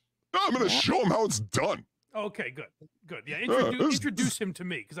work. No, I'm going to show him how it's done. Okay, good. Yeah, introduce him to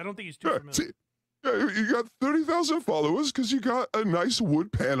me because I don't think he's too familiar. See, you got 30,000 followers because you got a nice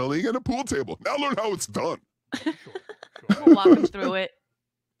wood paneling and a pool table. Now learn how it's done. Sure. We'll walk him through it.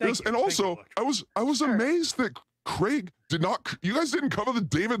 And also, I was amazed that Craig did not. You guys didn't cover the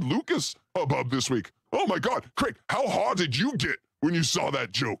David Lucas hubbub this week. Oh my God, Craig, how hard did you get when you saw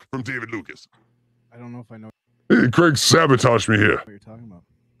that joke from David Lucas? I don't know if I know Hey, Craig sabotaged me here. what you're talking about.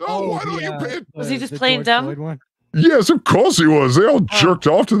 Oh, why don't you pay it? Was he just playing dumb? Yes, of course he was. They all jerked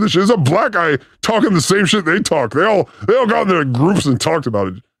off to this shit. There's a black guy talking the same shit they talk. They all got in their groups and talked about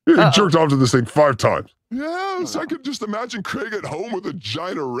it. He jerked off to this thing 5 times. Yes, I could just imagine Craig at home with a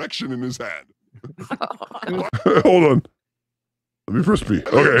giant erection in his hand. Hold on. Let me press B.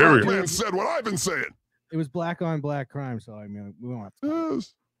 Okay, here we go. Man said what I've been saying. It was black on black crime, so I mean, we won't have to.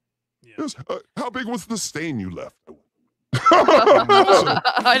 Yes. How big was the stain you left?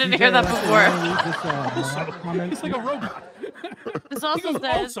 I didn't hear that before. He's like a robot. This also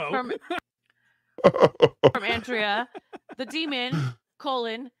says from Andrea, the demon,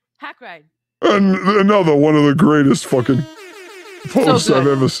 Hackride. And another one of the greatest fucking posts I've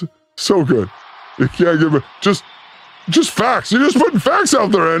ever seen. So good. You can't give it. Just facts. You're just putting facts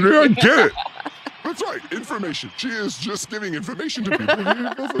out there, Andrea. I get it. That's right. Information. She is just giving information to people.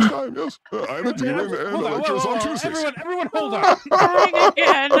 Time, yes. I'm a demon and Electra's on Tuesdays. Everyone, hold on.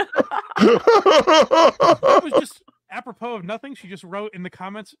 Again. That was just apropos of nothing. She just wrote in the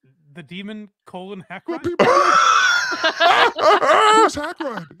comments, the demon, Hackride. Who's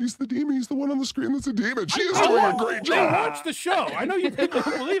Hackride? He's the demon. He's the one on the screen that's a demon. She is doing a great job. Watch the show. I know you people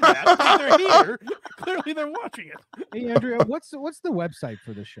don't believe that. But they're here. Clearly, they're watching it. Hey, Andrea, what's the website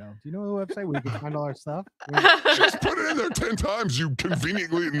for the show? Do you know the website where you can find all our stuff? Just put it in there 10 times. You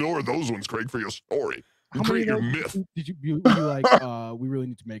conveniently ignore those ones, Craig, for your story. You create your myth. Did you like, we really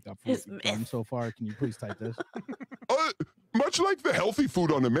need to make up for what we've done so far. Can you please type this? Much like the healthy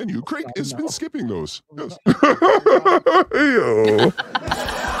food on the menu, Craig has been skipping those. Yes.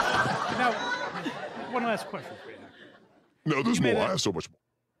 Now, one last question for you. No, there's more. I have so much more.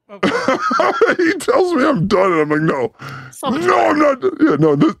 Okay. He tells me I'm done, and I'm like, no, I'm not. Yeah,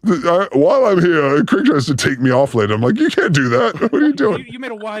 no. While I'm here, Craig tries to take me off later. I'm like, you can't do that. What are you doing? You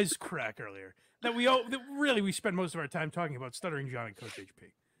made a wise crack earlier. That we really spend most of our time talking about Stuttering John and Coach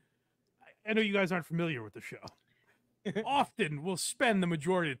HP. I know you guys aren't familiar with the show. Often we'll spend the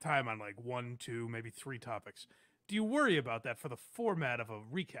majority of the time on like 1, 2, maybe 3 topics. Do you worry about that for the format of a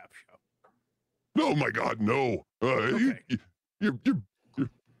recap show? No, my God, no. Okay. You're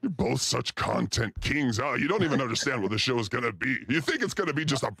both such content kings. You don't even understand what the show is going to be. You think it's going to be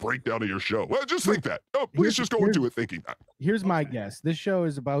just a breakdown of your show. Well, just think that. Oh, please just go into it thinking that. Here's my guess. This show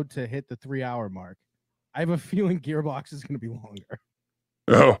is about to hit the 3-hour mark. I have a feeling Gearbox is going to be longer.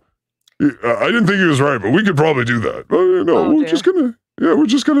 Oh, I didn't think he was right, but we could probably do that. We're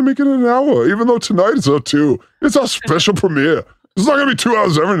just gonna make it an hour, even though tonight it's a 2. It's our special premiere. It's not gonna be 2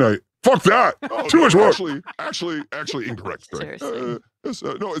 hours every night. Fuck that. Too much work. Actually, incorrect. No,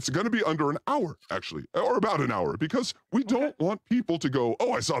 it's gonna be under an hour, actually, or about an hour, because we don't want people to go,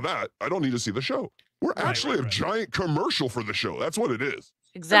 oh, I saw that. I don't need to see the show. We're actually a giant commercial for the show. That's what it is.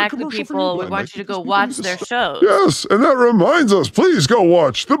 Exactly, people. We want you to go watch their shows. Yes, and that reminds us, please go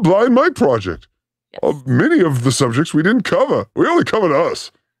watch the Blind Mike Project. Yes. Many of the subjects we didn't cover. We only covered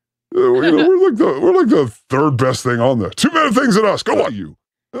us. We're like the 3rd best thing on there. 2 better things than us. Go on, you.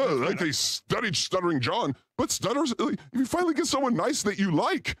 Like they studied Stuttering John, but stutters. You finally get someone nice that you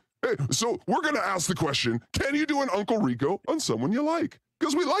like. So we're gonna ask the question: can you do an Uncle Rico on someone you like?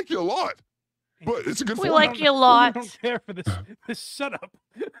 Because we like you a lot. but it's a good We format. like you a lot. I don't care for this setup.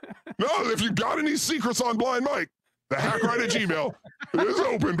 No, if you got any secrets on Blind Mike, the hackride at Gmail is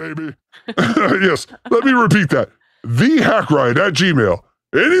open, baby. Yes, let me repeat that. The hackride at Gmail.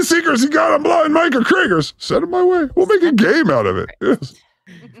 Any secrets you got on Blind Mike or Krieger's, send them my way. We'll make a game out of it. Yes.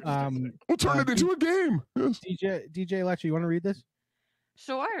 We'll turn it into a game. Yes. DJ Electra, you want to read this?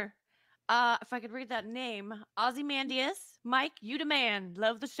 Sure. If I could read that name, Ozymandias, Mike, you demand.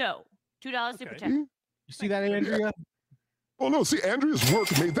 Love the show. $2 super chat. You see that, Andrea? Oh no! See, Andrea's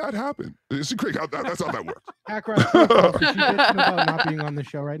work made that happen. See, Craig, that's how that works. Hackride, she bitching about not being on the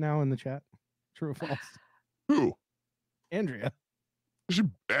show right now in the chat. True or false? Who? Andrea.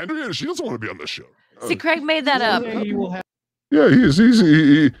 Andrea, she doesn't want to be on this show. See, Craig made that up. Yeah,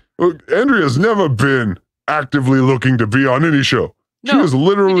 Andrea's never been actively looking to be on any show. No, she was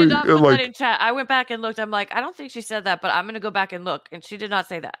literally did not put like, that in chat. I went back and looked. I'm like, I don't think she said that, but I'm gonna go back and look. And she did not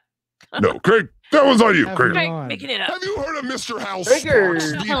say that. no, Craig, that was on you, Craig. Craig making it up. Have you heard of Mr. Hal Triggered.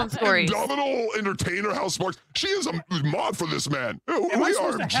 Sparks, Telling the stories. indomitable entertainer Hal Sparks? She is a mod for this man. Am I We are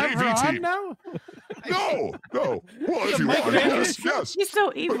supposed to have her JV on team. now? No. Well, if you Mike want, Andrews yes. He's so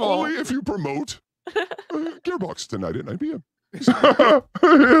But evil. only if you promote Gearbox tonight at 9 p.m.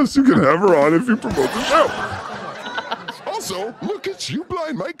 Yes, you can have her on if you promote the show. Also, look at you,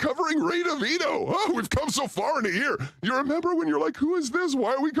 Blind Mike, covering Ray DeVito. Oh, we've come so far in a year. You remember when you're like, who is this?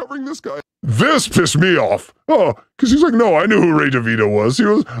 Why are we covering this guy? This pissed me off. Oh, because he's like, no, I knew who Ray DeVito was. He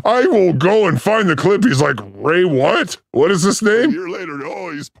was, I will go and find the clip. He's like, Ray what? What is this name? A year later,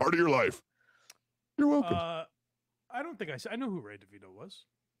 oh, he's part of your life. You're welcome. I don't think I knew who Ray DeVito was.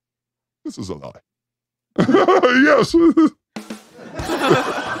 This is a lie. Yes.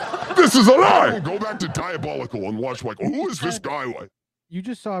 This is a lie. Go back to Diabolical and watch, like, who is this guy? Like, You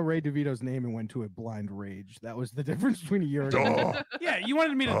just saw Ray DeVito's name and went to a blind rage. That was the difference between a year ago. Yeah, you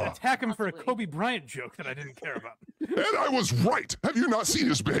wanted me to attack him for a Kobe Bryant joke that I didn't care about. And I was right. Have you not seen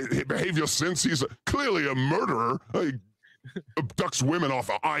his behavior since? He's clearly a murderer. He abducts women off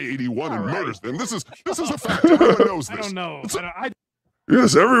of I-81 and murders them. This is a fact. Everyone knows this. I don't know.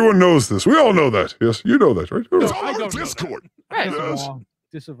 Yes, everyone knows this. We all know that. Yes, you know that, right? It's all I over don't know Discord. Right. Yes.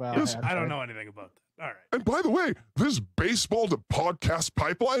 Disavow. Yes. I don't know anything about that. All right. And by the way, this baseball to podcast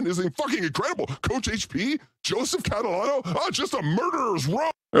pipeline is fucking incredible. Coach HP, Joseph Catalano, just a murderer's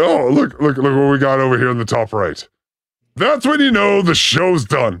row. Oh, look what we got over here in the top right. That's when you know the show's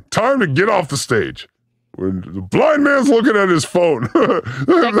done. Time to get off the stage. When the blind man's looking at his phone, that's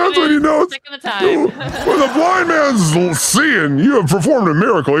when you know it's Taking the time. when the blind man's seeing you have performed a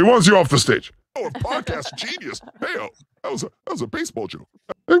miracle. He wants you off the stage. Oh, a podcast genius. Hey, that was a baseball joke.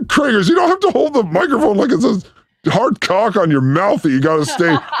 And Kragers, you don't have to hold the microphone like it's a hard cock on your mouth that you got to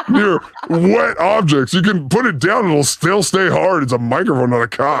stay near wet objects. You can put it down and it'll still stay hard. It's a microphone, not a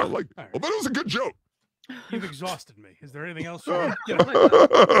cock. But it was a good joke. You've exhausted me. Is there anything else?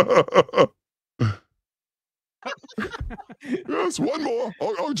 Yes, one more.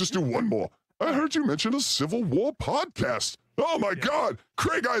 I'll just do one more. I heard you mention a Civil War podcast. Oh my God,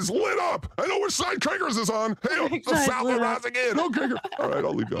 Craig Eyes lit up. I know which side Kragers is on. Hey, the South are rising in. Oh, Krager. All right,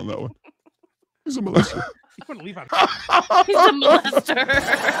 I'll leave you on that one. He's a molester. You want to leave on? He's a molester.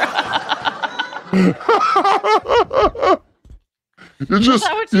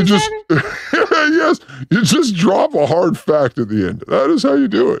 Yes, you just drop a hard fact at the end. That is how you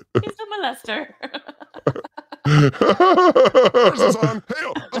do it. He's a molester. Is on.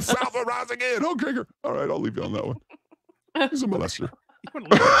 Hey, the South are rising in. Oh, Krager. All right, I'll leave you on that one. He's a molester. He's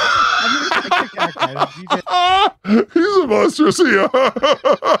a molester. See ya.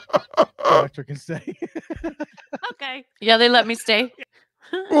 Electric can stay. Okay. Yeah, they let me stay.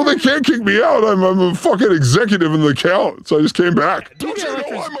 Well, they can't kick me out. I'm a fucking executive in the account, so I just came back. Don't you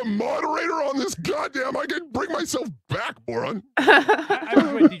know I'm a moderator on this goddamn? I can bring myself back, moron. I've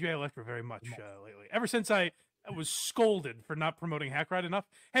enjoyed DJ Electra very much lately. Ever since I was scolded for not promoting Hackride enough.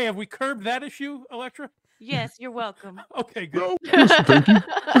 Hey, have we curbed that issue, Electra? Yes, you're welcome. Okay, good. No, yes, thank you.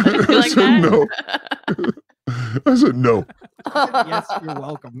 I said no. I said no. Yes, you're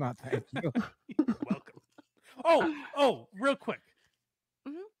welcome. Not thank you. You're welcome. Oh, real quick.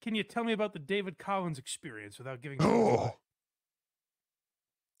 Can you tell me about the David Collins experience without giving? Oh,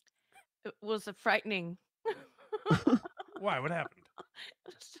 It was a frightening. Why? What happened?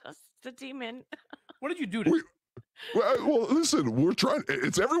 It's just the demon. What did you do to him? Well, listen, we're trying.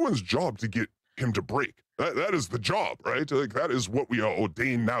 It's everyone's job to get him to break. That is the job, right? Like that is what we are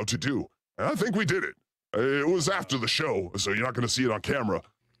ordained now to do. And I think we did it. It was after the show, so you're not going to see it on camera.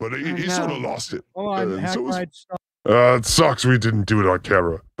 But he sort of lost it. Hold on, So Hackride, stop. it sucks we didn't do it on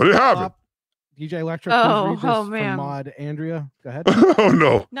camera, but it happened. DJ Electric, Oh, please read this oh, man. from Mod Andrea. Go ahead. Oh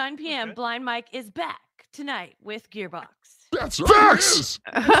no. 9 p.m. Blind Mike is back tonight with Gearbox. That's facts.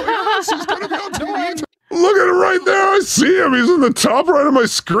 Yes, he's gonna be on TV. Look at him right there. I see him. He's in the top right of my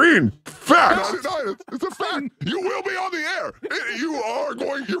screen. Facts. It's a fact. You will be on the air. You are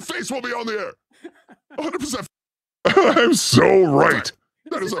going. Your face will be on the air. 100%. I'm so right.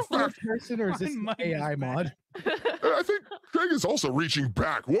 That is a fact. Person or is this AI mod? I think Craig is also reaching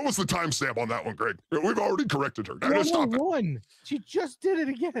back. What was the timestamp on that one, Craig? We've already corrected her. Now stop it. One. She just did it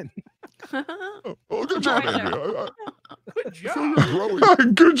again. Oh, good job, Andrea. Good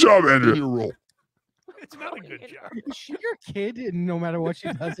job. Good job, Andrea. Your role. It's not a good job. Is she your kid? And no matter what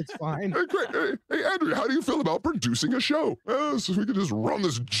she does, it's fine. Hey, Andrea, how do you feel about producing a show? So we could just run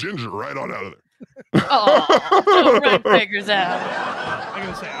this ginger right on out of there. Oh, don't run Craigers out. I'm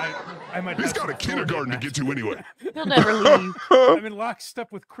gonna say I might. He's got a kindergarten to get to anyway. He'll never leave. I'm in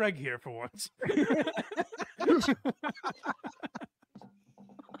lockstep with Craig here for once.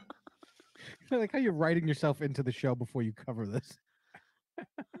 I like how you're writing yourself into the show before you cover this.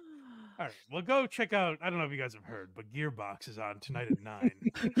 All right, well, go check out. I don't know if you guys have heard, but Gearbox is on tonight at 9.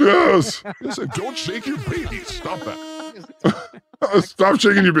 Yes. Listen, don't shake your baby. Stop that. Stop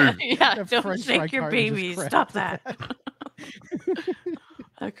shaking your baby. Yeah, don't shake your baby. Stop that.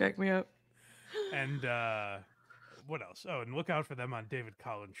 That cracked me up. And what else? Oh, and look out for them on David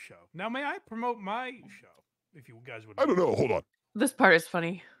Collins' show. Now, may I promote my show? If you guys would. I don't know. Hold on. This part is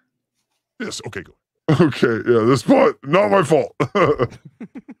funny. Yes. Okay. Go. Okay. Yeah. This part, not my fault.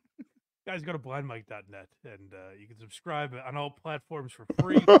 Guys, go to blindmike.net and you can subscribe on all platforms for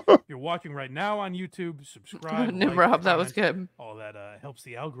free. If you're watching right now on YouTube, subscribe. No, like, Rob, that comment. was good. All that helps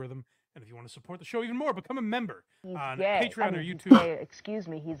the algorithm. And if you want to support the show even more, become a member He's on gay. Patreon I mean, or he's YouTube. gay. Excuse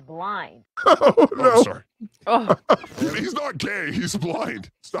me, he's blind. Oh, no. I'm sorry. Oh. He's not gay. He's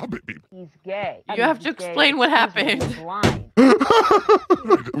blind. Stop it, people. He's gay. You have to explain what happened. He's blind.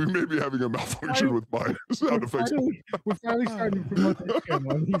 We may be having a malfunction with my sound effects. We're finally starting to promote this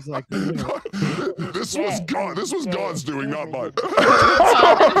channel, and he's like, you know. This was God. This was God's doing, not mine.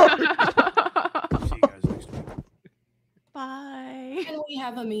 Bye. Can we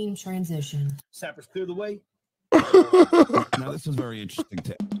have a meme transition? Sappers, clear the way. Now this is very interesting.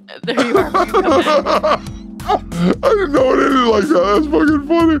 There you are. I didn't know it ended like that. That's fucking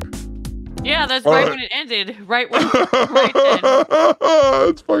funny. Yeah, that's All right right. when it ended. Right when right then.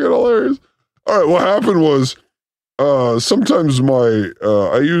 It's fucking hilarious. All right, what happened was sometimes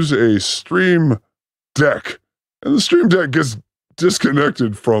I use a Stream Deck, and the Stream Deck gets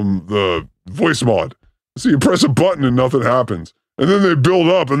disconnected from the voice mod. So you press a button and nothing happens. And then they build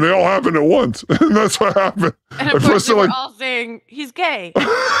up and they all happen at once. And that's what happened. And of course, they were all saying, he's gay. He's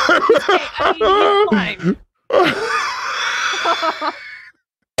gay. I mean, he's blind.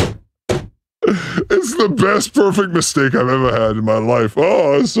 It's the best perfect mistake I've ever had in my life.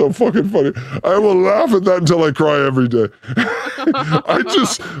 Oh, it's so fucking funny. I will laugh at that until I cry every day.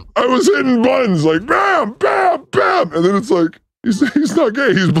 I was hitting buttons like bam, bam, bam. And then it's like, he's not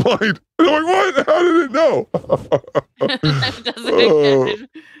gay, he's blind. And I'm like, what? How did it know?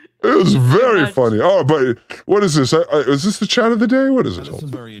 It was very funny. Oh, but what is this? Is this the chat of the day? What is it? This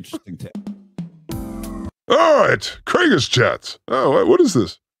is very interesting. All right, Krager's chats. Oh, what is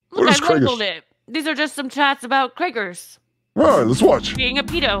this? What Look, is I Krager's? labeled it. These are just some chats about Kragers. All right, let's watch. Being a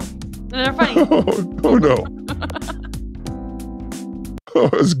pedo. They're funny. Oh no. Oh,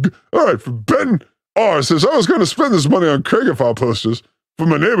 it's good. All right, for Ben R says, I was going to spend this money on Krager posters for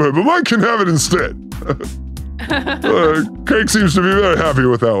my neighborhood, but mine can have it instead. Craig seems to be very happy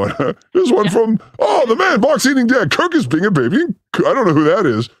with that one. Here's one from, the man, box eating dad. Kirk is being a baby. I don't know who that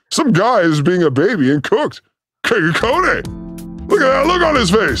is. Some guy is being a baby and cooked. Craig Cone. Look at that look on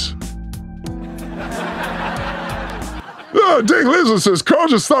his face. Dang Lizard says, Carl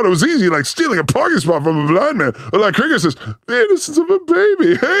just thought it was easy, like stealing a parking spot from a blind man. Or like Krieger says, the innocence of a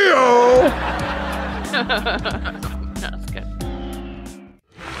baby. Hey-o! That's good.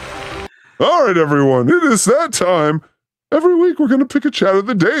 All right, everyone, it is that time. Every week we're going to pick a chat of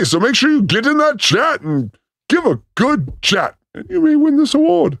the day, so make sure you get in that chat and give a good chat, and you may win this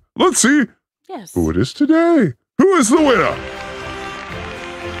award. Let's see who it is today. Who is the winner?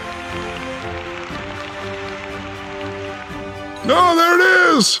 No, there it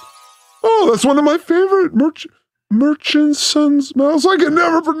is. Oh, that's one of my favorite Merchant Son's mouths. I can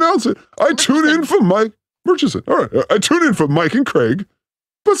never pronounce it. I tune in for Mike Murchison. All right, I tune in for Mike and Craig,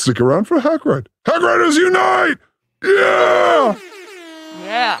 but stick around for Hack Ride. Hack Riders Unite! Yeah!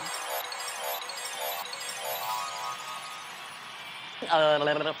 Yeah.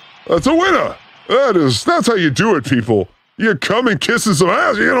 That's a winner. That's how you do it, people. You come and kiss some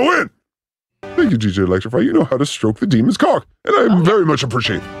ass, you're gonna win. Thank you, DJ Electrify. You know how to stroke the demon's cock, and I very much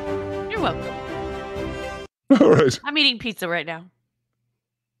appreciate it. You're welcome. All right. I'm eating pizza right now.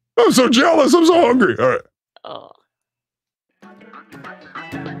 I'm so jealous. I'm so hungry. All right. Oh.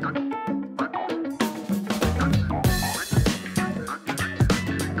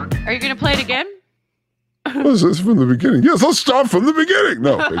 Are you going to play it again? Was this from the beginning? Yes, let's start from the beginning.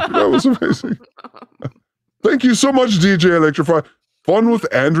 No, thank you. That was amazing. Thank you so much, DJ Electrify. Fun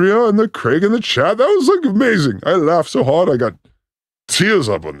with Andrea and the Craig in the chat. That was like amazing. I laughed so hard I got tears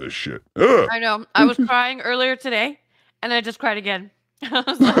up on this shit. Ugh. I know. I was crying earlier today, and I just cried again. I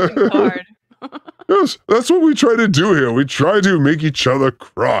was laughing so hard. Yes, that's what we try to do here. We try to make each other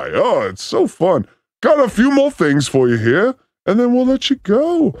cry. Oh, it's so fun. Got a few more things for you here, and then we'll let you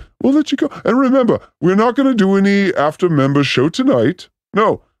go. We'll let you go. And remember, we're not going to do any after members show tonight.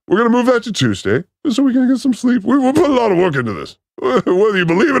 No, we're going to move that to Tuesday so we can get some sleep. We put a lot of work into this. Whether you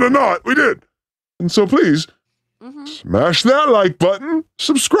believe it or not, we did. And so please, smash that like button,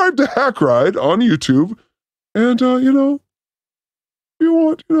 subscribe to Hack Ride on YouTube, and, you know, if you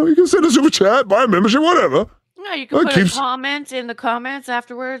want, you know, you can send a super chat, buy a membership, whatever. Yeah, you can put a comment in the comments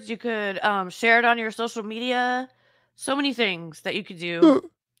afterwards. You could share it on your social media. So many things that you could do.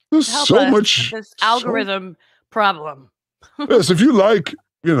 There's to help so us much with this algorithm problem. Yes, if you like,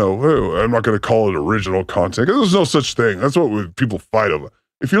 you know, I'm not going to call it original content, 'cause there's no such thing. That's what people fight over.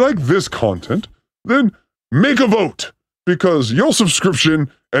 If you like this content, then make a vote, because your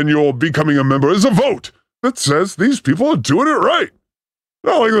subscription and your becoming a member is a vote that says these people are doing it right.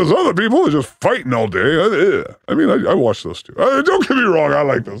 Not like those other people who are just fighting all day. I mean, I watch those too. Don't get me wrong, I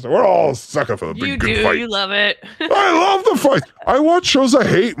like those. We're all sucker for the big good fight. You love it. I love the fight. I watch shows I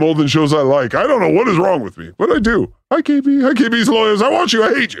hate more than shows I like. I don't know what is wrong with me, but I do. Hi, KB. Hi, KB's lawyers. I watch you.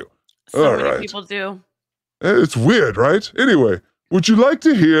 I hate you. So many people do. It's weird, right? Anyway, would you like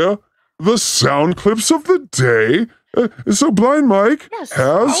to hear the sound clips of the day? So Blind Mike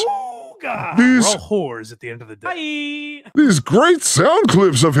has these We're all whores at the end of the day. these great sound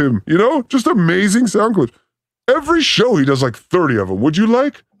clips of him, you know, just amazing sound clips. Every show he does like 30 of them. Would you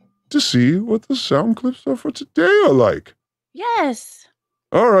like to see what the sound clips are for today are like? Yes.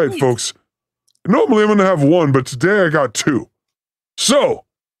 All right, folks. Normally I'm going to have one, but today I got two. So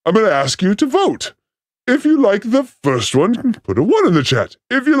I'm going to ask you to vote. If you like the first one, put a 1 in the chat.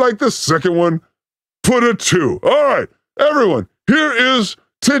 If you like the second one, put a 2. All right, everyone, here is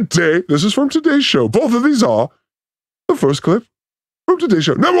today. This is from today's show. Both of these are the first clip from today's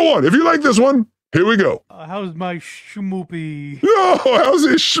show. Number 1, if you like this one, here we go. How's my schmoopy? Oh, how's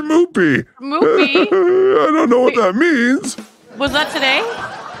it schmoopy? Schmoopy? I don't know what that means. Was that today?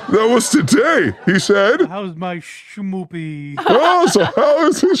 That was today, he said. How's my schmoopy? Oh, so how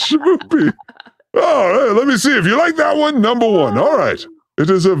is it schmoopy? All right, let me see. If you like that one, number 1. All right. It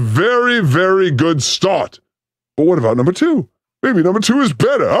is a very, very good start. But what about number 2? Maybe number 2 is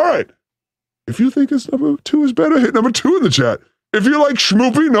better. All right. If you think number 2 is better, hit number 2 in the chat. If you like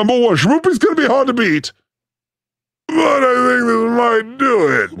schmoopy, number 1. Schmoopy's going to be hard to beat. But I think this might do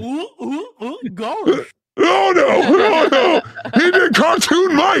it. Gosh. Oh, no. Oh, no. He did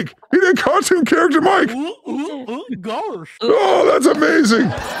cartoon Mike. He did cartoon character Mike. Gosh. Oh, that's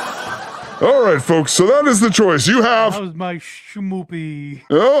amazing. All right, folks. So that is the choice. You have. How's my schmoopy?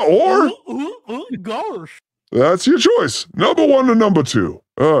 Or. Gosh. That's your choice. Number 1 or number 2.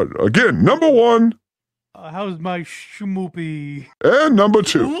 Again, number 1. How's my schmoopy? And number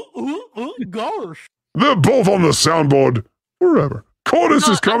 2. Gosh. They're both on the soundboard forever. Cordis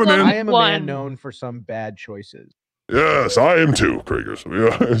is coming in. I am a man known for some bad choices. Yes, I am too, Kriegers.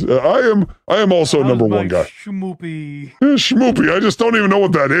 I am also a number 1 guy. Schmoopy. Schmoopy. I just don't even know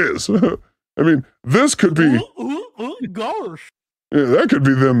what that is. I mean, this could be. Gosh. Yeah, that could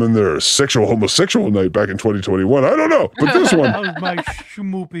be them in their homosexual night back in 2021. I don't know. But this one. How's my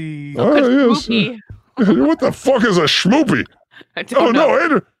schmoopy? Yes. What the fuck is a schmoopy? Oh,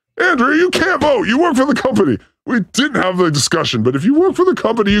 no, Andrew, you can't vote. You work for the company. We didn't have the discussion, but if you work for the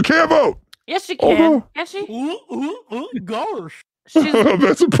company, you can't vote. Yes, you can. Although, Yes, she. Gosh.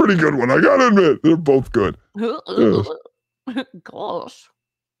 That's a pretty good one. I gotta admit, they're both good. Yes. Gosh.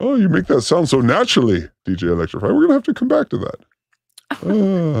 Oh, you make that sound so naturally, DJ Electrify. We're gonna have to come back to that.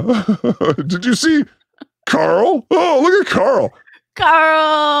 Did you see Carl? Oh, look at Carl.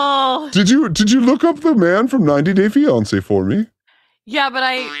 Carl. Did you look up the man from 90 Day Fiance for me? Yeah, but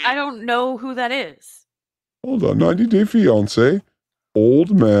I don't know who that is. Hold on, 90 Day Fiance,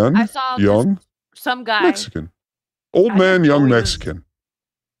 old man, I saw young, some guy. Mexican. Old man, young Mexican.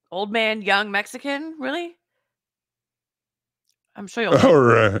 Old man, young Mexican? Really? I'm sure you'll. All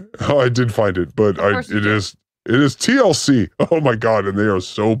right. Oh, I did find it, but it is TLC. Oh my God, and they are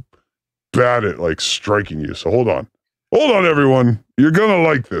so bad at like striking you. So hold on, everyone. You're gonna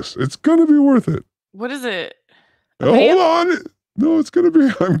like this. It's gonna be worth it. What is it? Hold on. No, it's gonna be.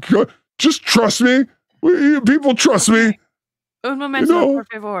 Just trust me. People trust me. Un momento, por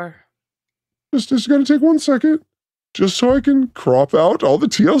favor. Just gonna take 1 second, just so I can crop out all the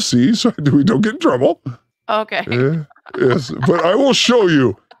TLC so we don't get in trouble. Okay. Yes, but I will show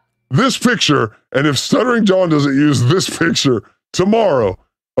you this picture, and if Stuttering John doesn't use this picture tomorrow,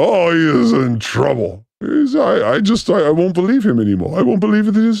 oh, he is in trouble. I won't believe him anymore. I won't believe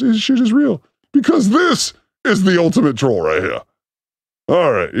that his shit is real, because this is the ultimate troll right here.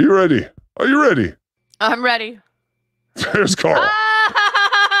 All right, you ready? Are you ready? I'm ready. There's Carl.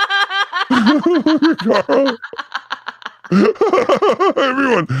 Carl.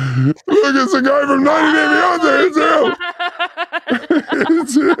 Everyone, look, it's the guy from 90 Day Beyond.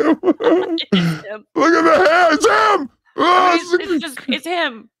 It's him. It's him. Look at the hair. It's him. Oh, it's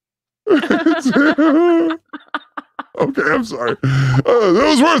him. It's him. Okay, I'm sorry. That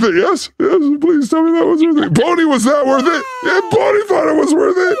was worth it, yes? Yes, please tell me that was worth it. Pony, was that worth it? Yeah, Pony thought it was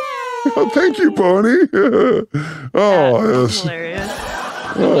worth it. Oh, thank you, Pony. Oh, yes. Hilarious.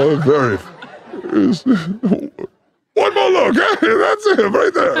 Oh, very. One more look. Hey, that's him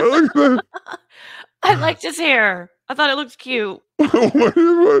right there. Look at that. I liked his hair. I thought it looked cute. Hold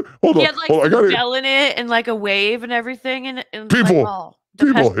on. He had like I got gel in it and like a wave and everything. And people,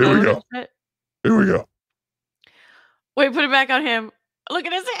 like, here we go. Here we go. Wait, put it back on him. Look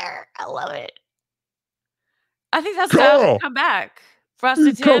at his hair. I love it. I think that's how come back.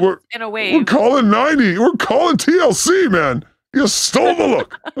 Frosted tips and a wave. We're calling 90. We're calling TLC, man. You stole the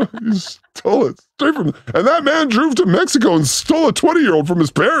look. You stole it straight from. And that man drove to Mexico and stole a 20-year-old from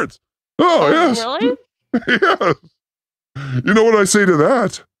his parents. Oh, yes. Really? Yes. You know what I say to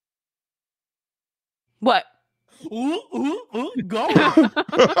that? What? Go.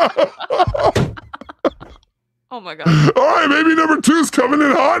 Oh my god. All right, maybe number 2's coming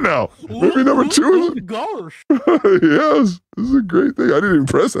in hot now. Maybe number 2 is. Gosh. Yes, this is a great thing. I didn't even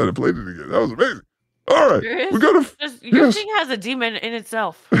press that. I played it again. That was amazing. All right, we got to. Your thing has a demon in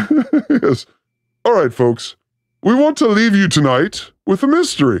itself. Yes. All right, folks. We want to leave you tonight with a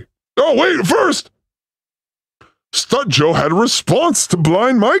mystery. Oh, wait, first. Stutt Joe had a response to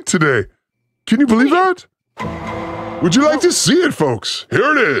Blind Mike today. Can you believe that? Would you like to see it, folks?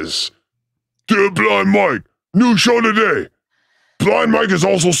 Here it is. Dear Blind Mike, new show today. Blind Mike is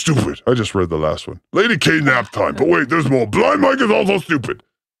also stupid. I just read the last one. Lady K nap time. But wait, there's more. Blind Mike is also stupid.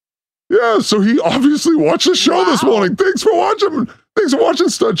 Yeah, so he obviously watched the show this morning. Thanks for watching. Thanks for watching,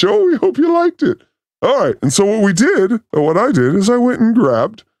 Stutt Joe. We hope you liked it. All right, and so what we did, or what I did, is I went and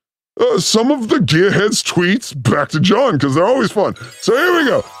grabbed some of the Gearheads tweets back to John, because they're always fun. So here we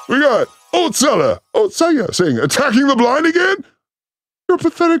go. We got Otsaya saying, attacking the blind again? You're a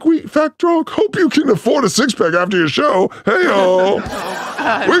pathetic wheat fat drunk. Hope you can afford a six-pack after your show. Hey-o.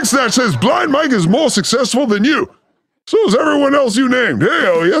 Wigsnatch says, Blind Mike is more successful than you. So is everyone else you named.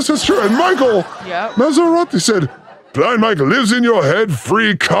 Hey-o, yes, that's true. And Michael Maserati said, Blind Mike lives in your head,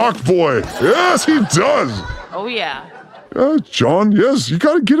 free cock boy. Yes, he does. Oh, yeah. John, yes, you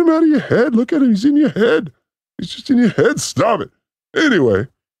got to get him out of your head. Look at him. He's in your head. He's just in your head. Stop it. Anyway,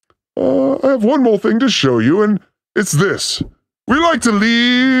 I have one more thing to show you, and it's this. We like to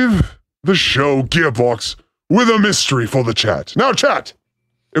leave the show, Gearbox, with a mystery for the chat. Now, chat,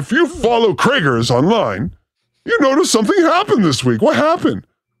 if you follow Kragers online, you notice something happened this week. What happened?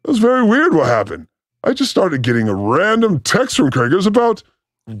 It was very weird what happened. I just started getting a random text from Kragers about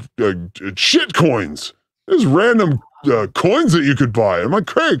shit coins. There's random coins that you could buy. I'm like,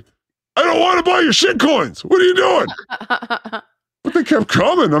 Craig, I don't want to buy your shit coins. What are you doing? But they kept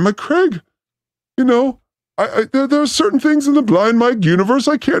coming. I'm like, Craig, you know, there are certain things in the Blind Mike universe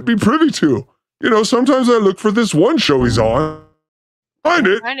I can't be privy to. You know, sometimes I look for this one show he's on. Find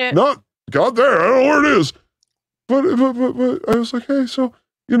it. Not got there. I don't know where it is. But I was like, hey, so,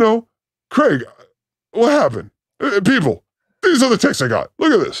 you know, Craig, what happened? People, these are the texts I got.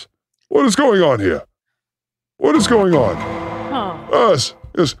 Look at this. What is going on here? What is going on? Yes,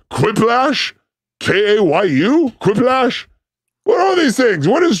 Quiplash? K-A-Y-U? Quiplash? What are these things?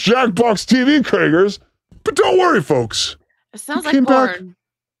 What is Jackbox TV, Kragers? But don't worry, folks. It sounds like porn.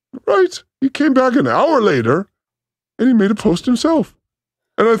 Right. He came back an hour later, and he made a post himself.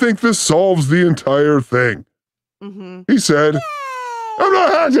 And I think this solves the entire thing. Mm-hmm. He said, I'm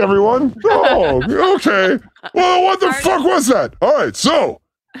not hacked, everyone. Oh, okay. Well, what the fuck was that? All right, so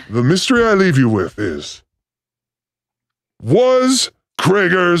the mystery I leave you with is, was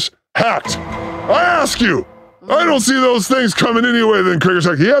Kragers hacked? I ask you. I don't see those things coming anyway than Kragers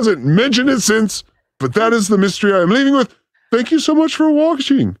hacked. He hasn't mentioned it since, but that is the mystery I'm leaving with. thank you so much for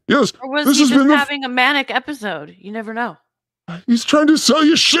watching. Yes, Or was this he has just been having a manic episode? You never know. He's trying to sell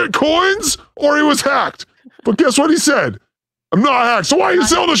you shit coins, or he was hacked. But guess what he said? I'm not hacked. So why are you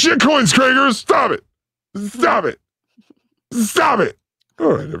selling the shit coins, Kragers? Stop it. Stop it. Stop it.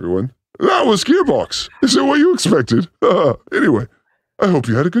 All right, everyone. That was Gearbox. Is it what you expected? Anyway, I hope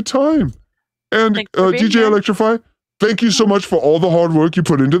you had a good time. And DJ Electrify, thank you so much for all the hard work you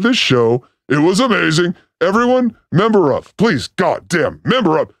put into this show. It was amazing. Everyone, member up. Please, goddamn,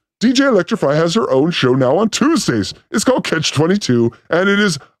 member up. DJ Electrify has her own show now on Tuesdays. It's called Catch 22, and it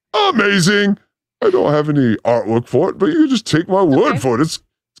is amazing. I don't have any artwork for it, but you can just take my word for it. It's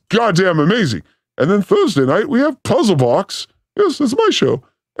goddamn amazing. And then Thursday night, we have Puzzle Box. Yes, that's my show.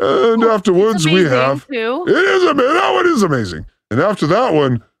 And afterwards, we have... Too. It is amazing. That one is amazing. And after that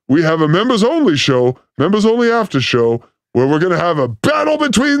one, we have a members-only show, members-only after show, where we're going to have a battle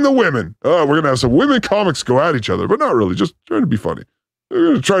between the women. We're going to have some women comics go at each other, but not really, just trying to be funny. We're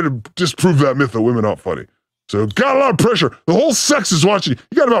going to try to disprove that myth that women aren't funny. So got a lot of pressure. The whole sex is watching.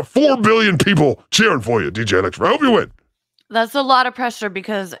 You got about 4 billion people cheering for you, DJ Electra. I hope you win. That's a lot of pressure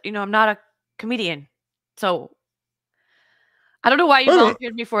because, I'm not a comedian. So I don't know why you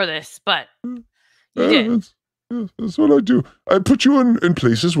volunteered me for this, but you did. That's what I do. I put you in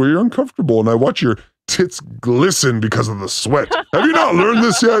places where you're uncomfortable, and I watch your tits glisten because of the sweat. Have you not learned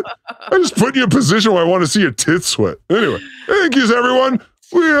this yet? I just put you in a position where I want to see your tits sweat. Anyway, thank you, everyone.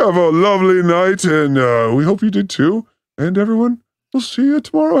 We have a lovely night, and we hope you did too. And everyone, we'll see you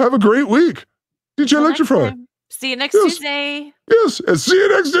tomorrow. Have a great week. DJ Electrify. See you next Tuesday. Yes, and see you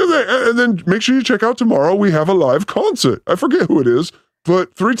next Tuesday. And then make sure you check out tomorrow. We have a live concert. I forget who it is,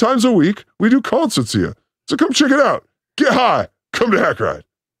 but 3 times a week, we do concerts here. So come check it out. Get high. Come to Hack Ride.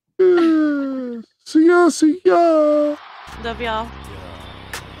 See ya, see ya. Love y'all.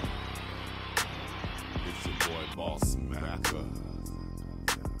 It's your boy Boss Macker.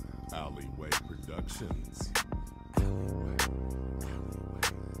 Alleyway Productions.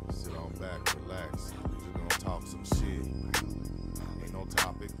 Sit on back, relax. We're gonna talk some shit. Ain't no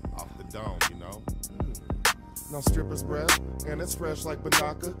topic off the dome, No stripper's breath, and it's fresh like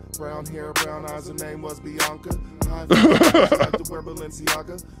Banaka. Brown hair, brown eyes, her name was Bianca. High like to wear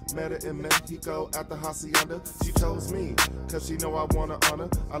Balenciaga. Met her in Mexico at the Hacienda. She chose me, cause she know I wanna honor.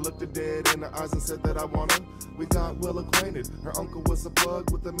 I looked her dead in the eyes and said that I want her. We got well acquainted. Her uncle was a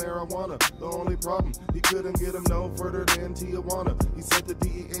plug with the marijuana. The only problem, he couldn't get him no further than Tijuana. He said the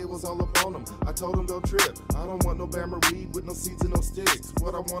DEA was all up on him. I told him don't trip. I don't want no Bama weed with no seeds and no sticks.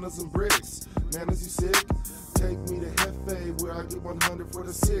 What I want is some bricks. Man, is you sick? Take me to Hefe where I get 100 for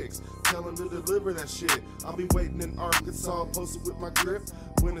the 6. Tell him to deliver that shit. I'll be waiting in Arkansas, posted with my grip.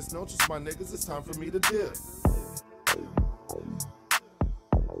 When it's no just my niggas, it's time for me to dip.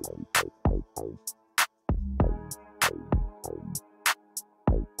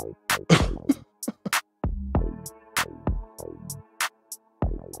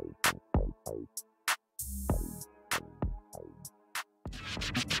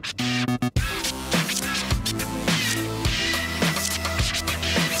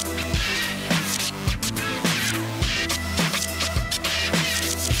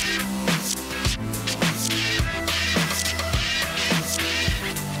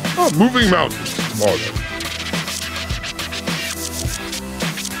 Moving mountains tomorrow.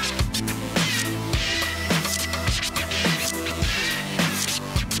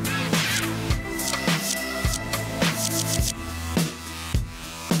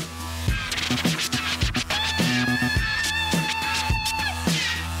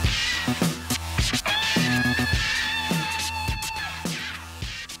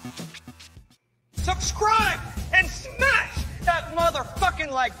 Subscribe and smash that motherfucking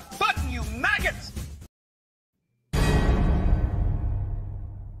like button, you maggots!